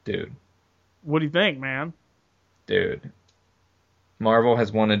 Dude. What do you think, man? Dude. Marvel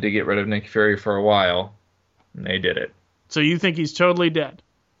has wanted to get rid of Nick Fury for a while, and they did it. So you think he's totally dead?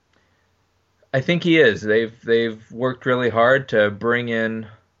 I think he is. They've worked really hard to bring in,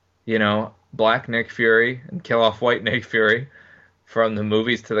 Black Nick Fury and kill off White Nick Fury from the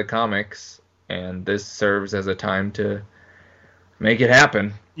movies to the comics, and this serves as a time to make it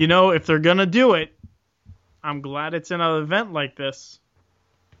happen. If they're gonna do it, I'm glad it's in an event like this.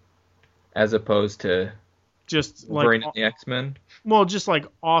 As opposed to just like bringing the X-Men? Well, just like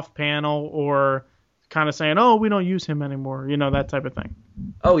off-panel or kind of saying, oh, we don't use him anymore, that type of thing.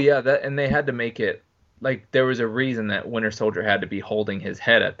 Oh, yeah, and they had to make it, like, there was a reason that Winter Soldier had to be holding his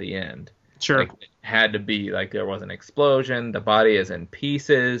head at the end. Sure. Like, it had to be, like, there was an explosion, the body is in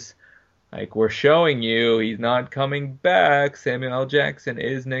pieces, like, we're showing you he's not coming back, Samuel L. Jackson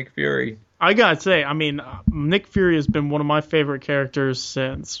is Nick Fury. I gotta say, I mean, Nick Fury has been one of my favorite characters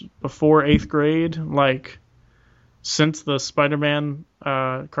since before 8th grade, like, since the Spider-Man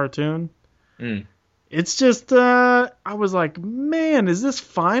cartoon. It's just, I was like, man, is this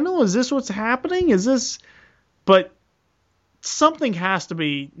final? Is this what's happening? But something has to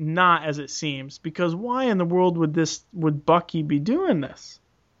be not as it seems, because why in the world would Bucky be doing this?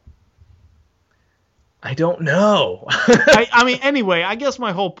 I don't know. I mean, anyway, I guess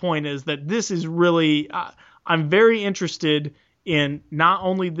my whole point is that this is really, I'm very interested in not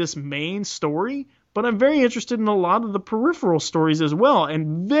only this main story, but I'm very interested in a lot of the peripheral stories as well,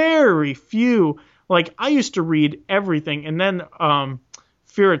 and very few. Like, I used to read everything, and then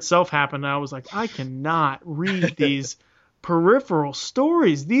Fear Itself happened, and I was like, I cannot read these peripheral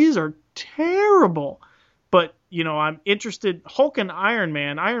stories. These are terrible. But, I'm interested. Hulk and Iron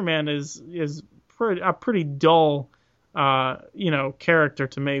Man. Iron Man is a pretty dull, character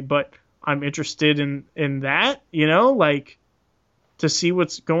to me, but I'm interested in that, like, to see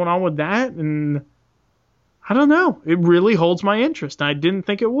what's going on with that, and I don't know. It really holds my interest. I didn't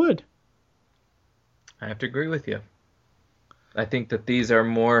think it would. I have to agree with you. I think that these are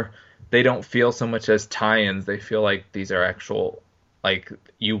more, they don't feel so much as tie-ins. They feel like these are actual, like,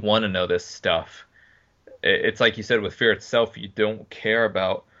 you want to know this stuff. It's like you said with Fear Itself, you don't care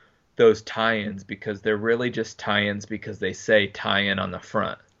about those tie-ins because they're really just tie-ins because they say tie-in on the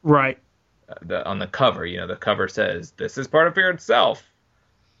front. Right. On the cover, the cover says, this is part of Fear Itself.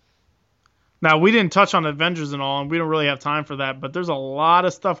 Now, we didn't touch on Avengers and all, and we don't really have time for that, but there's a lot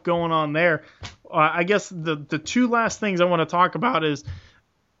of stuff going on there. I guess the two last things I want to talk about is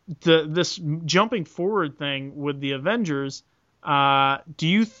this jumping forward thing with the Avengers. Do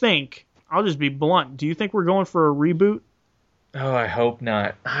you think, I'll just be blunt, do you think we're going for a reboot? Oh, I hope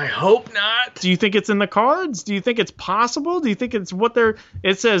not. I hope not. Do you think it's in the cards? Do you think it's possible? Do you think it's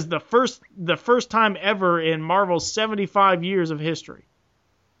it says the first time ever in Marvel's 75 years of history?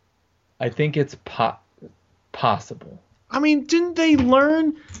 I think it's possible. I mean, didn't they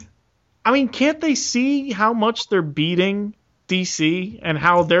learn? I mean, can't they see how much they're beating DC and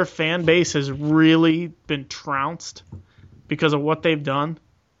how their fan base has really been trounced because of what they've done?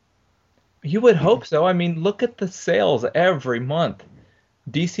 You would hope so. I mean, look at the sales every month.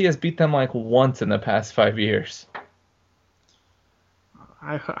 DC has beat them like once in the past 5 years.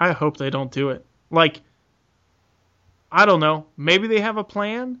 I hope they don't do it. Like, I don't know. Maybe they have a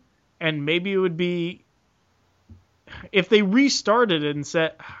plan, and maybe it would be if they restarted it and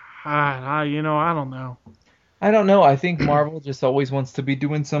said, I don't know. I don't know. I think Marvel just always wants to be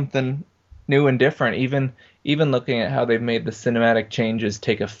doing something new and different. Even looking at how they've made the cinematic changes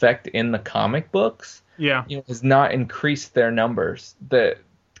take effect in the comic books, Yeah. Has not increased their numbers. The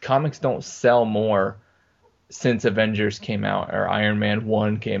comics don't sell more since Avengers came out or Iron Man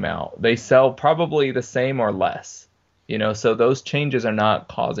 1 came out. They sell probably the same or less. So those changes are not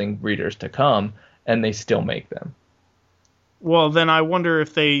causing readers to come, and they still make them. Well, then I wonder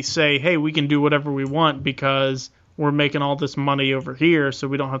if they say, hey, we can do whatever we want because we're making all this money over here, so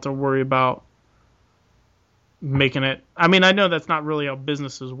we don't have to worry about making it. I mean, I know that's not really how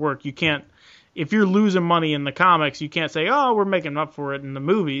businesses work. You can't, if you're losing money in the comics, you can't say, oh, we're making up for it in the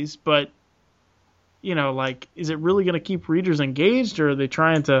movies. But, is it really going to keep readers engaged, or are they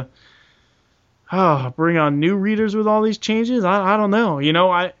trying to bring on new readers with all these changes? I don't know.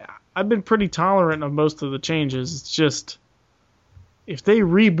 I've been pretty tolerant of most of the changes. It's just, if they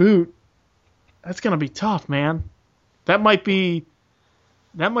reboot, that's going to be tough, man. That might be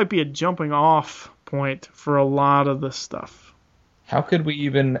a jumping off point for a lot of this stuff. How could we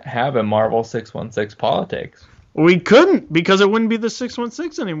even have a Marvel 616 politics? We couldn't, because it wouldn't be the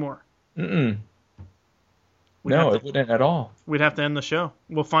 616 anymore. Mm-mm. No, it wouldn't at all. We'd have to end the show.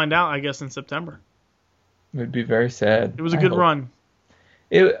 We'll find out, I guess, in September. It would be very sad. It was a good run.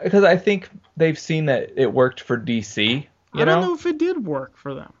 Because I think they've seen that it worked for DC. I don't know if it did work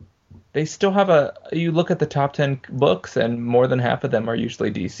for them. They still have you look at the top 10 books, and more than half of them are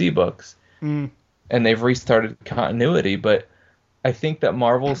usually DC books. Mm. And they've restarted continuity, but I think that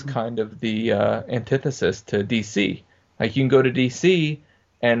Marvel's kind of the antithesis to DC. Like, you can go to DC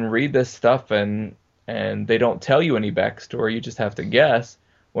and read this stuff, and they don't tell you any backstory. You just have to guess.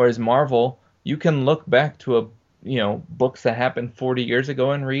 Whereas Marvel, you can look back to books that happened 40 years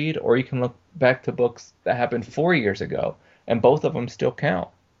ago and read, or you can look back to books that happened 4 years ago, and both of them still count.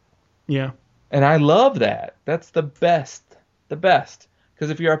 Yeah. And I love that. That's the best. The best. Because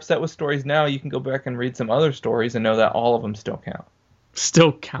if you're upset with stories now, you can go back and read some other stories and know that all of them still count.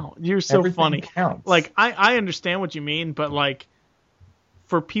 Still count. You're so Everything funny. Counts. Like, I understand what you mean, but like,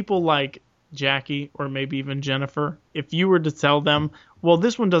 for people like Jackie or maybe even Jennifer, if you were to tell them, well,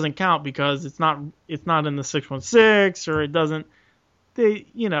 this one doesn't count because it's not in the 616, or it doesn't,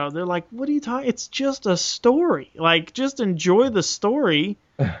 they're like, what are you talking? It's just a story. Like, just enjoy the story.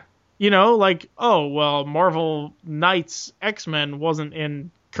 Oh, well, Marvel Knights X-Men wasn't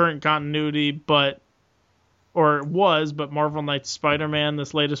in current continuity, but Marvel Knights Spider-Man,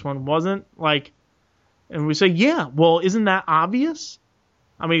 this latest one, wasn't. Like, and we say, yeah, well, isn't that obvious?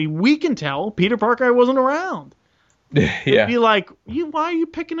 I mean, we can tell Peter Parker wasn't around. Yeah. It'd be like, why are you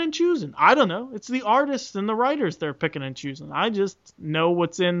picking and choosing? I don't know. It's the artists and the writers they're picking and choosing. I just know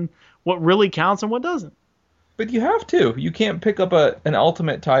what really counts and what doesn't. But you have to. You can't pick up an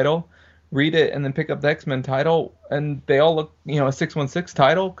Ultimate title, read it, and then pick up the X-Men title, and they all look, a 616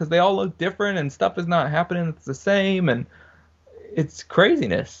 title, because they all look different, and stuff is not happening that's the same, and it's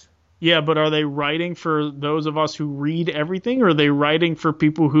craziness. Yeah, but are they writing for those of us who read everything, or are they writing for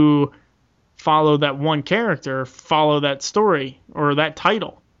people who follow that one character, follow that story, or that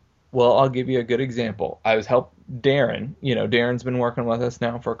title? Well, I'll give you a good example. I was helping Darren. Darren's been working with us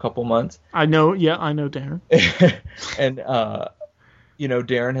now for a couple months. I know Darren. And,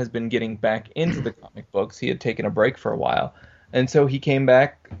 Darren has been getting back into the comic books. He had taken a break for a while. And so he came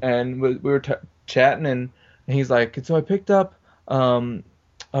back, and we were chatting, and he's like, so I picked up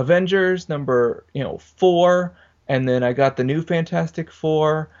Avengers number 4, and then I got the new Fantastic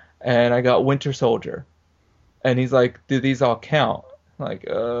Four, and I got Winter Soldier. And he's like, do these all count? I'm like,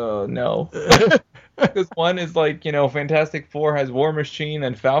 no. Because one is like, Fantastic Four has War Machine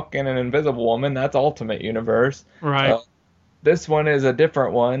and Falcon and Invisible Woman. That's Ultimate Universe. Right. This one is a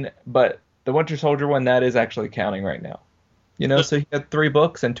different one, but the Winter Soldier one, that is actually counting right now. So he had 3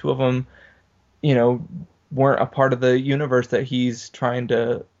 books, and 2 of them, weren't a part of the universe that he's trying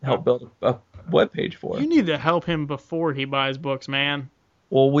to help build a webpage for. You need to help him before he buys books, man.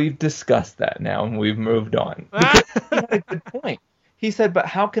 Well, we've discussed that now, and we've moved on. Because he had a good point. He said, but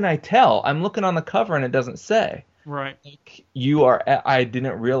how can I tell? I'm looking on the cover, and it doesn't say. Right. Like, I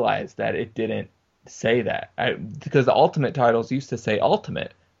didn't realize that it didn't say that. Because the Ultimate titles used to say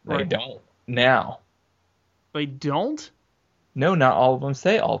Ultimate. They Right. don't now. They don't? No, not all of them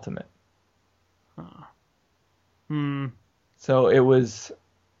say Ultimate. So I was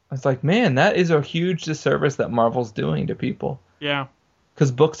like, man, that is a huge disservice that Marvel's doing to people. Yeah.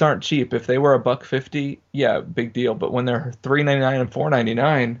 Because books aren't cheap. If they were $1.50, yeah, big deal. But when they're $3.99 and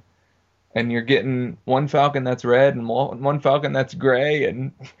 $4.99, and you're getting one Falcon that's red and one Falcon that's gray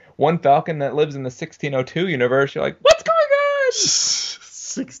and one Falcon that lives in the 1602 universe. You're like, what's going on?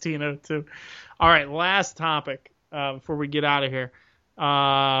 1602. All right, last topic before we get out of here.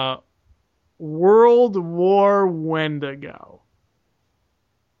 World War Wendigo.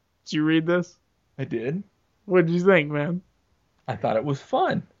 Did you read this? I did. What did you think, man? I thought it was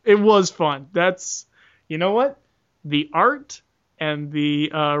fun. It was fun. That's, you know what? The art and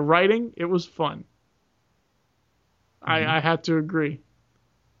the writing, it was fun. I have to agree.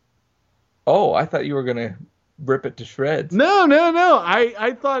 Oh, I thought you were going to rip it to shreds. No.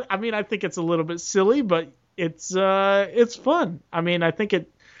 I thought, I think it's a little bit silly, but it's fun. I think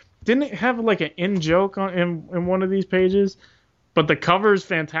it didn't have like an in joke in one of these pages, but the cover's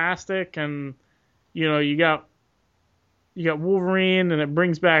fantastic, and you got Wolverine, and it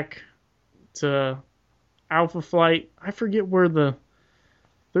brings back to Alpha Flight. I forget where there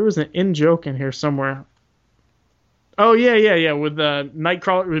was an in joke in here somewhere. Oh yeah, with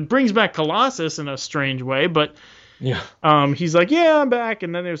Nightcrawler. It brings back Colossus in a strange way, but yeah. He's like, yeah, I'm back,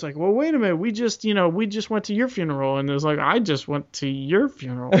 and then there's like, well, wait a minute, we just went to your funeral, and there's like, I just went to your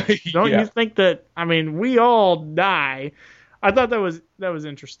funeral. Don't you think that? We all die. I thought that was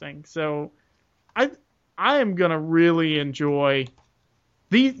interesting. So, I am gonna really enjoy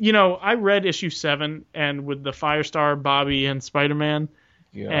these. I read issue 7 and with the Firestar, Bobby, and Spider-Man,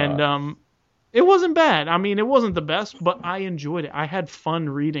 and it wasn't bad. It wasn't the best, but I enjoyed it. I had fun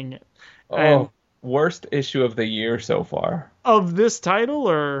reading it. Worst issue of the year so far. Of this title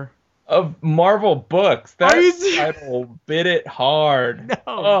or of Marvel books? That title bit it hard. No.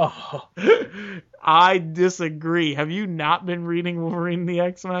 Oh. I disagree. Have you not been reading Wolverine and the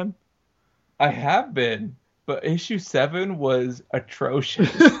X-Men? I have been, but issue 7 was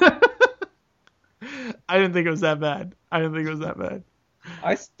atrocious. I didn't think it was that bad. I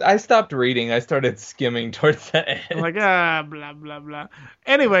stopped reading. I started skimming towards the end. I'm like, blah, blah, blah.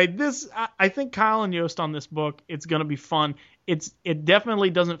 Anyway, I think Kyle and Yost on this book, it's going to be fun. It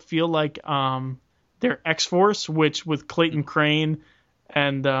definitely doesn't feel like their X-Force, which with Clayton Crane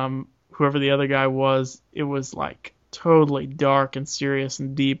and whoever the other guy was, it was like totally dark and serious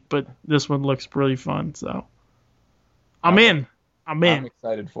and deep, but this one looks really fun, so I'm in. I'm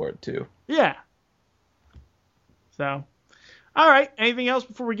excited for it too. Yeah. So, all right. Anything else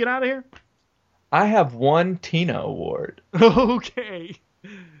before we get out of here? I have one Tina award. Okay.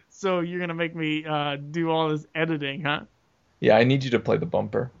 So you're going to make me do all this editing, huh? Yeah, I need you to play the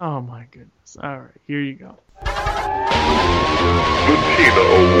bumper. Oh, my goodness. All right. Here you go. The Tina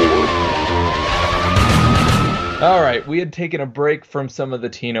Award. All right. We had taken a break from some of the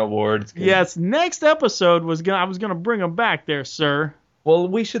Tina awards. Yes. Next episode I was going to bring them back there, sir. Well,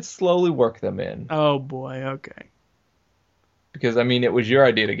 we should slowly work them in. Oh, boy. Okay. Because, it was your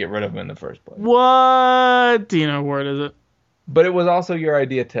idea to get rid of them in the first place. What Tina award is it? But it was also your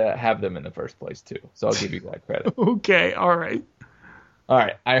idea to have them in the first place, too. So I'll give you that credit. Okay, all right. All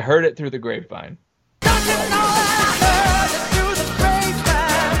right, I heard it through the grapevine.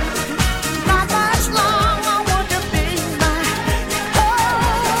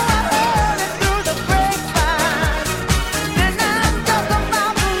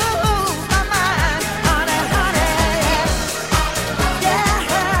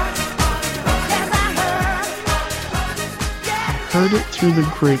 Heard it through the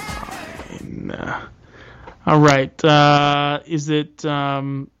grapevine. All right. Is it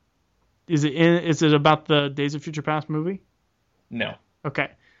about the Days of Future Past movie? No. Okay.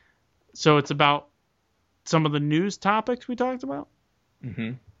 So it's about some of the news topics we talked about?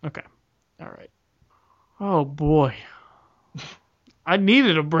 Mm-hmm. Okay. All right. Oh boy. I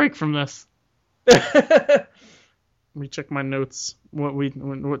needed a break from this. Let me check my notes. What we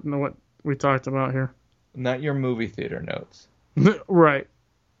talked about here. Not your movie theater notes. Right.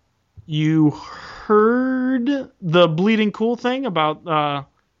 You heard the Bleeding Cool thing about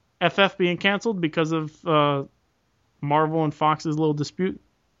FF being canceled because of Marvel and Fox's little dispute?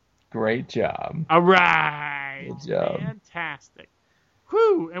 Great job. All right. Good job. Fantastic.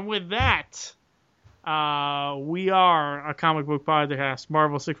 Whew. And with that, we are a comic book podcast,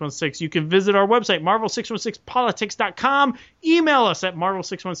 Marvel 616. You can visit our website, marvel616politics.com. Email us at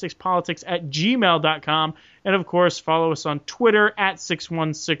marvel616politics@gmail.com. And, of course, follow us on Twitter at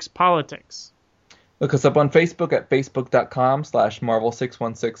 616politics. Look us up on Facebook at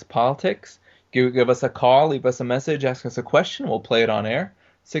facebook.com/marvel616politics. Give us a call, leave us a message, ask us a question. We'll play it on air.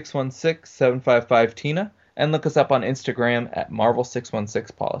 616-755-TINA. And look us up on Instagram at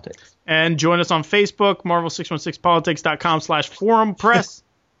Marvel616Politics. And join us on Facebook, Marvel616politics.com/forum press.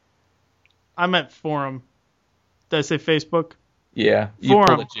 I meant forum. Did I say Facebook? Yeah, you Forum.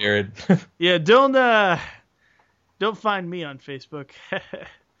 pulled it, Jared. Yeah, don't find me on Facebook.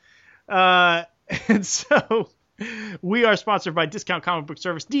 And so we are sponsored by Discount Comic Book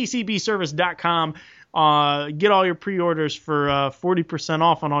Service, dcbservice.com. Get all your pre-orders for 40%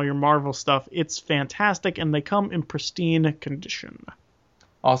 off on all your Marvel stuff. It's fantastic, and they come in pristine condition.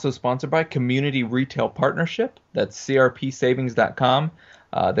 Also sponsored by Community Retail Partnership. That's crpsavings.com.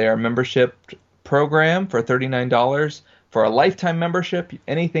 They are a membership program for $39. For a lifetime membership,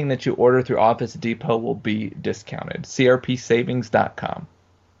 anything that you order through Office Depot will be discounted. crpsavings.com.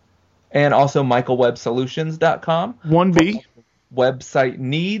 And also michaelwebsolutions.com. 1B. Website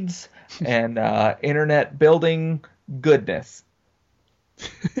needs and internet building goodness.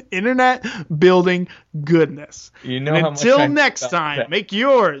 Internet building goodness. You know And how much until I next felt time, that. make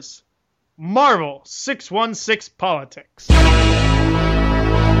yours Marvel 616 Politics.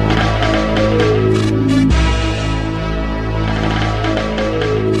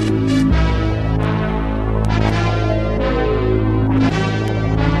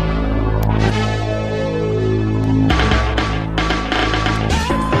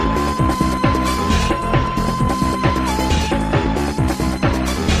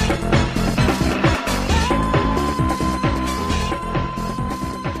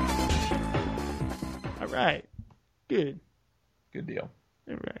 All right. Good. Good deal.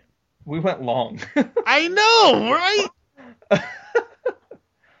 All right. We went long. I know, right?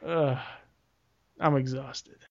 I'm exhausted.